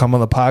you to come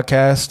on the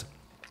podcast,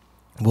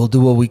 we'll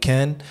do what we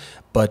can.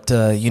 But,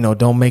 you know,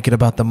 don't make it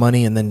about the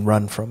money and then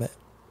run from it.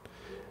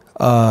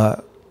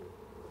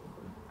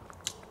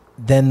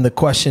 Then the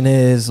question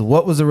is,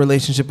 what was the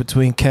relationship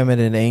between Kemet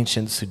and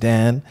ancient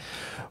Sudan?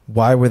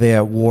 Why were they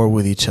at war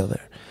with each other?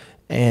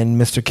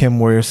 And Mr. Kim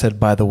Warrior said,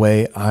 by the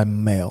way,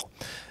 I'm male.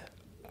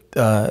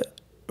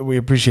 We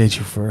appreciate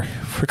you for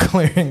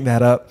clearing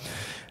that up.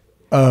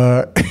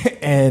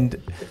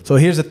 And so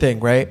here's the thing,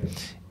 right?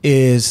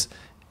 Is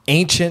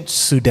ancient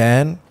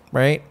Sudan,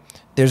 right?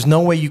 There's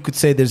no way you could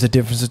say there's a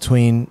difference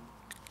between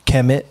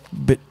Kemet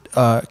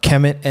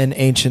and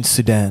ancient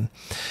Sudan.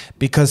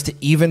 Because to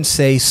even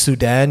say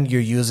Sudan,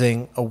 you're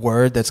using a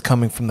word that's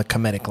coming from the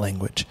Kemetic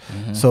language.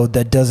 So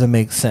that doesn't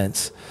make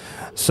sense.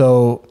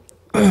 So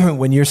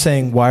when you're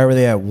saying why were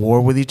they at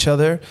war with each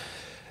other,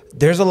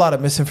 there's a lot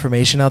of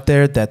misinformation out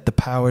there that the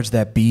powers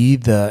that be,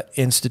 the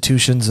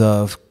institutions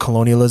of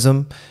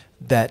colonialism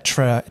that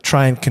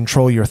try and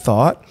control your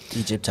thought.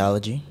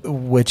 Egyptology.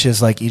 Which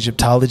is like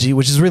Egyptology,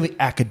 which is really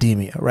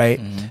academia,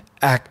 right?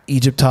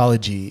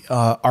 Egyptology,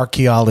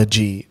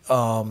 archaeology,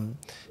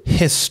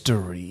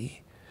 history.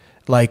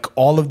 Like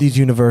all of these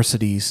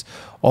universities,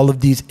 all of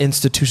these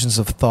institutions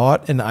of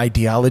thought and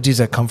ideologies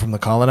that come from the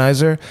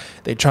colonizer,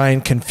 they try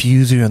and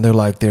confuse you, and they're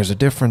like, there's a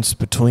difference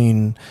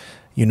between,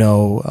 you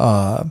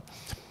know,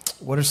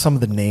 what are some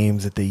of the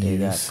names that they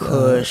use?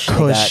 Got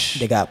Kush.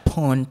 They got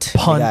Punt. They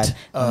got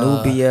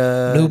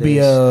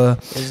Nubia,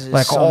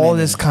 like so all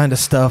this kind of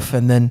stuff.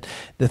 And then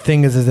the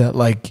thing is that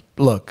like,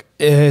 look,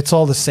 it's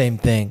all the same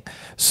thing.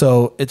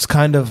 So it's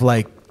kind of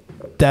like,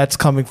 that's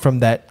coming from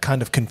that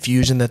kind of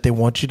confusion that they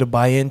want you to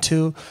buy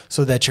into,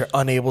 so that you're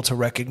unable to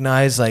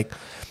recognize, like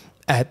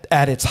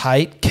at its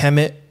height,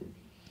 the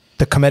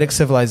Kemetic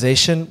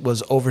civilization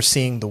was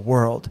overseeing the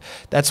world.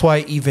 That's why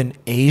even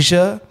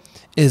Asia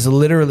is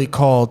literally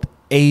called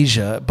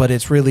Asia, but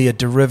it's really a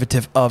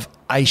derivative of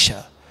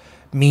Aisha,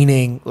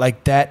 meaning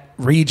like that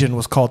region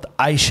was called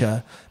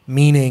Aisha,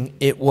 meaning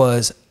it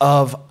was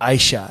of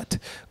Aishat,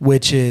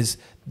 which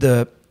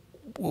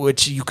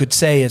you could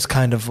say is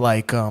kind of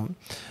like,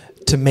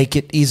 to make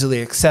it easily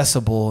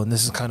accessible, and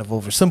this is kind of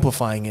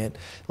oversimplifying it,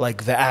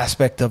 like the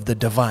aspect of the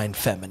divine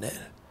feminine,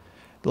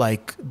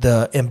 like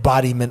the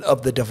embodiment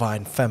of the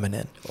divine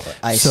feminine. Or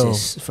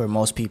Isis, for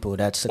most people,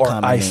 that's the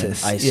common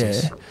Isis, name.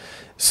 Isis. Yeah.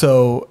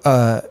 So,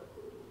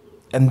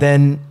 and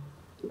then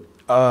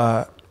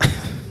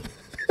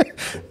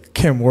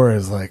Kim Warren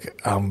is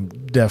like, I'm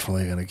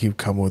definitely going to keep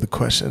coming with the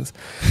questions.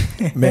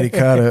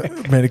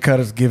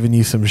 Medicata's giving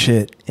you some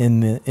shit in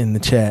the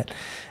chat.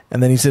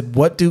 And then he said,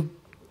 what do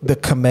the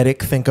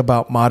Kemetic think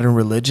about modern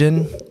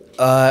religion?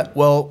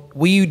 Well,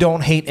 we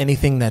don't hate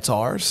anything that's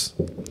ours,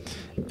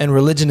 and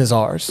religion is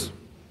ours,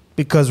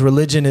 because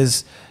religion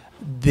is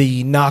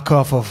the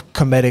knockoff of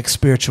Kemetic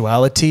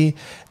spirituality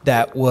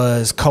that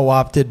was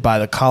co-opted by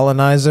the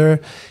colonizer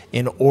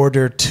in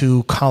order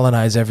to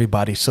colonize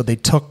everybody. So they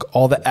took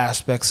all the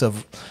aspects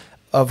of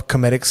the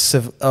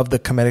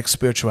Kemetic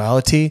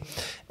spirituality,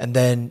 and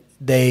then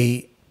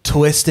they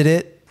twisted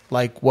it,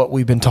 like what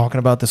we've been talking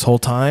about this whole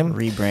time.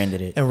 Rebranded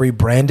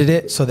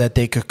it so that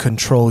they could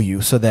control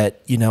you, so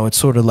that, you know, it's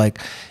sort of like,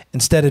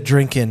 instead of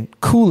drinking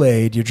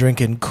Kool-Aid, you're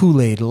drinking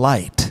Kool-Aid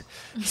Light.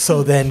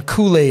 So then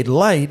Kool-Aid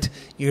Light,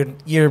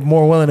 you're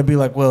more willing to be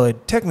like, well,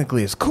 it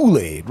technically is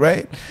Kool-Aid,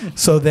 right?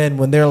 So then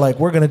when they're like,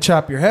 we're going to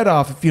chop your head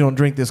off if you don't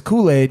drink this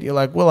Kool-Aid, you're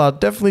like, well, I'll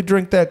definitely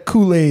drink that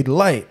Kool-Aid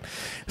Light.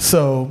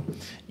 So,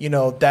 you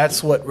know,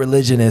 that's what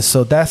religion is.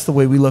 So that's the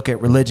way we look at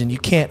religion. You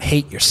can't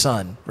hate your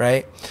son,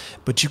 right?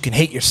 But you can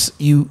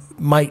you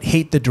might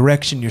hate the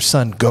direction your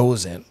son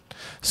goes in.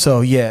 So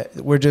yeah,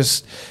 we're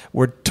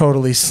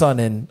totally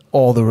sunning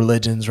all the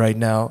religions right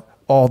now,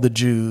 all the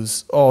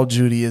Jews, all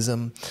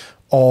Judaism,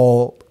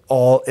 all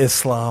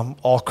Islam,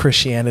 all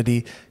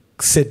Christianity.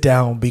 Sit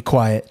down, be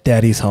quiet,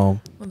 daddy's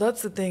home. Well,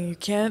 that's the thing. You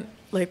can't,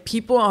 like,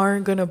 people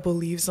aren't going to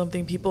believe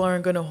something. People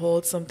aren't going to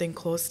hold something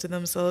close to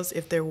themselves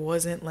if there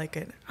wasn't like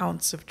an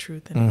ounce of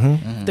truth in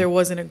it. If there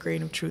wasn't a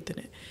grain of truth in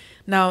it.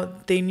 Now,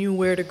 they knew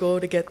where to go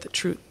to get the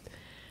truth.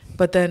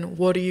 But then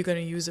what are you going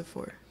to use it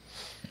for?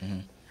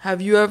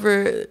 Have you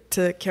ever,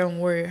 to Kim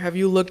Warrior, have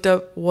you looked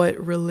up what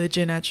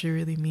religion actually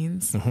really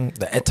means?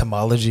 The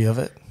etymology of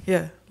it?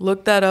 Yeah.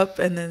 Look that up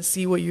and then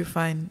see what you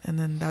find. And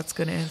then that's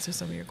going to answer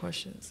some of your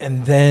questions.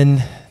 And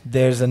then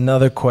there's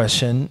another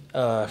question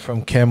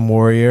from Kim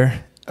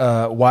Warrior.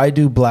 Why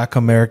do Black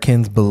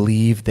Americans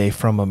believe they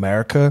from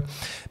America?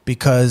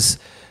 Because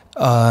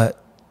the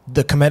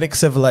Kemetic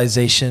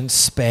civilization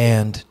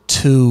spanned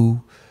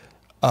to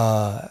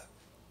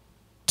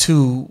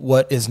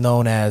what is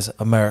known as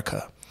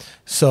America.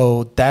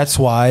 So that's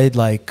why,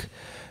 like,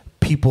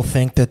 people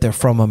think that they're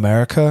from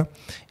America,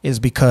 is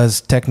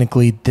because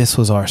technically this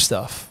was our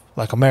stuff.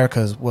 Like,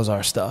 America was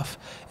our stuff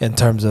in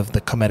terms of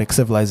the Kemetic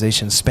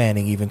civilization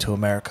spanning even to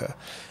America.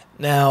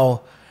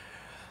 Now,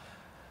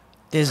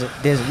 we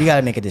got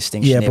to make a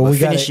distinction. Yeah, but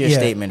finish your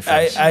statement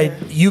first.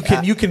 You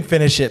can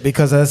finish it,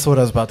 because that's what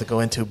I was about to go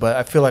into. But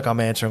I feel like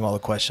I'm answering all the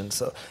questions.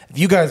 So if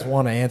you guys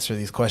want to answer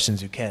these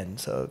questions, you can.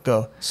 So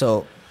go.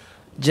 So,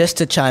 just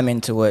to chime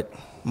into what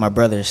my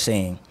brother is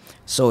saying.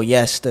 So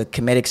yes, the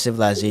Kemetic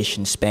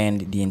civilization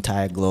spanned the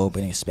entire globe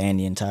and it spanned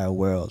the entire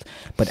world.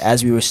 But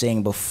as we were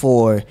saying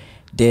before,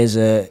 there's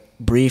a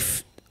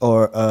brief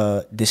or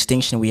a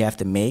distinction we have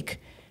to make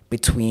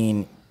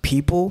between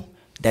people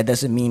that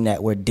doesn't mean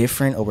that we're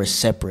different or we're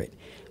separate.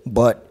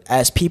 But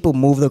as people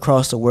moved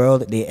across the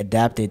world, they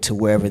adapted to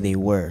wherever they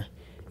were,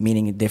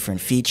 meaning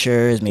different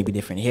features, maybe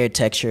different hair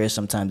textures,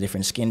 sometimes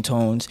different skin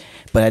tones.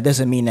 But that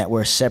doesn't mean that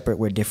we're separate,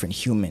 we're different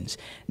humans.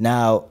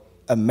 Now,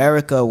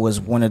 America was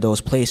one of those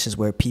places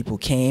where people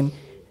came,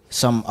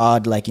 some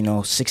odd,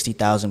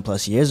 60,000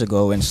 plus years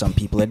ago, and some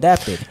people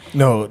adapted.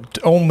 No,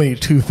 only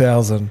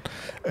 2,000.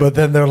 But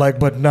then they're like,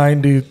 but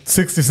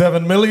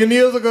 67 million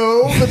years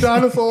ago, the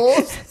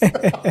dinosaurs.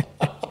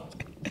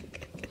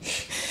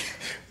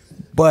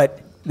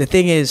 But the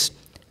thing is,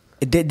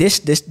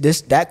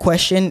 that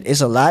question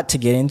is a lot to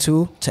get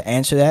into to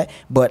answer that,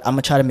 but I'm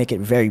gonna try to make it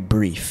very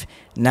brief.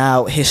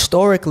 Now,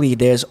 historically,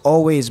 there's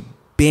always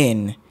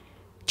been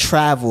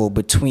travel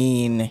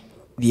between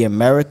the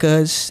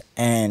Americas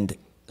and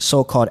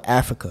so-called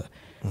Africa.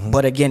 Mm-hmm.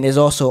 But again, there's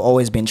also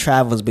always been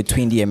travels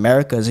between the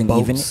Americas and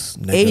Boats,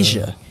 even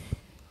Asia.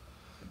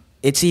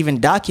 It's even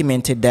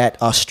documented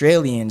that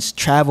Australians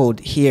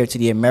traveled here to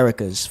the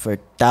Americas for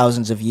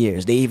thousands of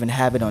years. They even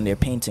have it on their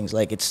paintings.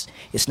 Like it's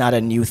not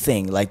a new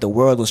thing. Like the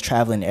world was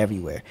traveling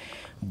everywhere.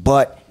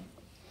 But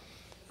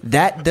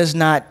that does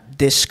not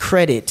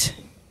discredit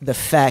the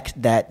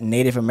fact that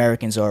Native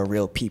Americans are a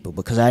real people,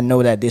 because I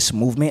know that this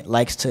movement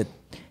likes to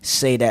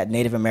say that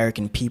Native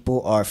American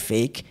people are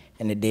fake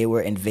and that they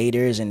were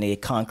invaders and they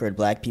conquered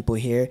black people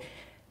here.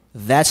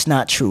 That's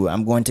not true.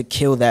 I'm going to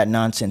kill that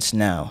nonsense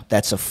now.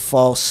 That's a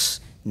false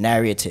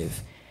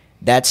narrative.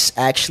 That's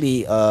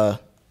actually a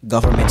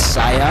government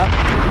psyop.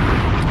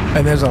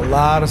 And there's a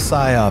lot of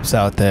psyops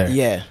out there.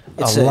 Yeah.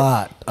 It's a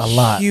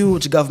lot.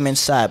 Huge government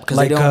psyop because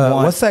like, they don't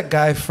want... What's that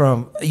guy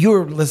from... You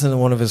were listening to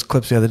one of his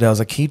clips the other day. I was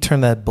like, can you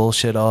turn that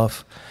bullshit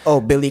off? Oh,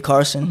 Billy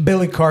Carson?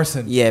 Billy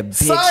Carson. Yeah, big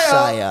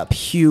psyop.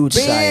 Huge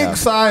psyop. Big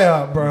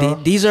psyop, bro.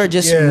 These are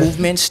just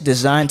movements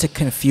designed to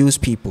confuse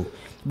people.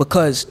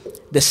 Because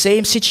the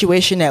same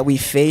situation that we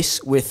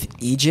face with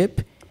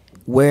Egypt,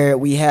 where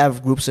we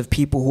have groups of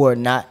people who are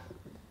not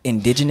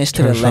indigenous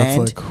to the land,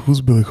 like,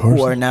 who's Billy Carson?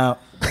 who are now...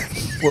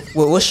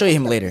 we'll show you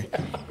him later.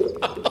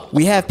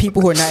 We have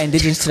people who are not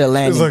indigenous to the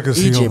land in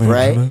Egypt,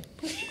 right?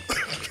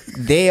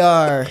 They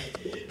are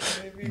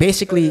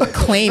basically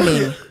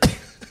claiming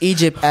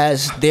Egypt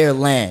as their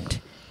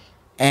land.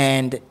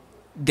 And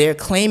they're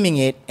claiming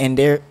it, and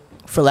they're,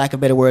 for lack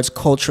of better words,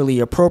 culturally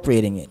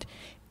appropriating it.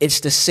 It's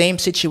the same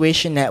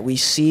situation that we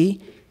see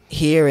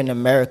here in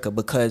America,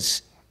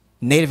 because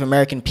Native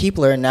American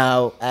people are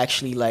now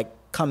actually like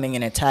coming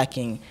and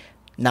attacking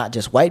not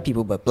just white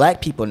people, but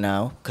black people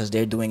now, because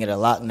they're doing it a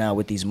lot now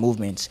with these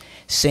movements,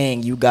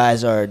 saying you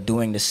guys are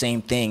doing the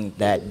same thing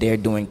that they're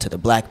doing to the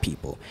black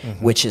people,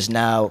 which is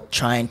now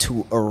trying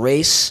to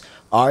erase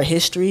our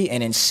history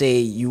and then say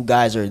you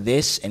guys are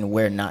this and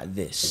we're not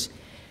this.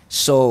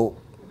 So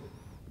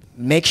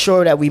make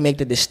sure that we make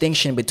the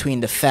distinction between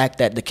the fact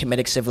that the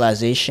Kemetic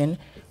civilization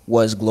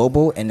was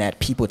global and that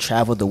people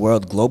traveled the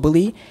world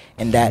globally,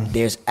 and that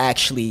there's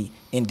actually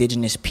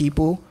indigenous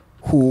people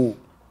who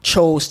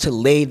chose to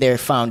lay their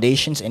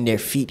foundations and their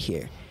feet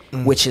here,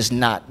 which is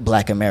not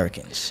black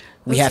Americans.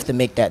 We have to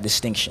make that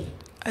distinction.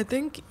 I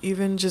think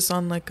even just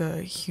on like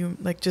a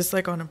just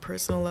like on a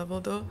personal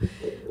level though,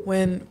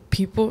 when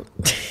people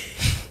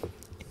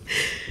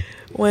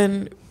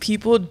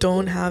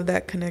don't have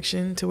that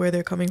connection to where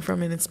they're coming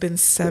from and it's been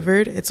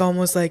severed, it's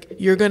almost like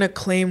you're gonna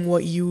claim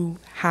what you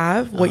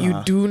have, what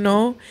you do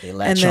know,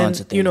 and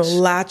then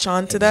latch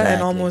onto that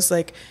and almost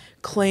like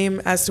claim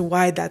as to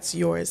why that's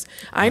yours.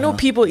 I know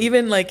people,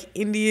 even like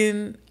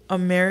Indian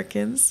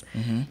Americans,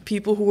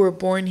 people who were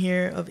born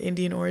here of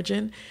Indian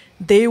origin,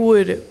 they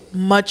would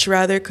much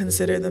rather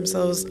consider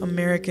themselves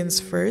Americans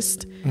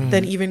first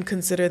than even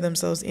consider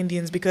themselves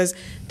Indians, because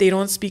they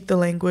don't speak the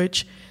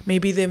language.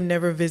 Maybe they've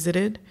never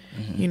visited.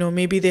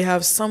 Maybe they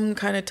have some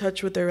kind of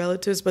touch with their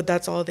relatives, but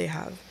that's all they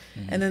have.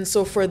 And then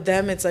so for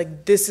them, it's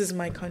like, this is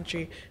my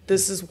country.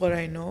 This is what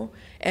I know.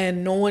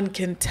 And no one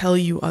can tell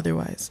you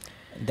otherwise.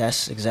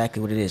 That's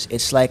exactly what it is.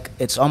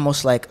 It's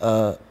almost like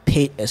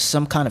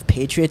some kind of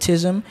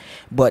patriotism,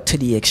 but to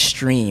the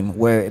extreme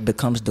where it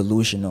becomes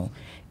delusional.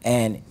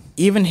 And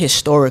even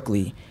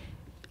historically,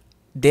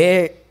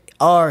 there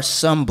are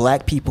some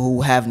black people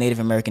who have Native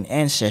American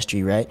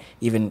ancestry, right?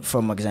 Even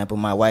from example,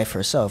 my wife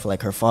herself,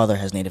 like her father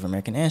has Native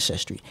American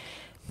ancestry.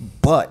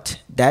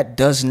 But that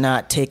does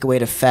not take away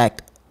the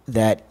fact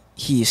that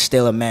he is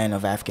still a man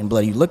of African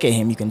blood. You look at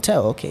him, you can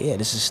tell, okay, yeah,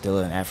 this is still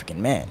an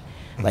African man.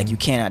 Like, you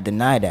cannot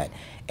deny that.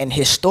 And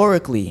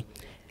historically,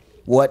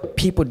 what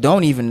people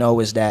don't even know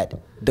is that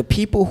the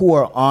people who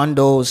are on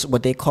those,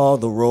 what they call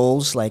the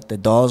rolls, like the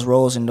Dawes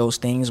rolls and those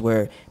things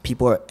where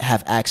people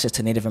have access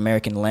to Native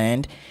American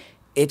land,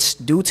 it's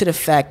due to the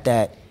fact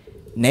that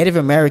Native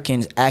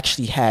Americans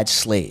actually had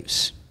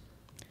slaves.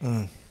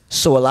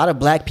 So a lot of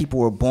black people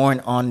were born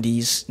on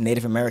these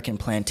Native American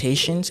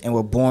plantations and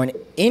were born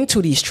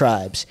into these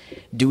tribes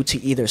due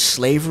to either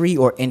slavery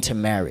or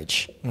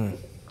intermarriage,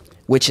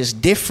 which is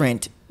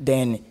different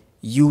than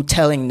you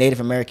telling Native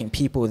American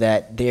people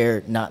that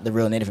they're not the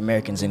real Native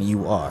Americans and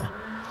you are.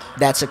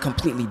 That's a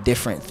completely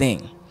different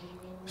thing.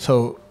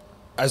 So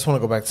I just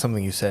want to go back to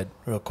something you said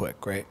real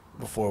quick, right?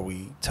 Before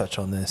we touch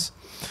on this,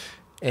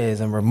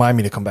 and remind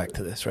me to come back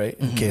to this, right?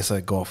 In case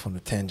I go off on the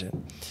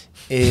tangent,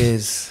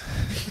 is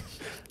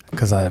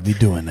because I be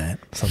doing that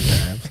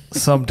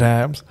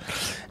sometimes.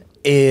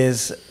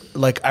 Is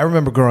like, I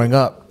remember growing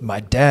up,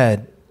 my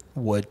dad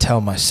would tell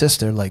my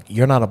sister, like,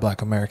 you're not a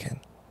Black American.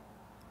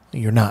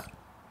 You're not.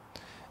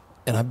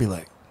 And I'd be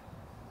like,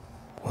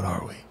 what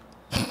are we?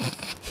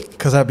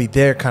 Because I'd be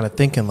there kind of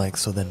thinking, like,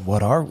 so then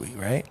what are we,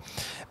 right?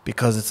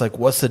 Because it's like,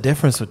 what's the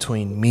difference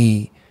between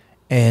me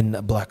and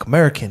a Black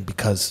American?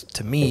 Because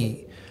to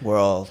me, we're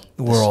all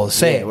the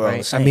same, we're all right?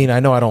 the same. I mean, I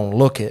know I don't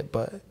look it,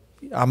 but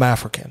I'm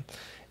African.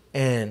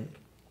 And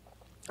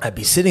I'd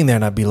be sitting there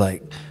and I'd be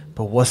like,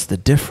 but what's the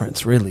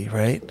difference really,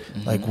 right?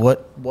 Like,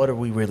 what are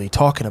we really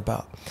talking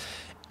about?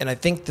 And I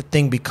think the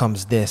thing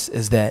becomes this,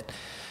 is that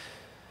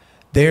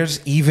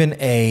there's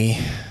a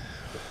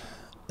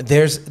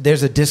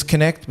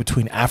disconnect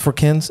between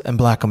Africans and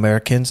Black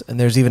Americans, and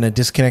there's even a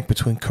disconnect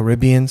between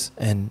Caribbeans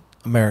and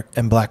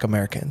Black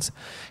Americans.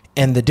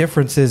 And the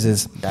difference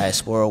is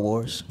diaspora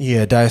wars.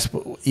 Yeah,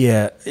 diaspora.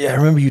 Yeah. I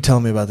remember you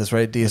telling me about this,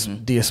 right?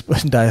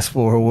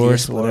 Diaspora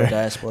wars.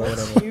 Diaspora,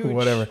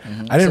 whatever.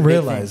 I didn't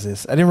realize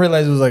this. I didn't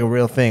realize it was like a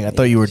real thing. I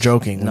thought you were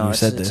joking when you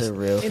said this. It's a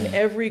real thing. In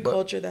every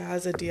culture that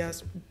has a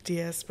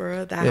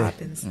diaspora, that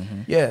happens.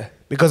 Yeah,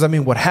 because I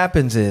mean, what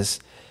happens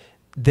is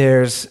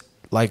there's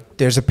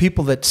a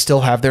people that still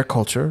have their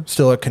culture,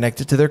 still are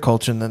connected to their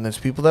culture, and then there's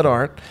people that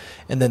aren't.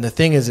 And then the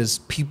thing is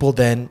people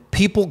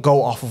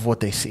go off of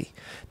what they see.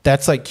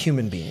 That's like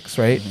human beings,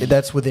 right?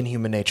 That's within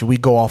human nature. We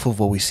go off of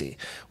what we see,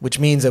 which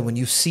means that when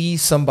you see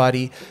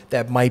somebody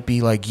that might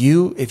be like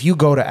you, if you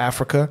go to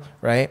Africa,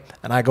 right,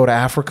 and I go to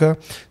Africa,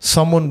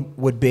 someone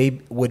would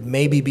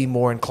maybe be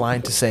more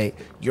inclined to say,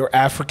 you're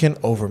African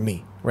over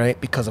me, right?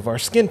 Because of our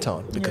skin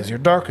tone, because you're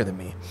darker than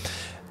me.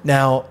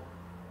 Now,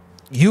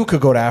 you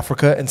could go to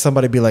Africa and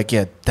somebody be like,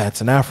 yeah,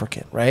 that's an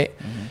African, right?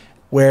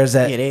 Whereas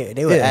that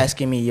they were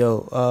asking me,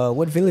 yo,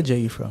 what village are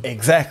you from?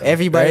 Exactly.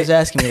 Everybody's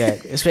asking me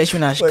that,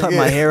 especially when I cut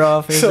my hair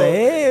off. It's like,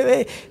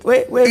 hey,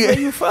 where are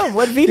you from?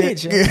 What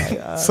village?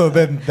 Like, so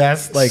then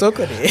that's like, oh,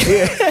 come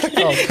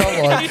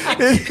on.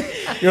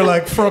 You're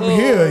like, from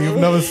here, you've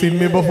never seen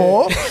me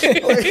before.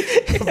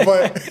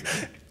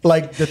 But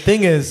like, the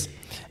thing is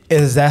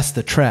that's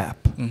the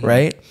trap,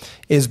 right?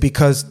 Is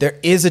because there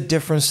is a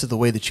difference to the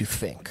way that you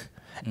think.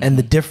 And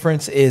the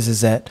difference is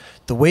that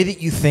the way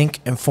that you think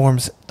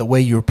informs the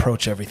way you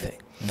approach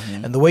everything.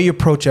 And the way you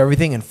approach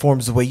everything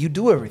informs the way you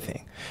do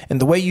everything.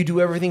 And the way you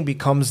do everything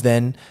becomes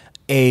then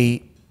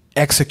a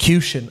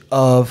execution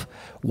of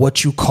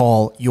what you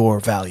call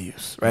your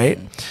values, right?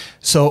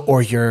 So,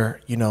 or your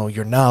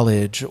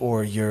knowledge,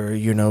 or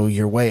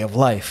your way of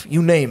life,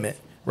 you name it,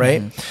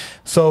 right?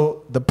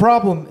 So the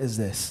problem is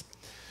this,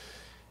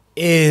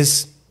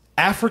 is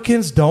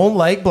Africans don't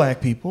like Black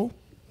people.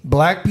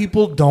 Black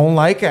people don't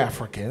like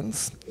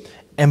Africans,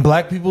 and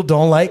Black people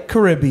don't like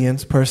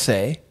Caribbeans per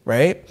se,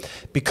 right?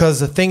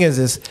 Because the thing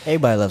is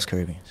everybody loves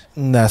Caribbeans.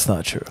 That's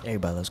not true.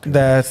 Everybody loves Caribbeans.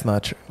 That's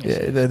not true.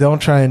 Yeah, don't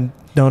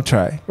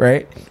try,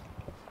 right?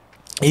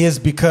 Is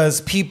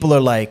because people are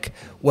like,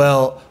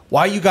 well,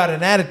 why you got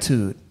an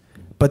attitude?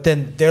 But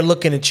then they're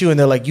looking at you and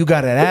they're like, you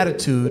got an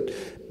attitude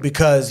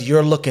because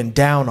you're looking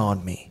down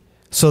on me.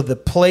 So the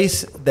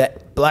place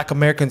that Black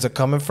Americans are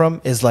coming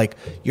from is like,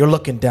 you're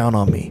looking down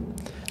on me.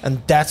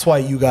 And that's why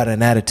you got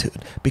an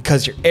attitude,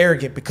 because you're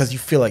arrogant, because you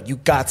feel like you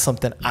got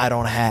something I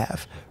don't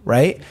have,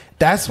 right?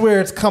 That's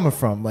where it's coming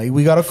from. Like,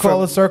 we got to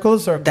call a circle a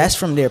circle. That's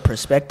from their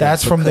perspective.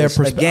 That's from their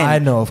perspective. Again, I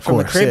know, of course. From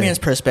the Caribbean's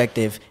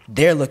perspective,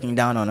 they're looking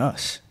down on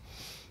us.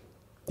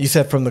 You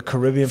said from the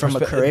Caribbean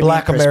perspective,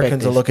 Black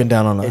Americans are looking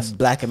down on us. It's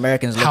Black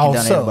Americans looking down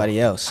on everybody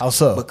else. How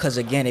so? Because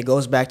again, it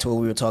goes back to what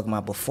we were talking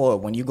about before.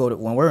 When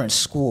we're in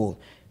school,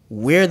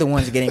 we're the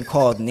ones getting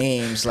called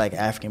names like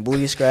African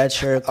booty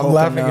scratcher, coconut. I'm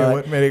laughing at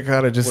what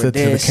Medicata just said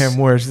to the Cam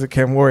Warrior. She said,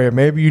 Cam Warrior,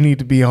 maybe you need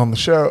to be on the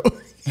show.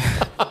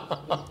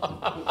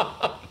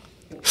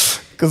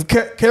 Because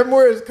Cam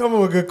Warrior is coming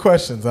with good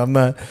questions. I'm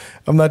not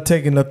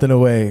taking nothing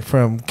away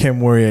from Cam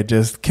Warrior.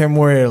 Just Cam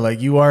Warrior,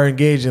 like, you are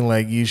engaging,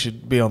 like, you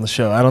should be on the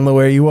show. I don't know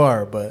where you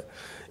are, but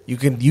you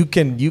can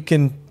join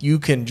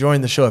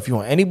the show if you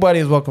want. Anybody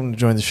is welcome to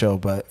join the show,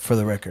 but for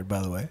the record, by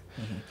the way.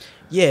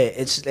 Yeah,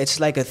 it's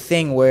like a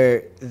thing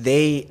where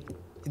they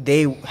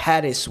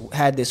had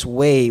this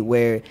way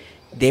where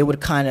they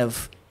would kind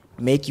of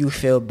make you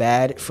feel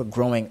bad for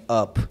growing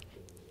up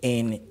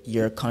in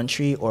your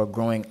country or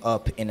growing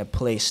up in a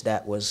place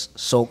that was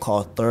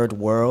so-called third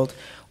world,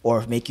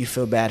 or make you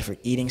feel bad for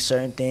eating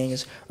certain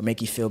things, or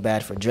make you feel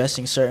bad for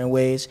dressing certain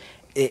ways,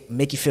 it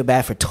make you feel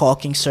bad for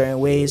talking certain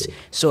ways.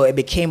 So it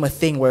became a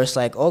thing where it's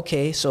like,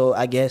 okay, so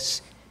I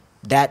guess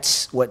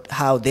that's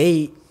how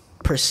they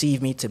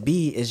perceive me to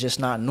be is just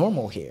not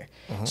normal here.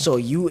 So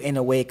you in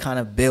a way kind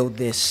of build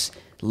this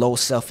low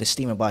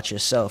self-esteem about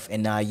yourself,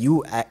 and now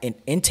you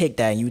intake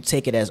that and you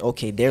take it as,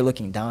 okay, they're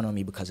looking down on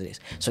me because of this,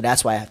 so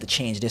that's why I have to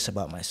change this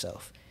about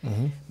myself.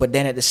 But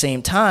then at the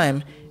same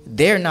time,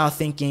 they're now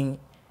thinking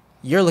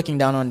you're looking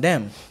down on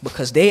them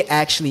because they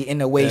actually,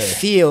 in a way,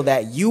 feel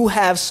that you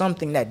have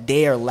something that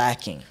they are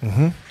lacking.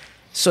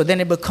 So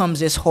then it becomes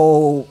this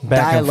whole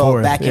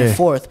dialogue back and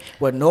forth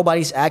where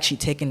nobody's actually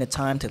taking the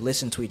time to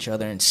listen to each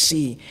other and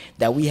see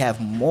that we have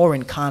more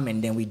in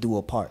common than we do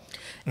apart.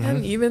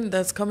 And even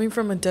that's coming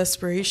from a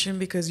desperation,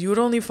 because you would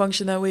only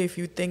function that way if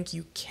you think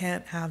you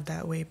can't have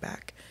that way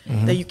back,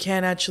 that you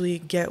can't actually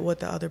get what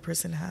the other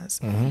person has.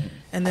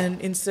 And then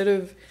instead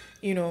of,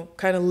 you know,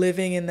 kind of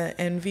living in that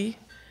envy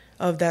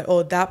of that,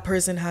 oh, that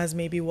person has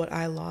maybe what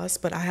I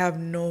lost, but I have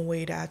no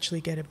way to actually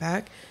get it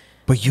back.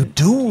 But you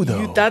do,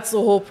 though. That's the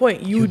whole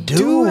point. You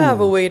do have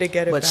a way to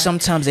get it back. But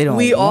sometimes they don't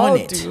we want all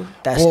it. Do.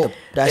 That's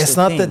it's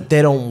the not thing. that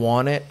they don't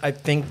want it. I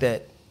think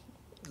that,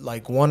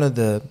 like, one of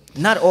the...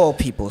 Not all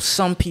people.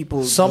 Some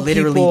people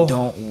literally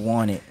don't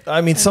want it.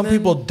 I mean, some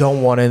people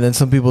don't want it, and then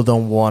some people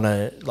don't want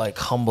to, like,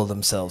 humble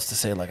themselves to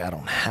say, like, I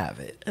don't have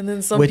it. And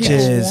then some which people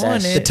is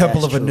want the it.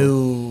 Temple of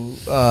Anu,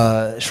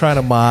 Shrine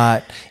of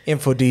Ma'at,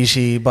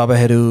 Infodishi, Baba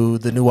Heru,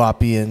 the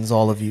Nuwapians,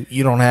 all of you.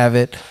 You don't have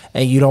it,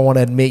 and you don't want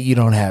to admit you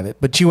don't have it.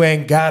 But you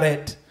ain't got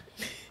it.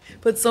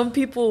 But some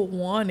people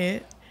want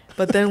it,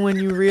 but then when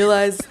you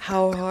realize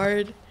how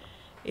hard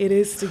it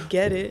is to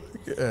get it,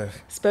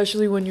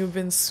 especially when you've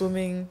been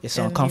swimming it's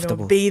and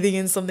uncomfortable. Bathing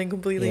in something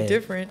completely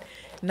different,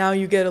 now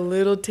you get a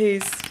little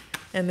taste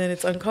and then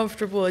it's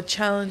uncomfortable, it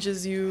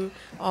challenges you,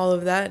 all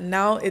of that.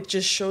 Now it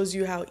just shows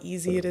you how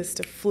easy it is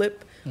to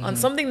flip on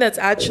something that's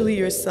actually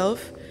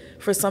yourself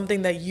for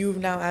something that you've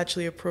now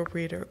actually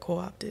appropriated or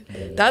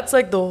co-opted. That's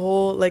like the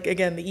whole, like,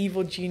 again, the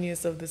evil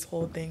genius of this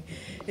whole thing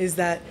is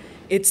that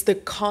it's the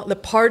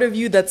part of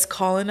you that's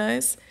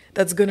colonized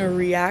that's going to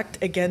react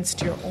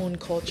against your own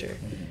culture.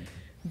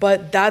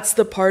 But that's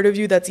the part of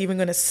you that's even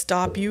going to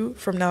stop you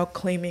from now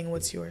claiming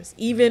what's yours,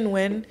 even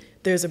when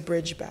there's a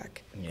bridge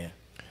back. Yeah.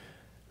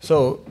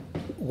 So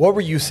what were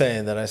you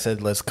saying that I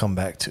said let's come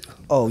back to?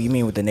 Oh, you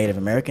mean with the Native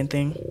American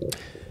thing?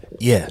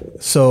 Yeah.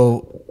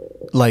 So,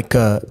 like,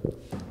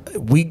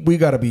 we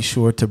got to be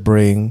sure to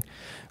bring...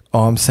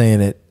 Oh, I'm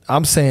saying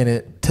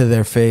it to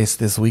their face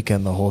this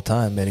weekend the whole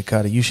time.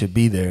 Medicata, you should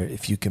be there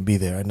if you can be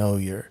there. I know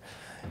you're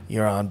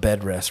on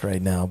bed rest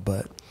right now,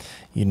 but,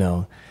 you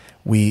know,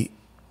 we're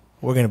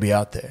going to be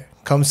out there.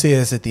 Come see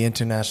us at the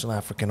International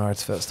African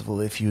Arts Festival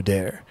if you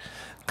dare,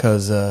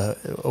 because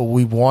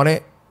we want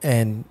it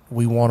and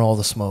we want all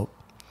the smoke.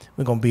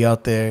 We're going to be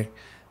out there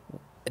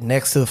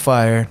next to the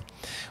fire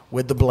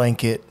with the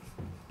blanket,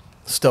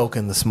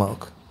 stoking the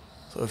smoke.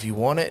 So if you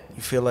want it,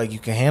 you feel like you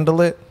can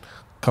handle it,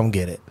 come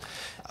get it.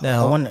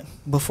 Now,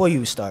 before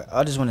you start,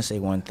 I just want to say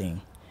one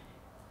thing.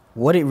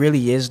 What it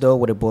really is, though,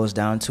 what it boils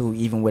down to,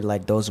 even with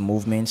like those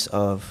movements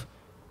of,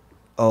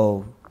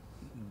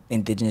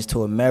 Indigenous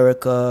to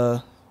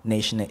America,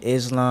 Nation of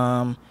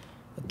Islam,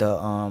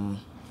 the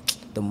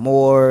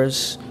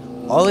Moors,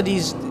 all of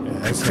these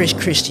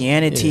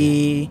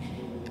Christianity,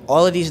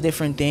 all of these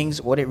different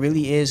things. What it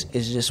really is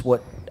just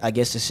what I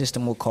guess the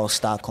system will call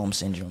Stockholm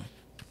syndrome.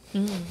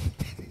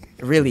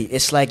 Really,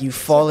 it's like you've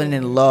fallen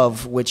in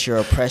love with your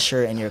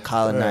oppressor and your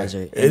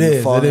colonizer. It and is.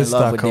 you've fallen It is in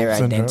love with their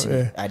Stockholm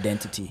syndrome,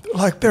 identity.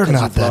 like, they're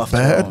Because not you've that lost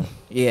your bad. own.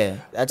 Yeah,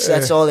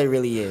 that's all it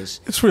really is.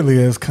 It really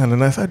is kind of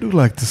nice. I do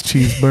like this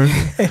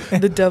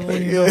cheeseburger. The devil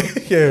you know.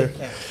 Yeah.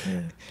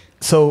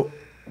 So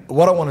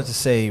what I wanted to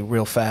say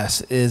real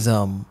fast is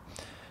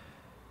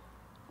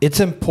it's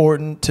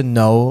important to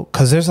know,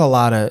 because there's a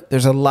lot of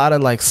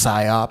like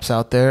psyops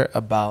out there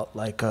about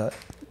like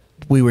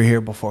we were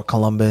here before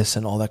Columbus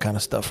and all that kind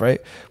of stuff,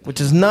 right? Which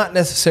is not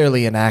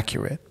necessarily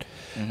inaccurate.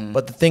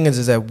 But the thing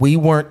is that we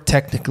weren't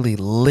technically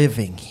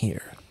living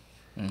here.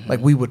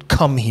 Like, we would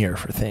come here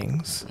for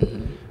things,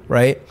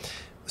 right?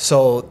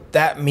 So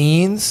that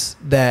means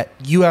that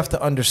you have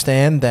to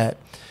understand that,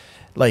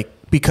 like,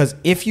 because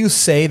if you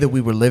say that we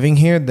were living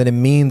here, then it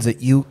means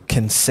that you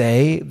can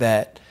say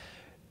that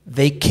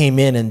they came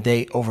in and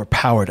they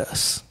overpowered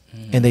us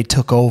and they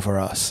took over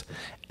us.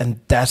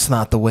 And that's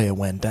not the way it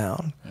went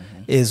down.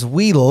 Is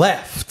we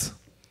left,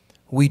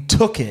 we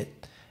took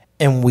it,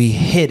 and we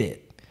hid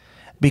it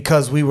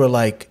because we were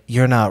like,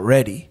 you're not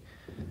ready.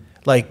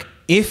 Like,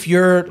 if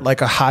you're like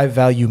a high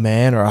value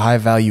man or a high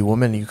value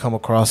woman and you come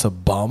across a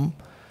bum,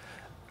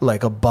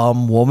 like a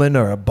bum woman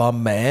or a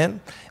bum man,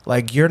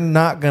 like, you're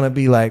not going to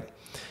be like,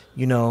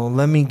 you know,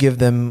 let me give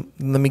them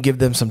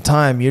some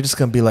time. You're just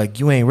going to be like,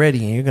 you ain't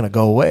ready, and you're going to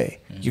go away.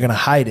 You're going to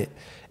hide it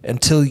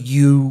until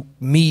you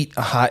meet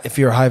if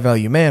you're a high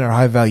value man or a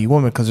high value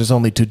woman, because there's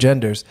only two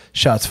genders,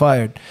 shots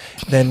fired.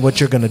 Then what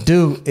you're going to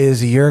do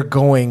is you're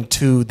going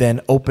to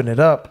then open it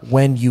up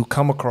when you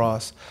come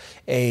across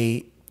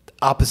a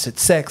opposite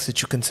sex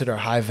that you consider a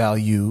high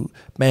value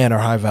man or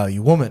high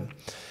value woman.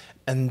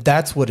 And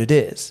that's what it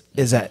is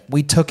that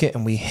we took it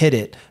and we hid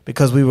it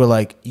because we were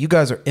like, you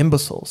guys are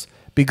imbeciles.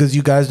 because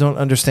you guys don't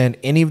understand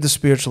any of the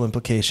spiritual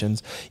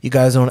implications. You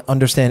guys don't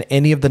understand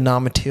any of the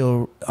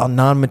non-material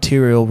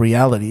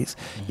realities.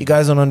 You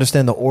guys don't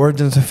understand the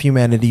origins of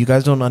humanity. You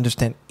guys don't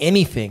understand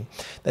anything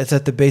that's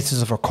at the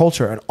basis of our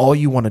culture. And all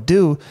you want to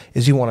do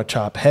is you want to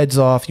chop heads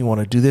off. You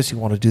want to do this. You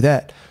want to do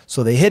that.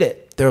 So they hit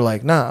it. They're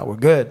like, nah, we're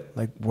good.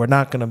 Like, we're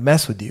not going to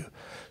mess with you.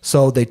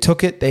 So they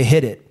took it. They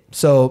hit it.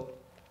 So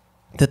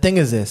the thing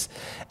is this,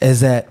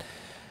 is that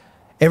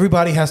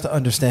everybody has to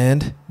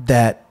understand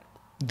that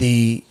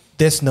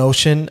this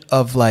notion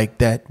of like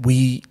that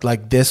we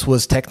like this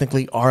was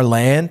technically our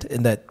land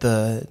and that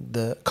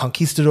the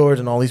conquistadors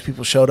and all these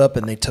people showed up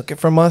and they took it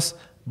from us.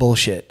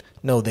 Bullshit.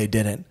 No, they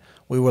didn't.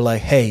 We were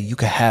like, hey, you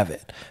can have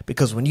it.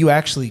 Because when you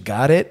actually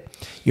got it,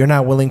 you're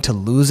not willing to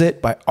lose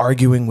it by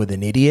arguing with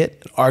an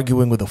idiot,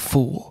 arguing with a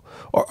fool,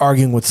 or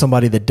arguing with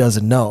somebody that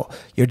doesn't know.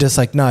 You're just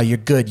like, nah, you're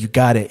good. You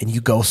got it. And you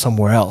go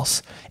somewhere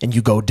else and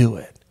you go do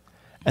it.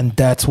 And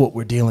that's what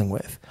we're dealing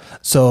with.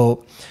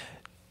 So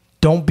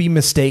don't be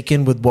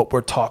mistaken with what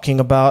we're talking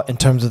about in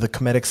terms of the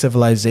Kemetic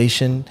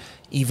civilization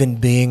even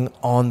being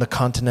on the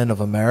continent of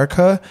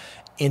America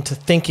into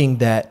thinking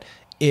that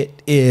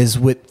it is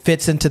what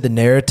fits into the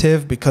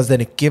narrative, because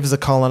then it gives the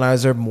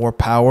colonizer more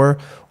power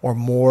or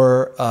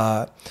more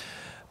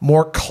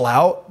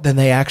clout than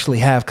they actually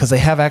have, because they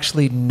have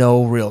actually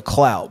no real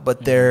clout,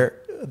 but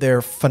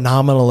they're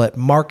phenomenal at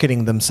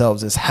marketing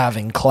themselves as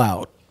having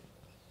clout.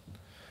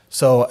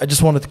 So I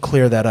just wanted to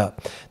clear that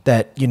up,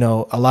 that, you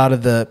know, a lot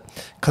of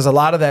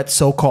that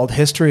so-called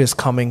history is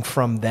coming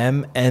from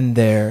them and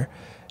their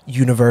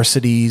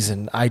universities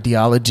and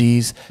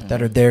ideologies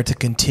that are there to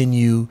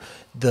continue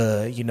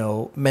the, you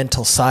know,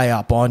 mental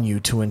psyop on you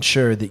to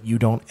ensure that you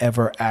don't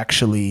ever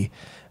actually,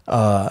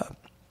 rise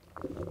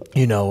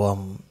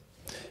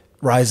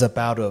up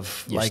out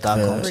of Your like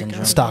Stockholm the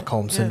syndrome.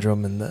 Stockholm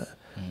syndrome and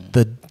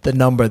the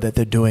number that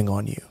they're doing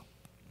on you.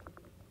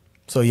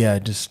 So yeah, I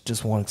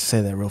just wanted to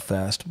say that real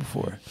fast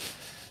before.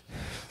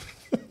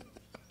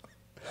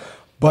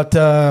 But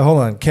hold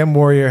on, Chem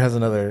Warrior has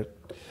another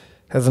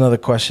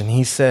question.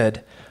 He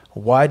said,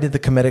 "Why did the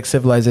Kemetic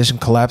civilization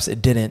collapse?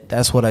 It didn't.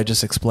 That's what I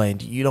just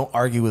explained. You don't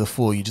argue with a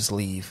fool. You just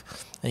leave,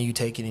 and you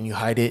take it and you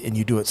hide it and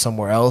you do it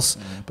somewhere else.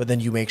 But then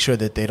you make sure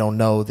that they don't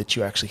know that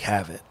you actually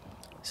have it."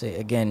 See,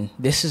 again,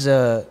 this is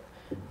a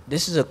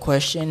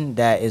question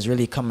that is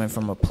really coming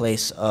from a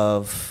place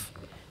of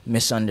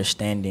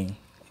misunderstanding,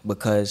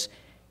 because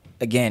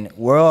again,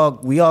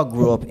 we all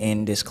grew up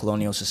in this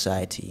colonial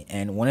society,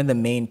 and one of the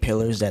main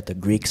pillars that the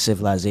Greek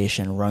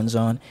civilization runs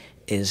on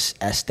is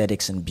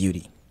aesthetics and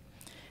beauty.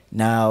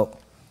 Now,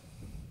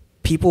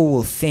 people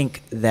will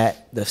think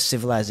that the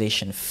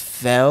civilization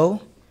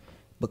fell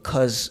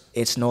because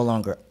it's no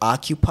longer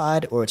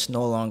occupied or it's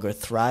no longer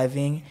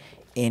thriving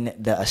in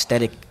the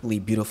aesthetically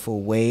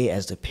beautiful way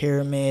as the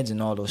pyramids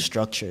and all those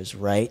structures,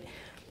 right?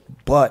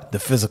 But The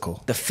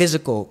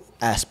physical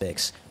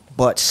aspects,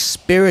 but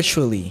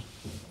spiritually,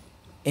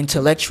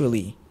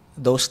 intellectually,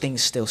 those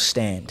things still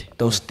stand.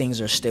 Those things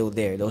are still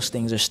there. Those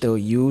things are still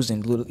used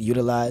and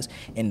utilized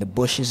in the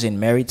bushes in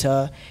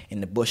Merita,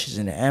 in the bushes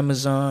in the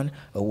Amazon,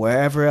 or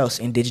wherever else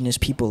indigenous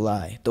people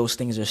lie. Those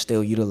things are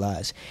still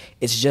utilized.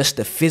 It's just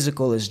the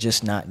physical is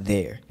just not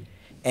there.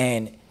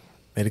 And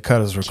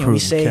Medicata's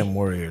recruiting Chem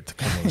Warrior to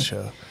come on the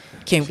show.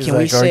 Can She's we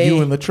like, say, are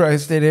you in the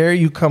tri-state area?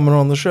 You coming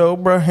on the show,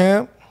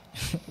 Braham?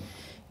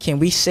 can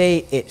we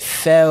say it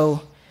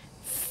fell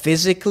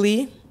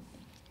physically?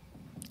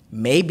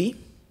 Maybe.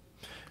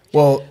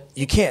 Well,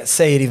 you can't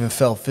say it even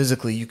fell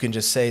physically. You can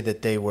just say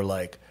that they were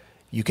like,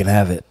 you can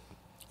have it.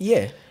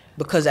 Yeah,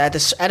 because at a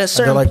And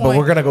certain they're like, point, but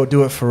we're gonna go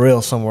do it for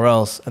real somewhere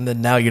else, and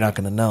then now you're not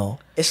gonna know.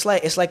 it's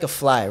like a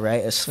fly,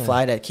 right? A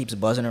fly that keeps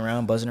buzzing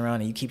around,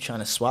 and you keep trying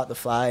to swat the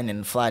fly, and then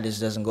the fly just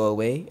doesn't go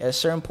away. At a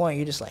certain point,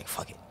 you're just like,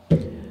 fuck it,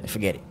 and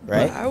forget it,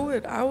 right?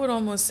 But I would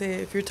almost say,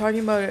 if you're talking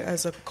about it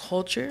as a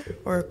culture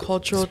or a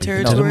cultural No,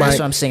 territory, that's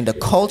what I'm saying. The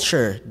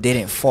culture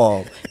didn't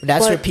fall.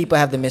 That's where But- people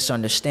have the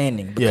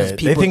misunderstanding, because Yeah, they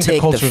people think the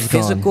take the culture's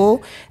gone.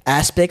 physical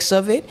aspects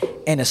of it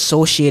and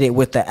associate it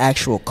with the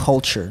actual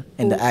culture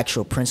and the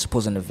actual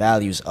principles and the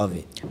values of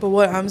it. But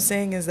what I'm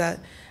saying is that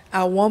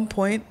at one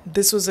point,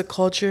 this was a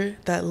culture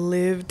that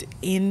lived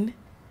in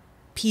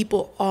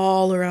people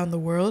all around the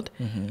world.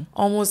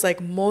 Almost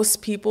like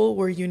most people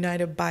were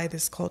united by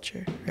this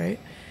culture, right?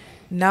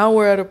 Now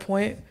we're at a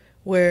point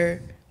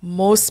where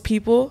most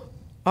people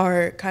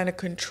are kind of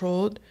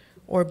controlled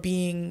or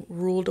being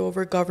ruled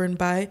over, governed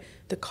by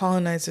the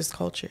colonizers'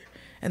 culture.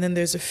 And then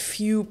there's a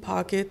few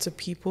pockets of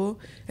people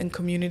and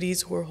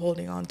communities who are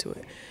holding on to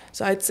it.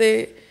 So I'd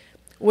say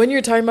when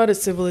you're talking about a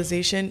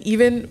civilization,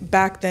 even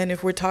back then,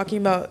 if we're talking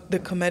about the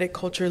Kemetic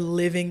culture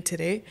living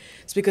today,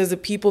 it's because the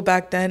people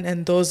back then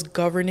and those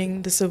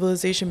governing the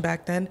civilization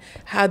back then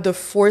had the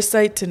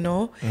foresight to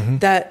know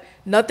that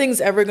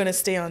nothing's ever going to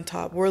stay on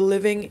top. We're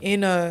living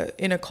in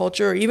a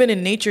culture, or even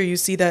in nature, you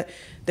see that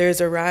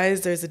there's a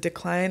rise, there's a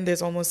decline,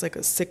 there's almost like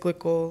a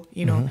cyclical,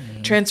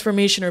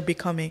 transformation or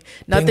becoming.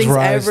 Nothing's things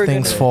rise, ever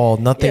things gonna, fall.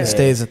 Nothing Yeah.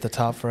 stays at the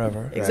top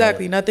forever.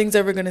 Exactly. Nothing's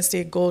ever going to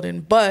stay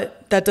golden,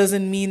 but that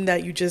doesn't mean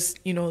that you just,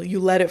 you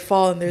let it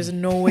fall and there's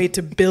no way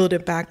to build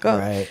it back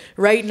up.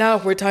 Right now,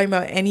 if we're talking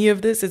about any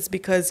of this, it's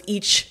because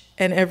each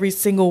and every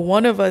single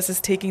one of us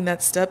is taking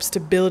that steps to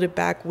build it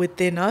back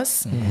within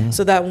us,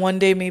 so that one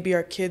day maybe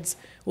our kids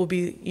will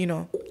be,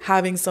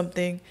 having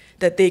something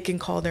that they can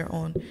call their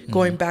own,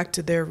 going back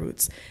to their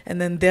roots.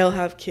 And then they'll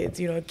have kids,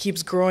 it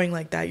keeps growing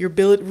like that. You're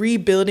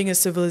rebuilding a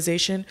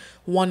civilization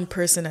one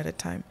person at a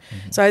time.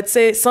 So I'd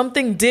say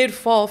something did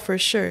fall for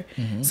sure.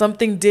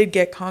 Something did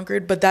get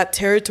conquered, but that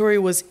territory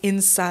was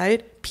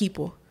inside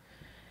people.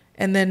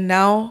 And then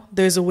now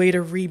there's a way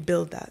to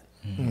rebuild that.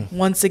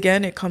 Once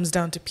again, it comes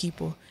down to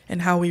people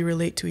and how we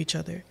relate to each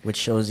other. Which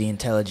shows the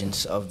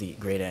intelligence of the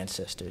great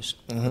ancestors,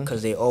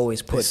 because they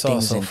always put saw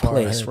things so in far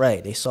place. ahead.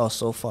 Right, they saw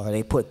so far.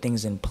 They put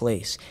things in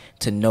place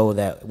to know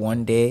that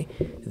one day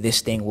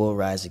this thing will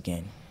rise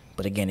again.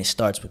 But again, it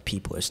starts with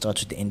people. It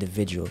starts with the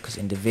individual, because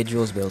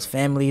individuals build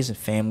families, and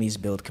families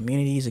build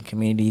communities, and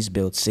communities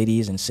build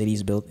cities, and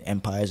cities build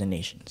empires and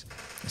nations,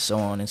 and so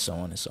on and so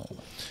on and so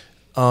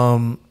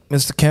on.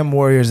 Mr. Chem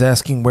Warrior is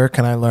asking, where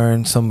can I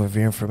learn some of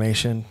your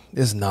information?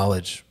 This is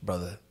knowledge,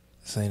 brother.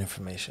 This ain't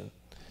information.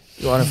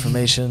 You want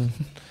information?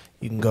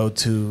 You can go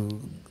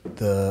to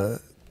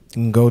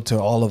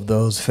all of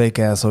those fake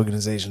ass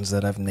organizations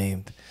that I've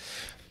named.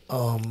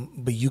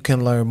 But you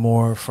can learn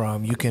more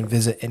you can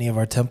visit any of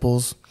our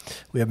temples.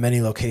 We have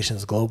many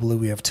locations globally.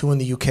 We have 2 in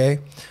the UK.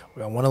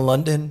 We got 1 in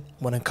London,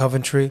 1 in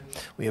Coventry.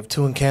 We have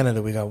 2 in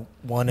Canada. We got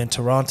 1 in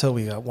Toronto.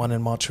 We got 1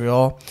 in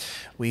Montreal.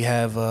 We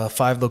have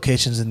 5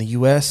 locations in the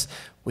US.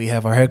 We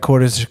have our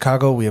headquarters in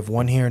Chicago. We have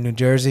 1 here in New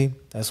Jersey.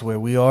 That's where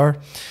we are.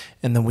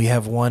 And then we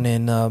have 1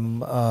 in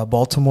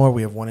Baltimore.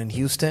 We have 1 in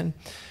Houston.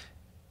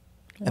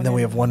 And then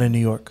we have 1 in New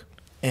York.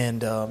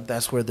 And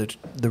that's where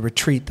the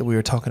retreat that we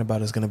were talking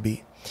about is going to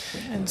be.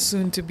 And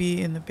soon to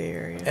be in the Bay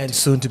Area. And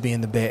soon to be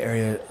in the Bay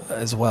Area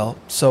as well.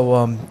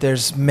 So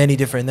there's many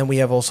different. And then we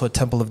have also a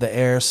Temple of the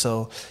Air.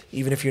 So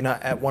even if you're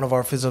not at one of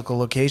our physical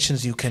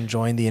locations, you can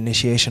join the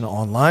initiation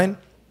online.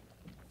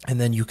 And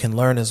then you can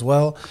learn as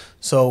well.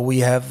 So we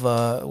have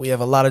a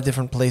lot of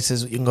different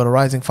places. You can go to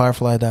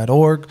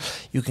risingfirefly.org.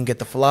 You can get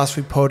the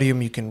philosophy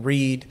podium. You can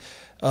read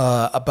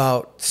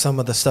about some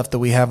of the stuff that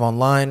we have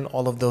online,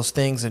 all of those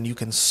things. And you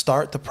can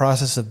start the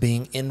process of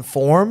being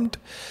informed.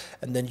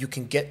 And then you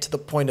can get to the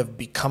point of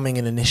becoming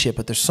an initiate.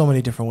 But there's so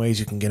many different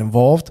ways you can get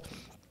involved.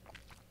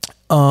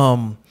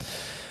 And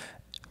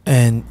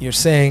you're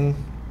saying,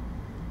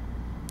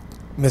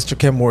 Mr.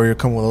 Chem Warrior,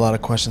 come with a lot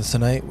of questions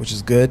tonight, which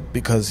is good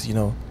because,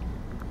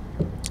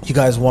 you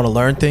guys want to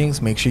learn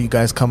things. Make sure you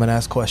guys come and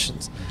ask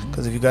questions.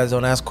 Because if you guys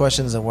don't ask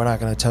questions, then we're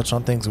not going to touch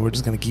on things. We're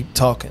just going to keep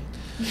talking.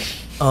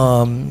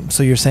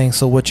 So you're saying,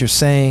 what you're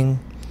saying,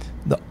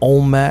 the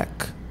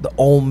Olmec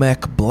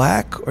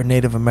Black or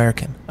Native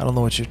American? I don't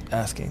know what you're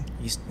asking.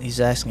 He's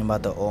asking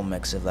about the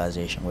Olmec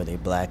civilization. Were they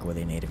black? Were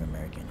they Native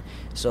American?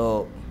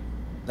 So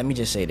let me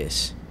just say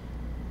this.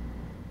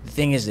 The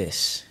thing is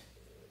this.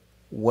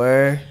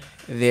 Were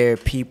there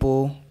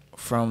people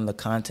from the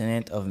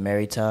continent of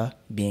Merita,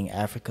 being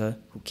Africa,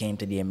 who came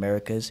to the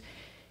Americas?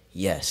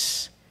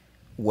 Yes.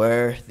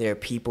 Were there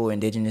people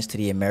indigenous to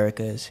the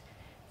Americas?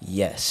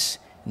 Yes.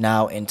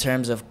 Now, in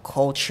terms of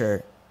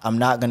culture, I'm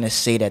not going to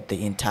say that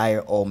the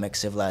entire Olmec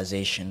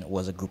civilization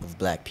was a group of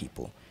black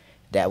people.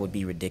 That would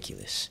be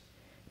ridiculous.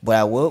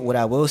 But what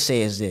I will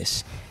say is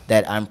this,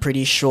 that I'm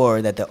pretty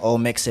sure that the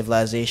Olmec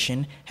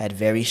civilization had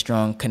very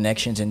strong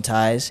connections and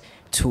ties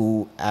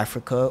to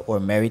Africa or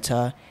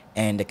Merita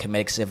and the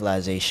Kemetic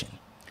civilization.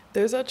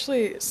 There's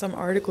actually some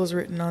articles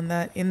written on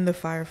that in the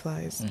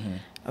Fireflies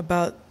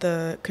about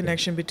the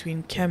connection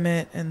between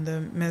Kemet and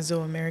the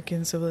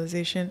Mesoamerican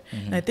civilization.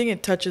 And I think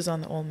it touches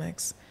on the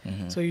Olmecs.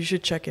 So you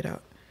should check it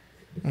out.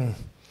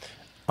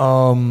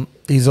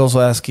 He's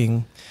also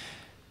asking,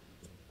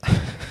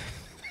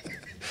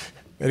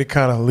 they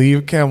kind of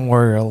leave Chem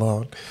Warrior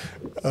alone.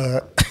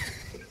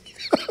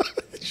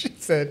 She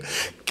said,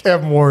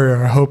 Chem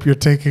Warrior, I hope you're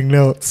taking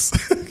notes.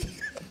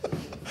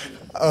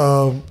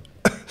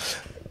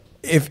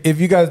 If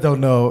you guys don't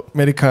know,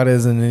 Medicata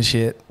is an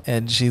initiate,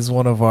 and she's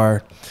one of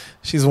our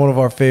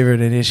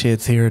favorite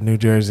initiates here in New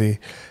Jersey,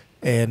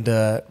 and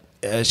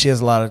she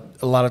has a lot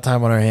of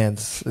time on her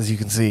hands, as you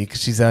can see,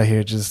 because she's out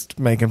here just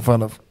making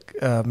fun of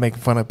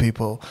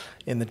people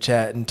in the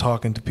chat and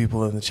talking to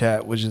people in the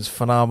chat, which is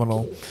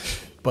phenomenal.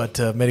 But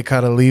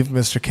Medicata, leave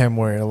Mr. Chem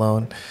Warrior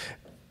alone.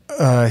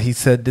 He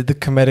said, did the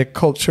Kemetic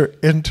culture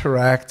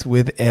interact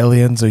with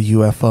aliens or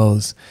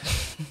UFOs?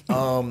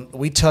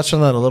 We touched on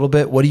that a little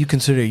bit. What do you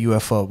consider a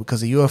UFO?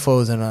 Because a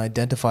UFO is an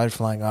identified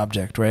flying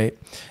object, right?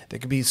 There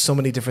could be so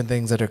many different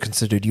things that are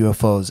considered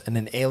UFOs. And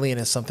an alien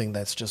is something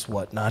that's just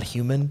what? Not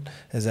human?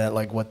 Is that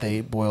like what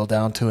they boil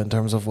down to in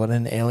terms of what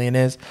an alien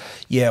is?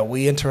 Yeah,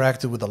 we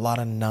interacted with a lot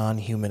of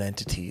non-human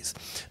entities.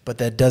 But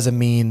that doesn't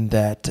mean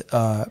that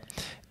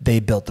they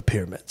built the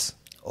pyramids.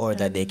 Or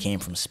that they came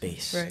from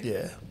space. Right.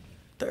 Yeah.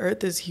 The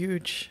Earth is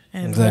huge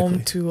and Exactly.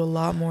 home to a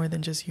lot more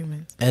than just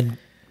humans. And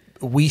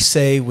we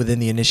say within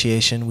the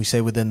initiation, we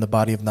say within the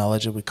body of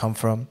knowledge that we come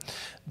from,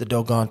 the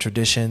Dogon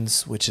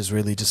traditions, which is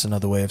really just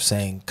another way of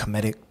saying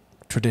Kemetic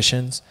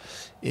traditions,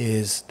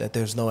 is that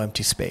there's no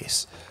empty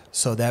space.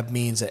 So that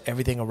means that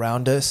everything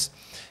around us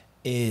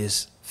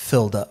is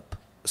filled up.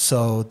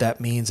 So that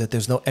means that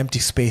there's no empty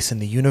space in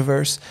the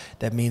universe.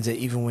 That means that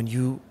even when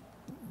you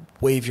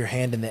wave your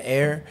hand in the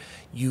air,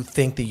 you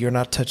think that you're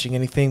not touching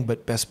anything,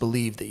 but best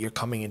believe that you're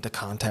coming into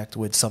contact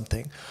with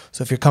something.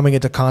 So if you're coming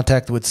into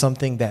contact with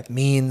something, that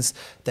means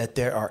that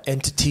there are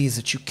entities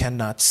that you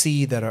cannot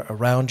see that are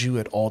around you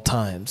at all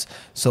times.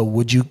 So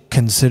would you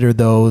consider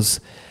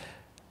those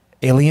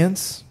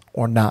aliens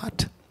or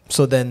not?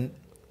 So then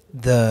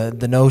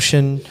the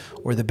notion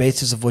or the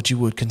basis of what you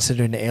would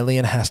consider an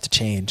alien has to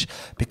change,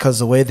 because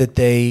the way that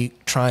they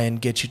try and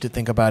get you to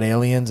think about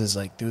aliens is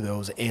like through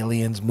those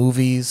aliens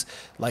movies,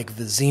 like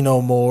the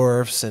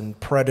Xenomorphs and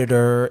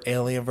Predator,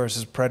 Alien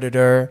versus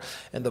Predator,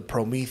 and the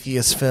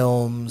Prometheus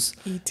films,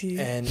 E.T.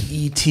 and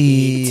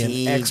E.T. and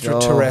E.T.,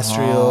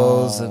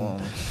 extraterrestrials, go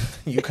and home.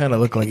 you kind of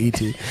look like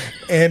E.T.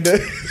 And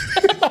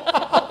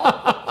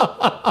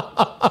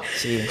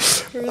See,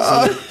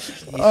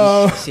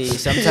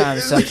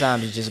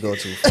 sometimes you just go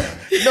too far.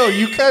 no,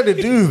 you kind of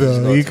do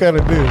though. You kind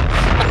of do.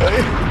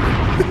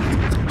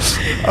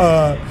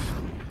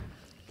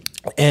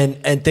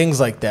 And things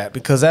like that,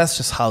 because that's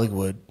just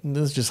Hollywood.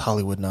 This is just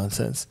Hollywood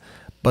nonsense.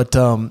 But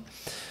Mr.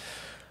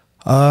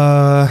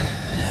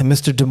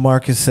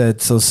 DeMarcus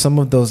said, so some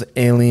of those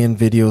alien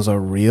videos are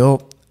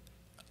real.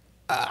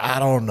 I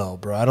don't know,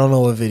 bro. I don't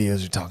know what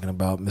videos you're talking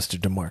about, Mr.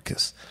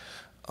 DeMarcus.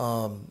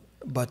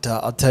 But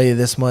I'll tell you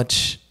this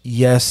much.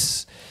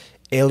 Yes,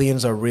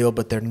 aliens are real,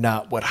 but they're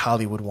not what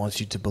Hollywood wants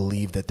you to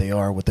believe that they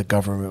are, what the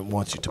government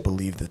wants you to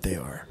believe that they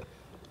are.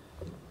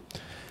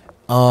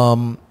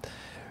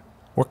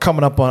 We're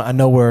coming up on, I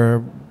know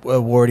we're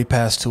already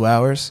past 2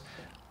 hours.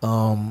 We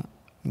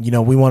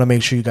want to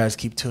make sure you guys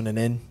keep tuning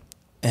in.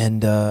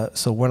 And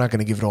so we're not going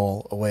to give it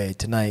all away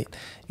tonight.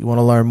 You want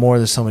to learn more,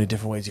 there's so many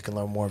different ways you can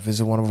learn more.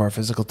 Visit one of our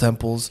physical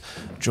temples,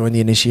 join the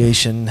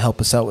initiation,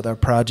 help us out with our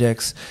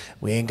projects.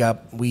 We're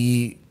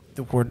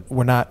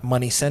not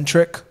money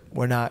centric.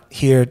 We're not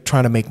here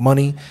trying to make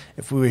money.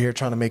 If we were here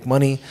trying to make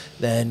money,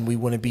 then we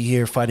wouldn't be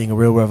here fighting a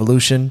real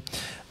revolution.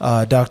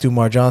 Dr.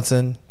 Umar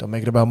Johnson, don't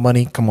make it about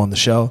money. Come on the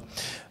show.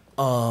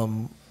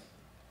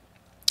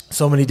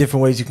 So many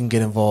different ways you can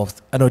get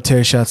involved. I know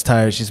Terry Shot's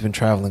tired. She's been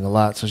traveling a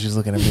lot, so she's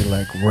looking at me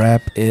like,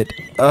 wrap it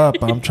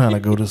up. I'm trying to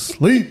go to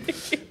sleep.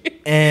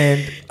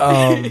 And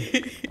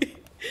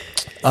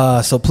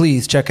so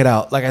please check it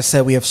out. Like I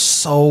said, we have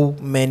so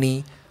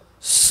many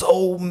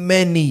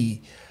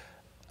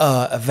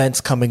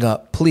events coming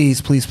up.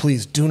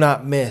 Please do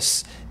not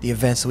miss the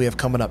events that we have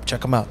coming up.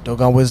 Check them out.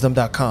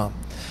 DogonWisdom.com.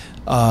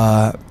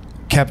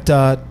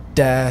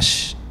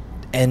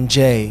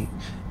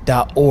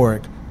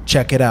 Kepta-nj.org.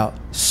 Check it out.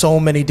 So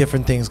many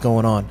different things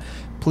going on.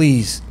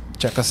 Please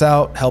check us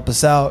out. Help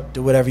us out.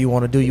 Do whatever you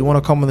want to do. You want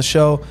to come on the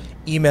show?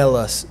 Email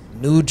us,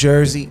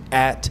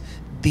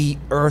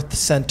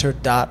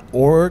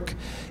 newjersey@theearthcenter.org.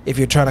 If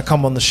you're trying to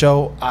come on the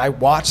show, I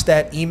watch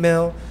that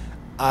email.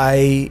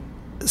 I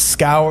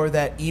scour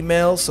that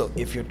email. So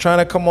if you're trying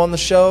to come on the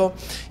show,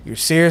 you're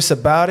serious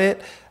about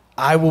it,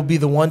 I will be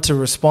the one to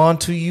respond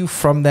to you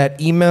from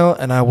that email,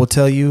 and I will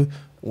tell you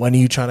when are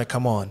you trying to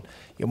come on.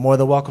 You're more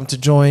than welcome to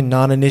join.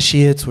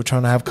 Non-initiates, we're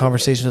trying to have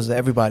conversations with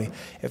everybody.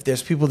 If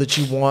there's people that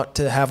you want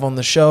to have on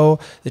the show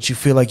that you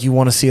feel like you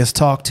want to see us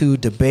talk to,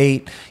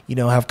 debate,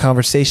 have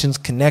conversations,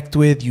 connect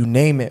with, you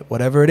name it,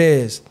 whatever it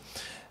is,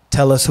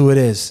 tell us who it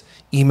is.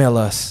 Email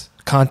us,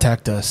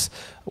 contact us.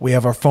 We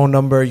have our phone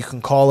number. You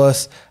can call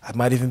us. I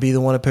might even be the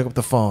one to pick up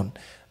the phone.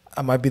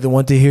 I might be the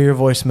one to hear your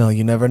voicemail.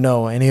 You never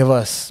know. Any of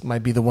us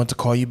might be the one to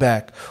call you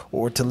back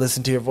or to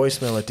listen to your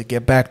voicemail or to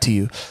get back to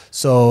you.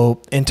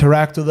 So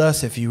interact with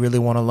us if you really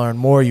want to learn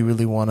more. You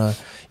really want to,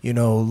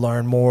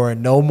 learn more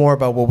and know more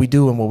about what we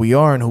do and what we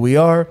are and who we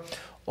are.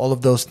 All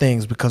of those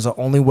things, because the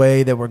only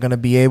way that we're going to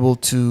be able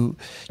to,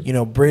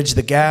 bridge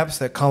the gaps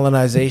that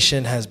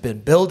colonization has been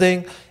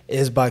building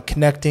is by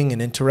connecting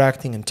and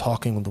interacting and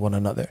talking with one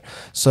another.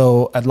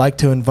 So I'd like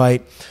to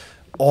invite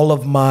all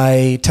of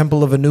my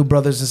Temple of Anu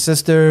brothers and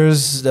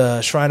sisters,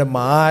 Shrine of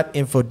Ma'at,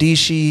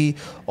 Infodishi,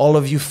 all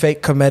of you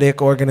fake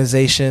comedic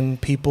organization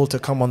people to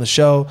come on the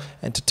show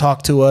and to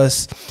talk to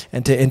us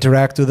and to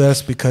interact with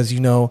us, because,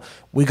 you know,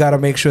 we got to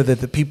make sure that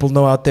the people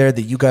know out there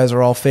that you guys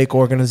are all fake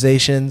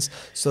organizations,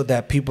 so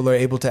that people are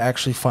able to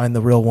actually find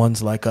the real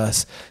ones like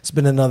us. It's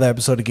been another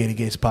episode of Gaty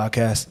Gates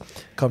Podcast.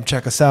 Come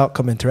check us out.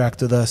 Come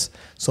interact with us.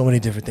 So many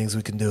different things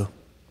we can do.